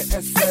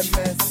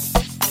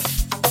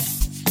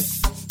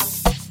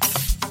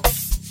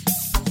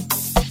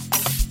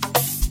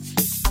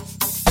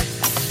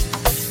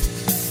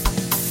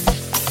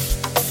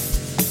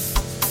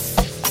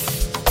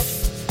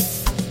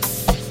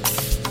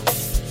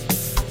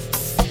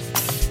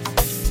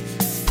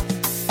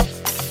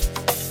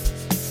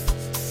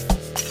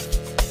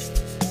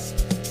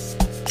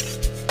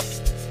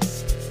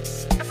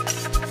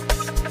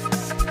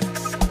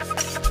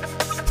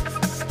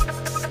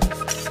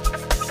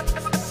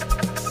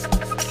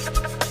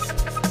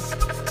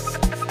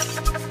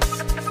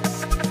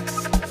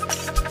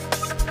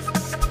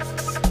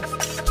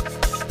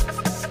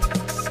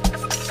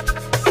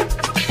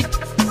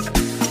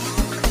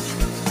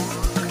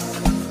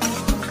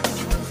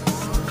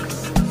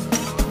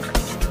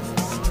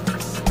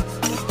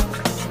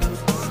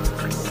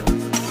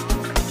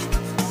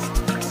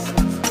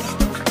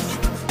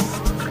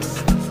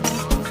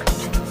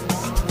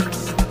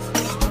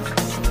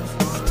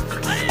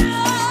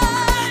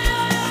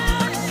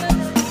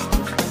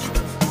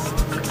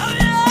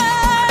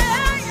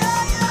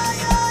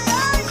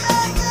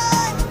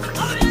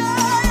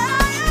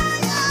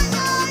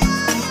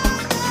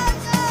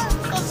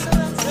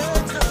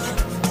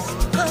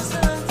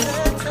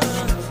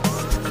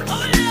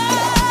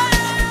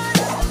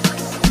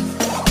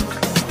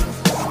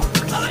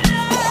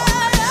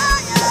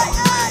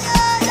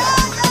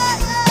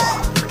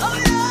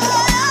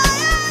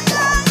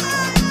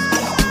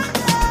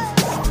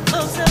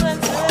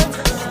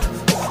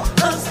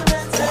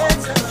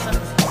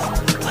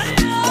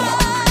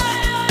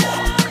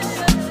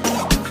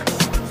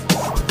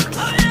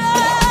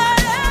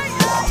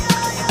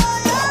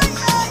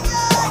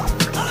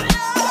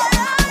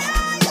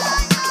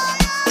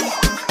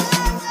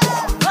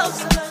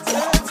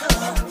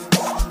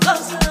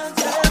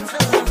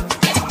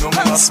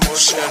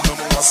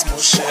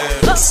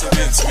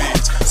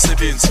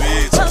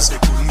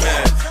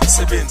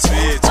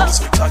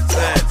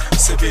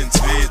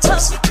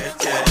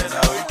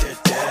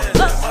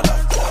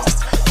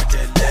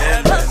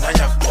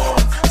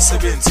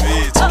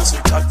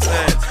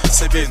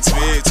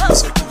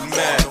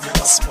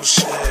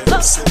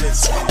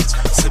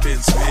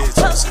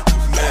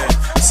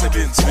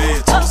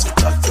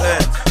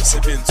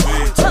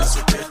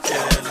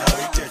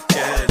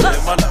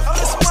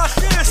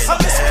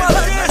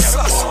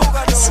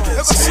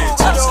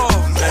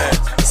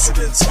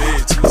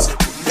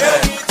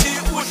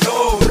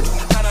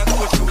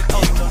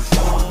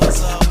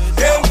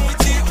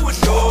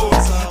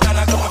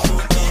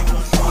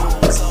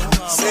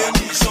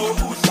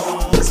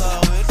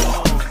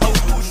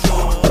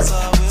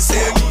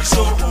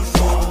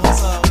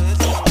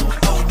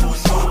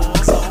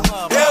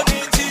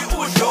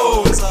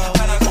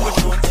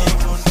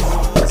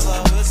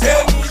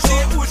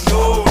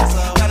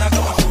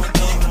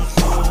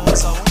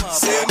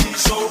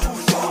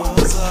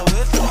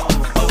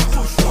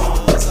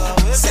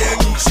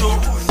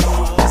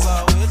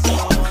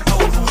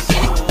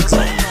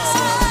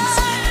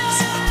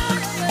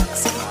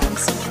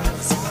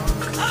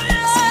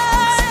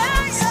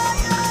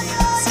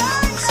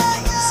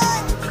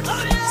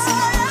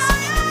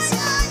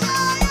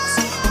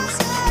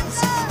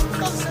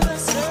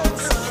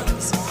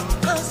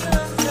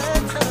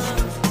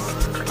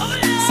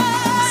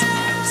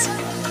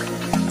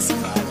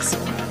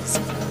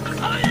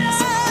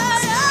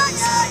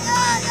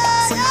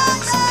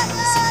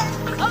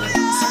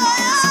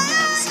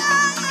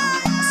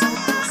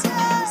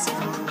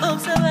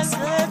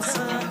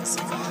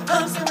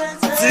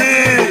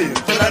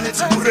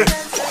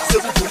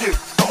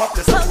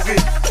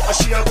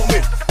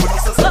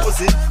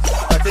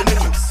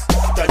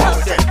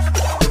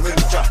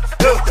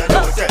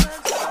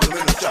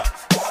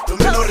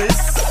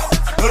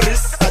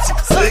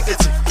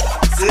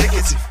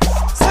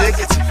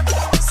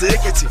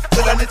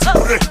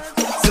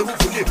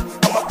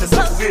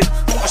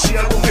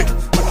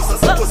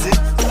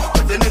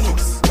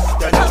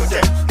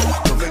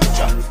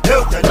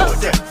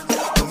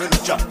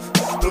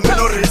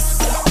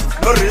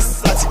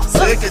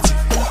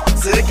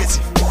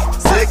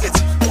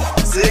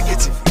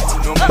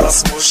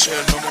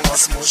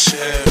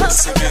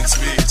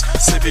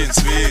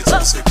sebenzi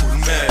wethu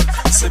sekhulumela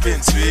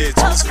sebenzi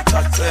wethu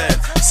sokuxaxela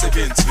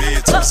sebenzi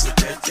wethu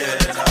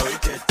sokekela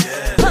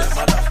uyikekela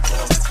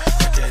malakhost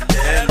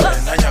akelelwe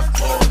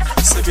nanyakubona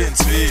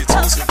sebenzi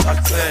wethu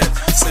sokuxaxela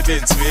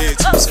sebenzi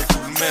wethu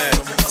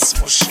sokukhulumela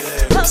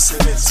asimoshela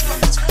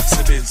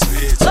sebenzi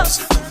wethu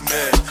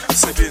sokukhulumela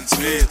sebenzi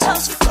wethu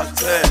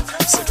sokuxaxela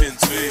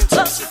sebenzi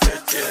wethu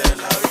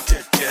sokekela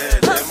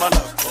uyikekela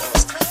malakhost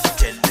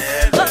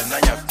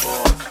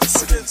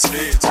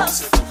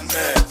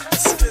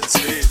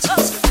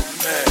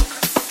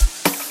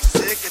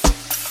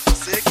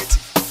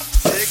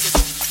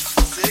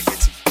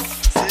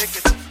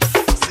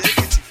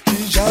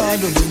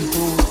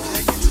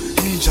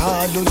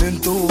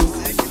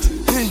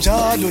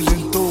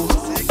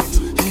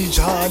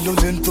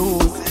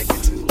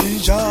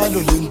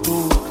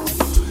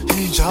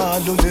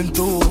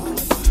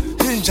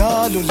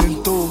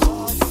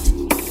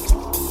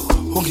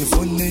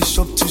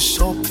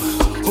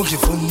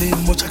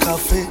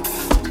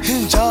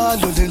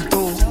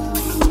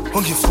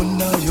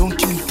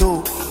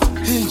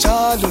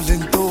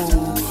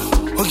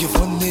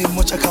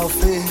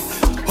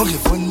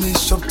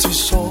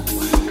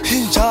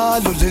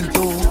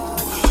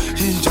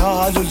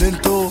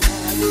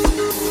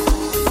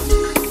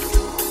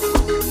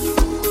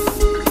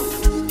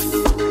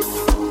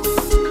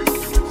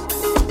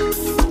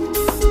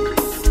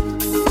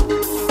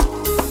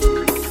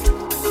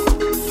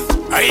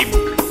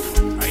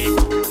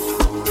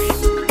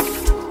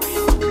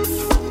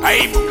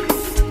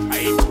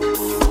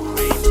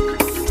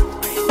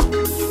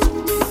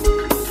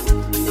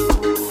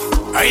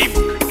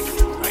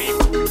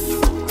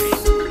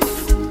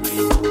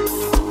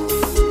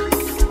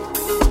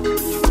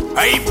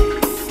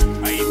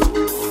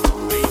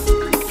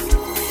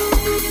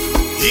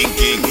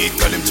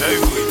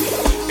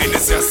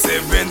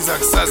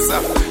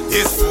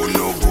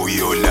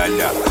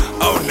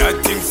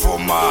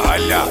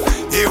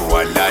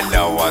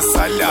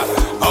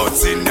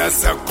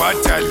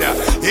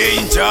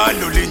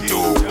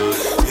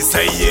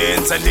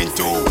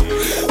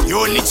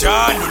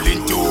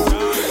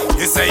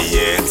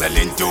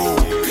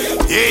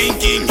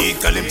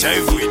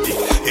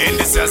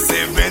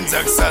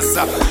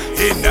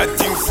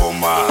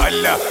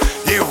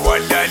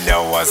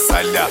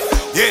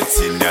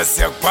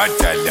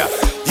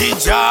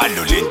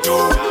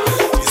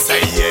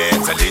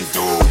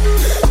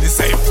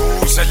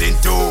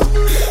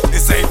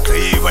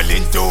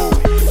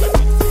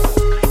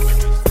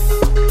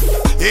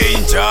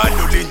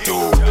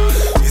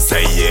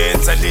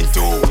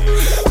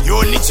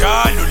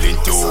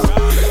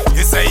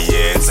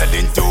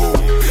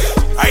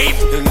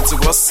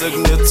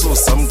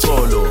Sasekunethusa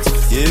mxolo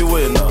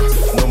yiwena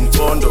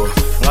nomqondo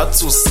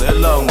ngathi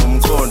usela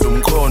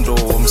ngumqondo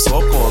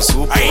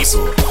womsobhozo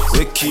ubhozo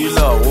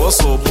wekhila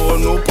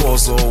wosobona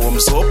ubhozo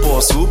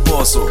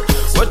womsobhozo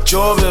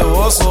wajobe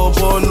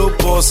wosobona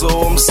ubhozo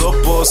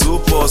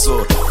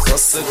womsobhozo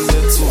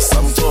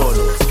sasekunethusa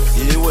mxolo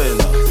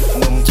yiwena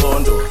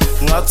nomqondo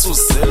ngathi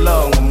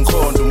usela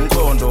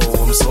ngumqondo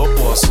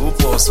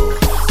womsobhozo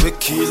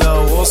wekhila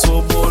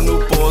wosobona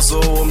ubhozo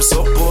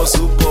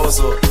womsobhozo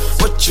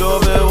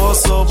wajobe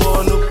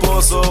wosobona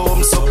ubhozo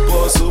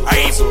womsobhozo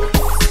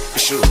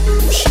Sure,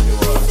 ushini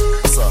wami,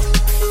 what's up?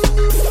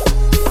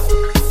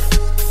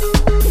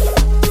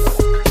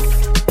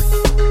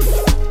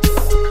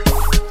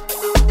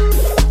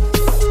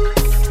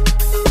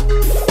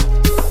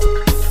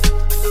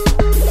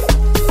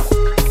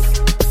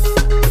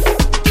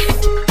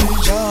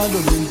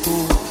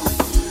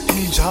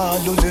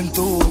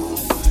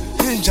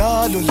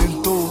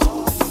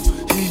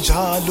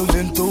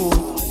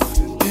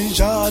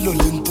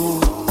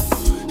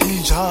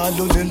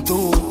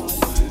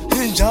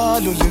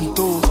 Njalo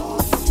lento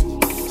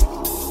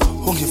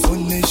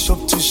ungifune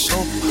shop to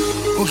shop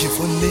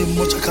ungifune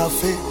mocha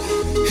cafe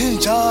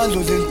njalo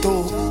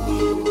lento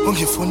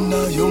ungifuna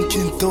yonke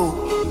into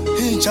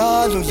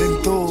njalo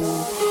lento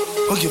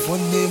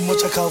ungifune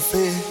mocha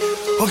cafe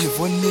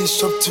ungifune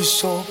shop to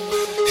shop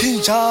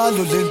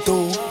njalo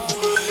lento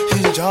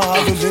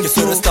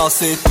Sur sta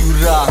se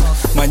tura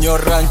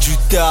manyorran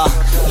juta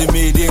le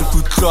medien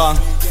kutlwang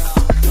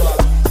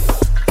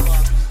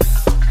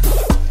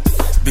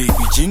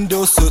Baby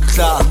Jindo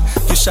sutla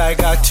ke shy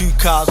got 2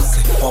 cups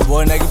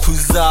wabona ke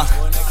phuza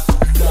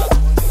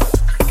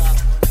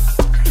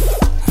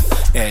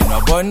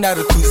wabona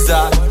re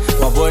khuza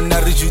wabona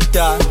re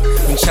juta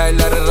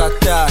nchayela re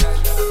rata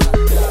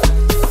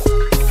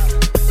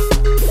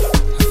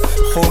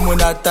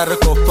khomona tar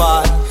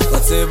kopa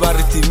batse ba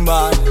re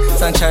timana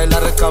sanchayela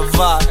re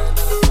kava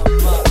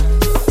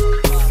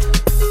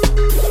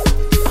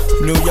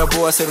no ya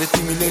boa se re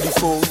timile di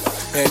fo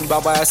en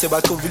baba ya se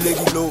ba kovile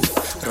di lo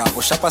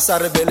Rabo shapa sa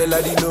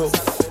rebelela dilo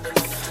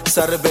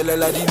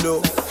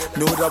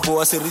no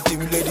rabo se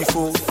ritimile di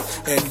fo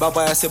en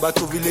baba ya se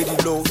batovile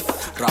dilo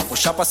rabo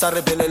shapa sa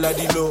rebelela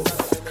dilo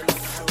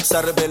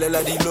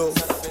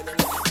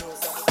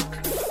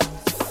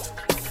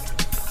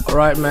All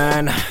right,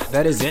 man,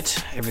 that is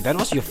it. If that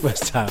was your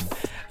first time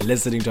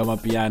listening to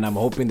Amapiano, I'm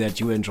hoping that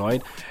you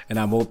enjoyed, and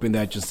I'm hoping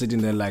that you're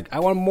sitting there like, I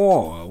want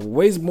more.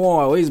 Where's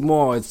more?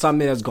 It's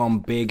something that's gone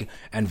big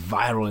and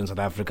viral in South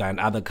Africa, and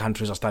other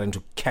countries are starting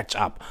to catch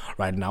up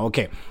right now.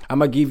 Okay, I'm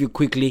gonna give you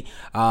quickly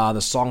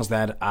the songs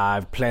that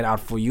I've played out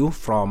for you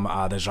from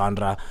the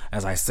genre,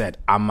 as I said,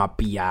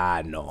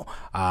 Amapiano.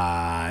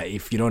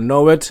 If you don't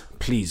know it,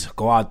 please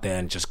go out there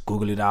and just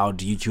Google it out,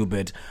 YouTube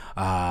it,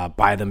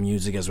 buy the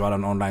music as well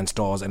on online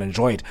stores and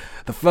enjoy it.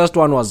 The first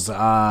one was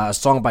a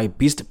song by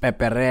Beast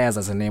Pepperez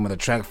as the name of the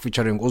track,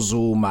 featuring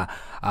Uzuma,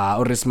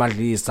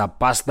 Urismadlisa,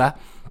 Pasta,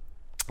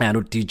 and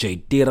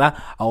DJ Tira.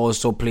 I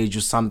also played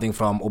you something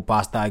from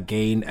Upasta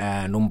again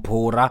and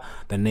Umpura.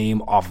 The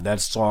name of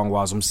that song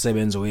was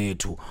Umsebenzi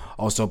Wethu.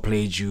 Also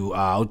played you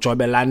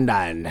Ujobe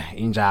London,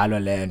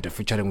 Injalo Land,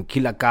 featuring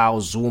Killer Cow,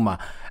 Zuma,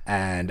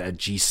 and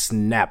G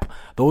Snap.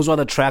 Those are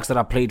the tracks that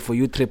I played for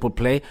you. Triple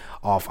play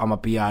of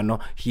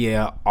Amapiano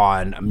here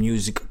on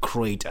Music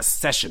Crate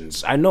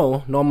Sessions. I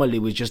know normally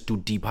we just do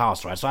deep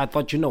house, right? So I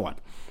thought, you know what?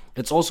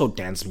 It's also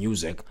dance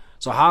music.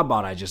 So how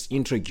about I just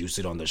introduce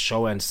it on the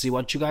show and see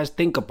what you guys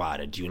think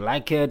about it? Do you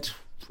like it?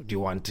 Do you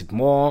want it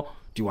more?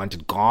 Do you want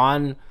it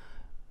gone?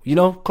 You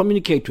know,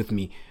 communicate with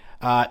me.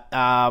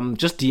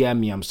 Just DM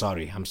me. I'm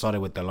sorry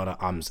with a lot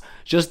of ums.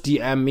 Just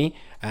DM me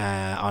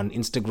on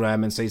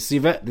Instagram and say,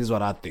 Sive, this is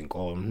what I think.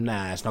 Or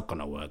nah, it's not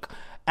gonna work.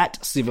 At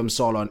Sivem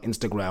Solo on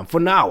Instagram. For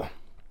now,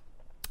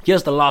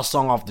 here's the last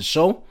song of the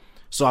show.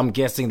 So I'm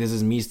guessing this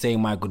is me saying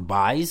my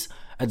goodbyes.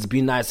 It's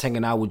been nice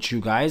hanging out with you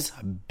guys.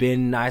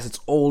 Been nice. It's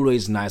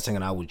always nice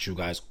hanging out with you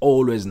guys.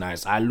 Always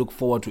nice. I look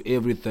forward to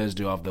every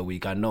Thursday of the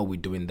week. I know we're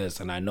doing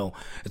this and I know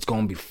it's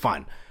going to be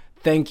fun.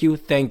 Thank you.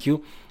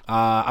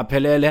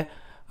 Apelele.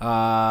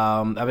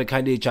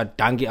 Abekhandicha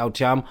Dangi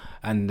Autiam,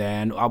 and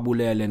then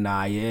Abulele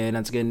Naye. And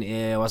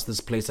again, what's this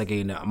place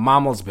again?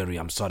 Malmesbury.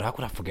 I'm sorry. How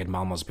could I forget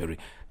Malmesbury?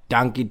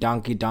 Danki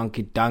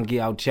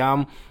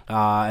Autiam,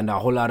 and a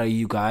whole lot of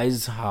you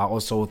guys.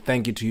 Also,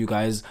 thank you to you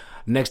guys.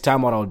 Next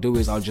time what I'll do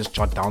is I'll just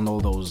jot down all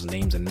those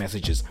names and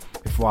messages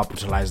before I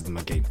brutalize them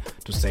again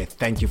to say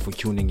thank you for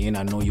tuning in.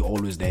 I know you're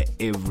always there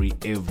every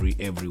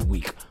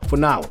week. For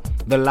now,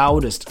 the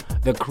loudest,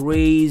 the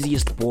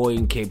craziest boy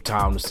in Cape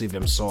Town,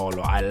 Sivem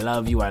Solo. I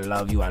love you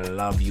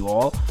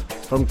all.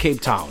 From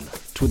Cape Town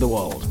to the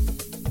world,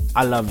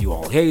 I love you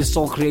all. Here is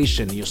Soul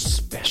Creation. You're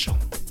special.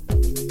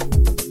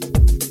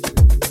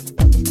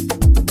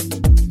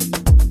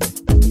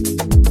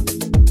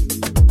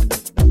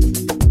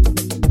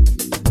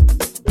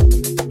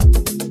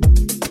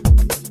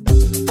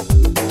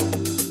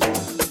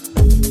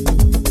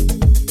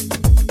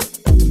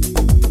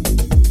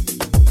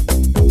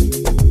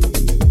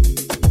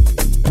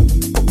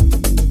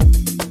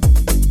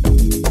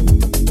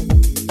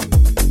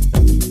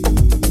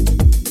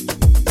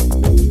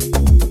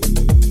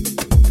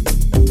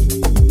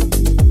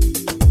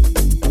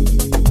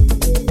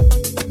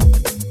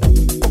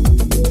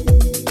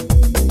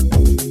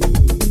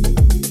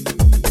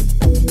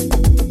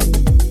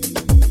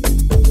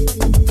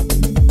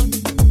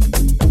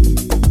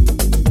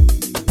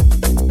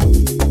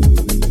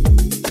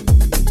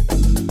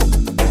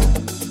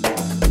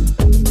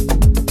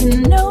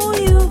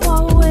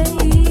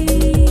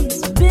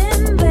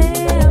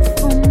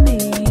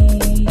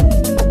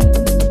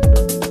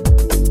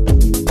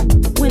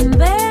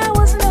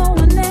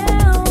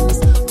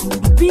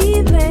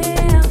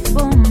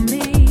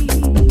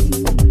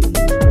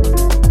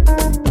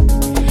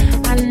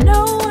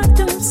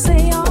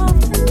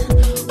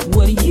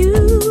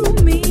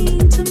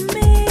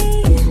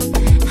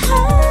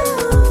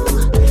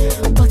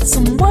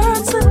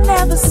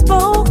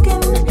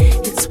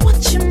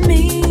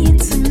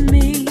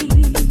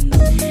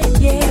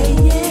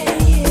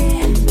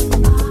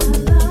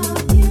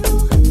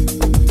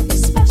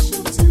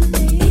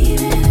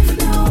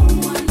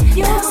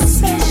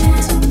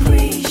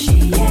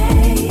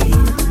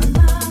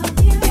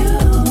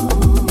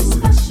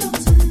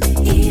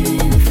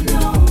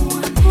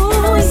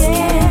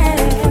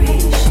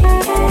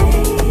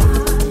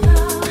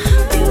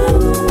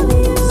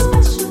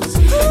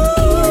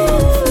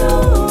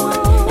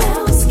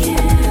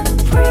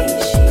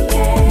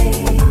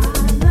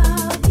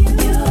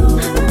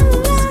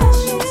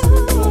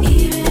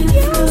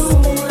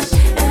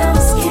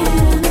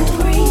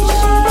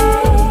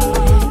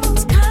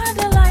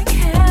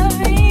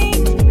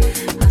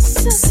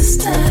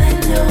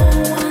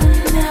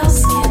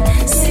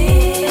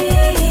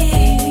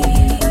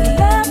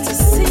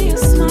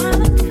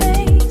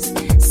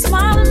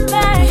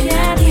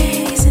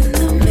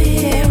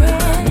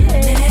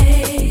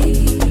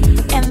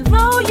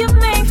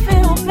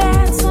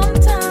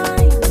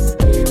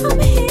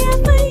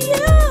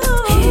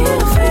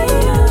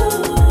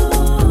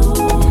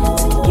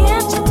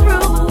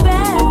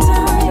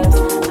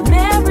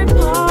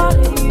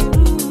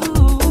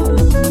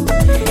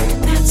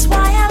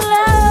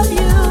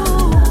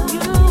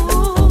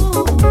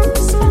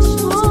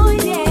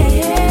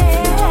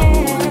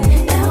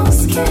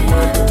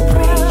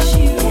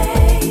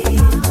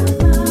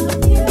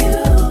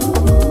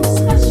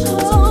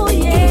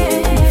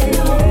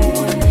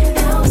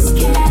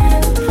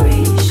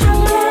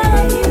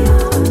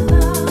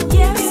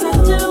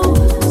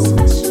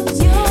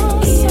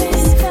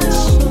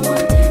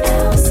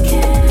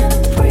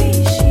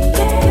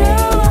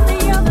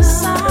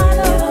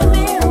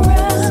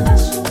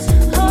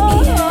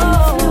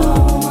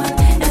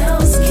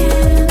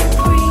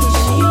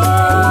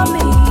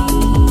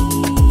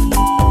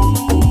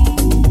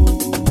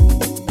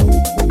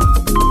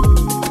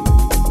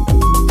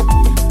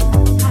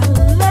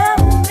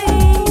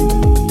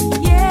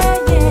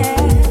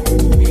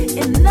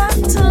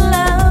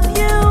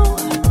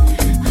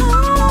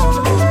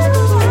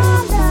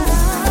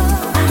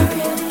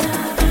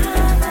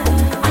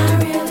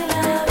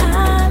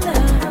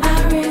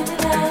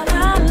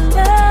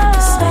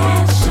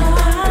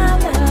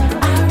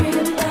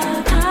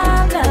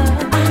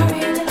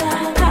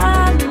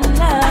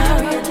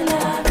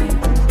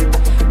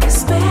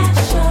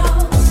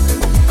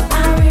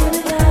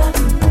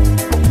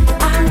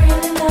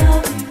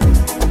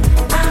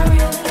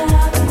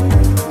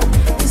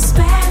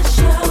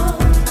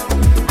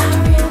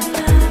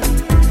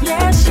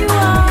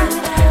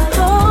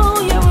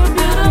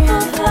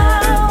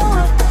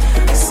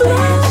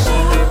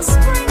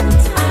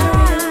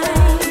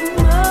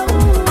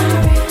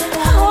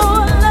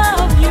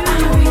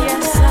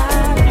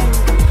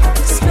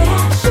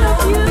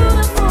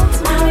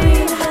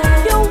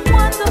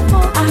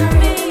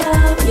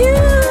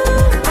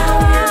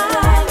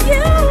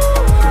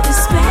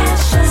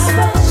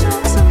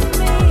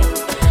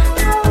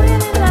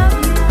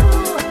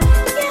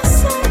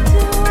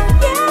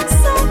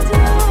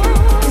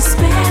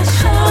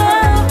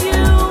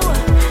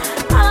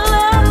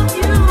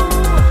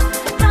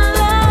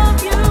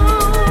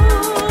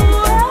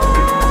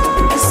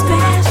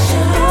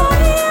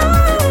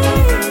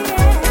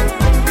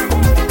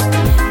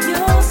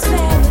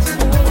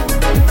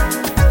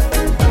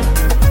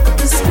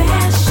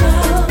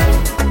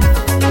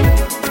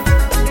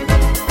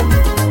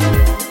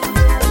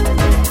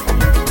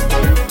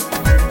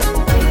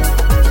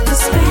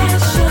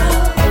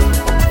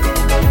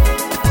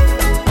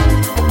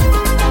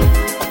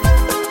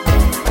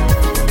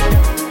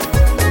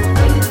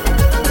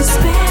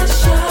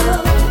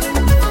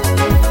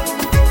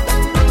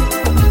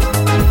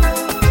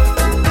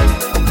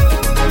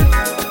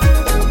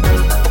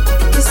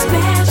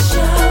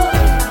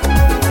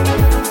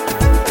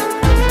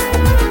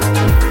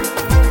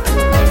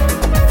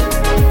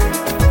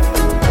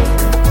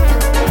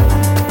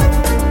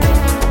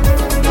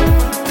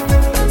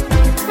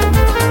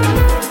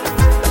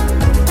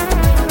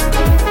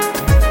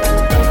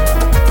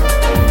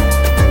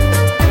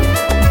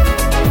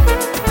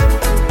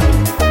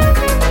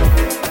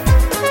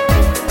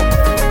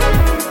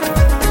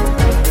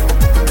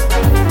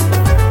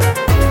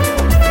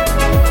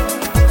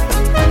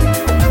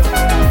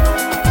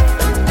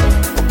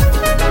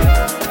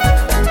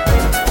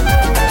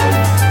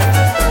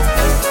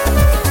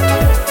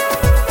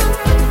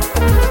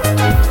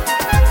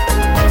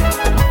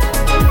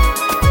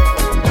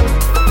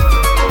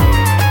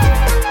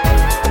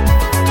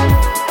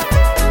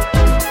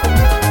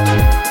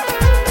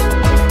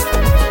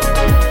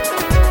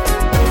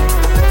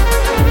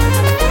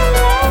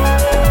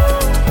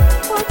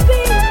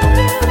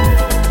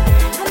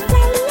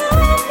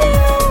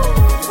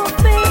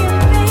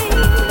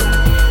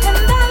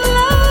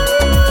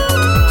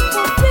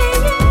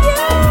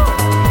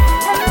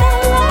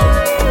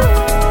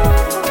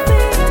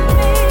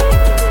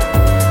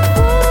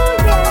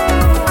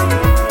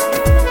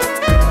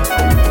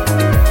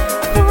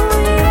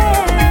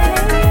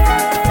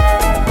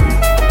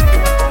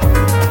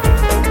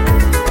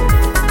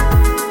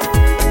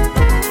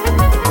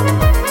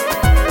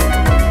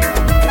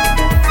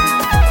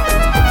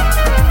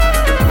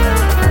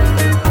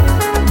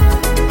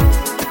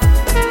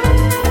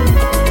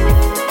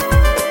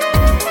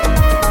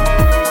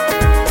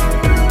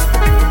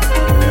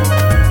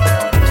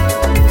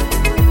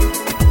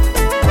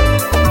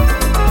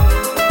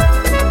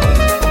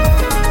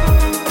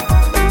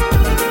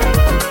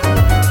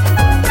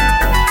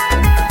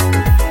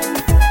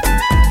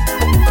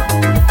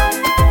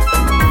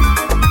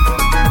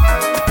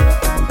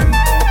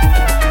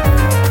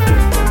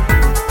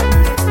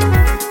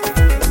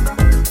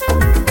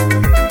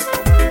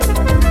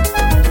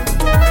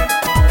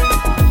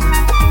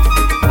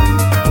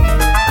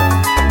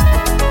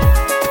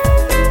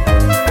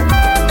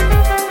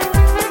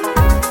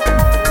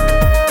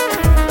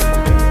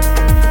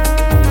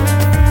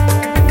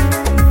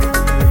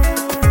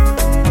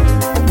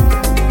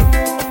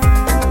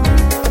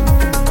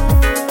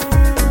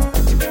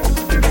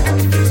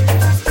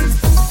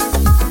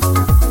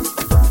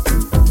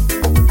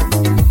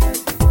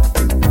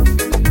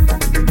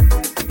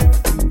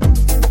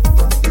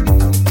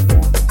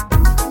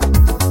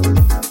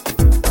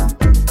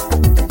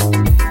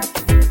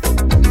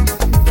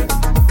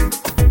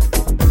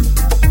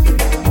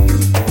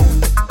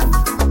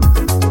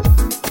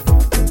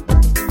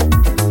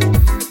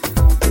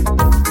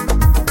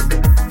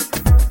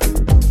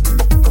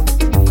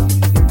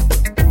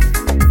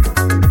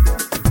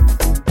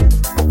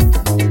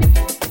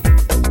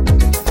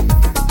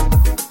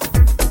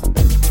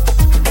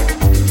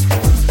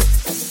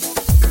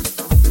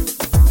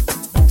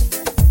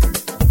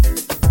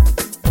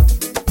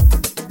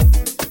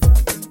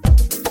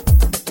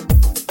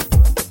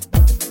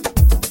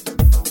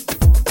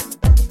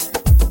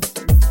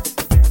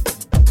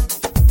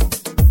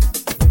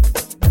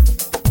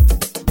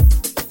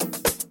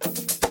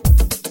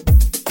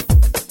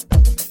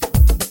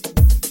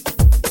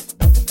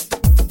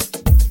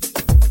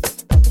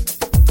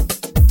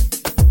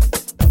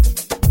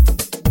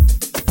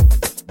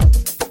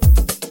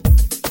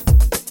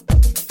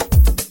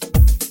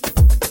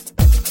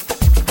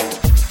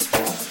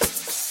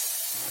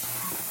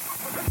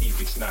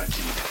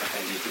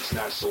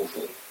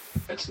 soulful.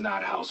 It's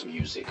not house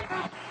music.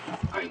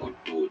 I ain't gonna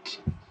do it.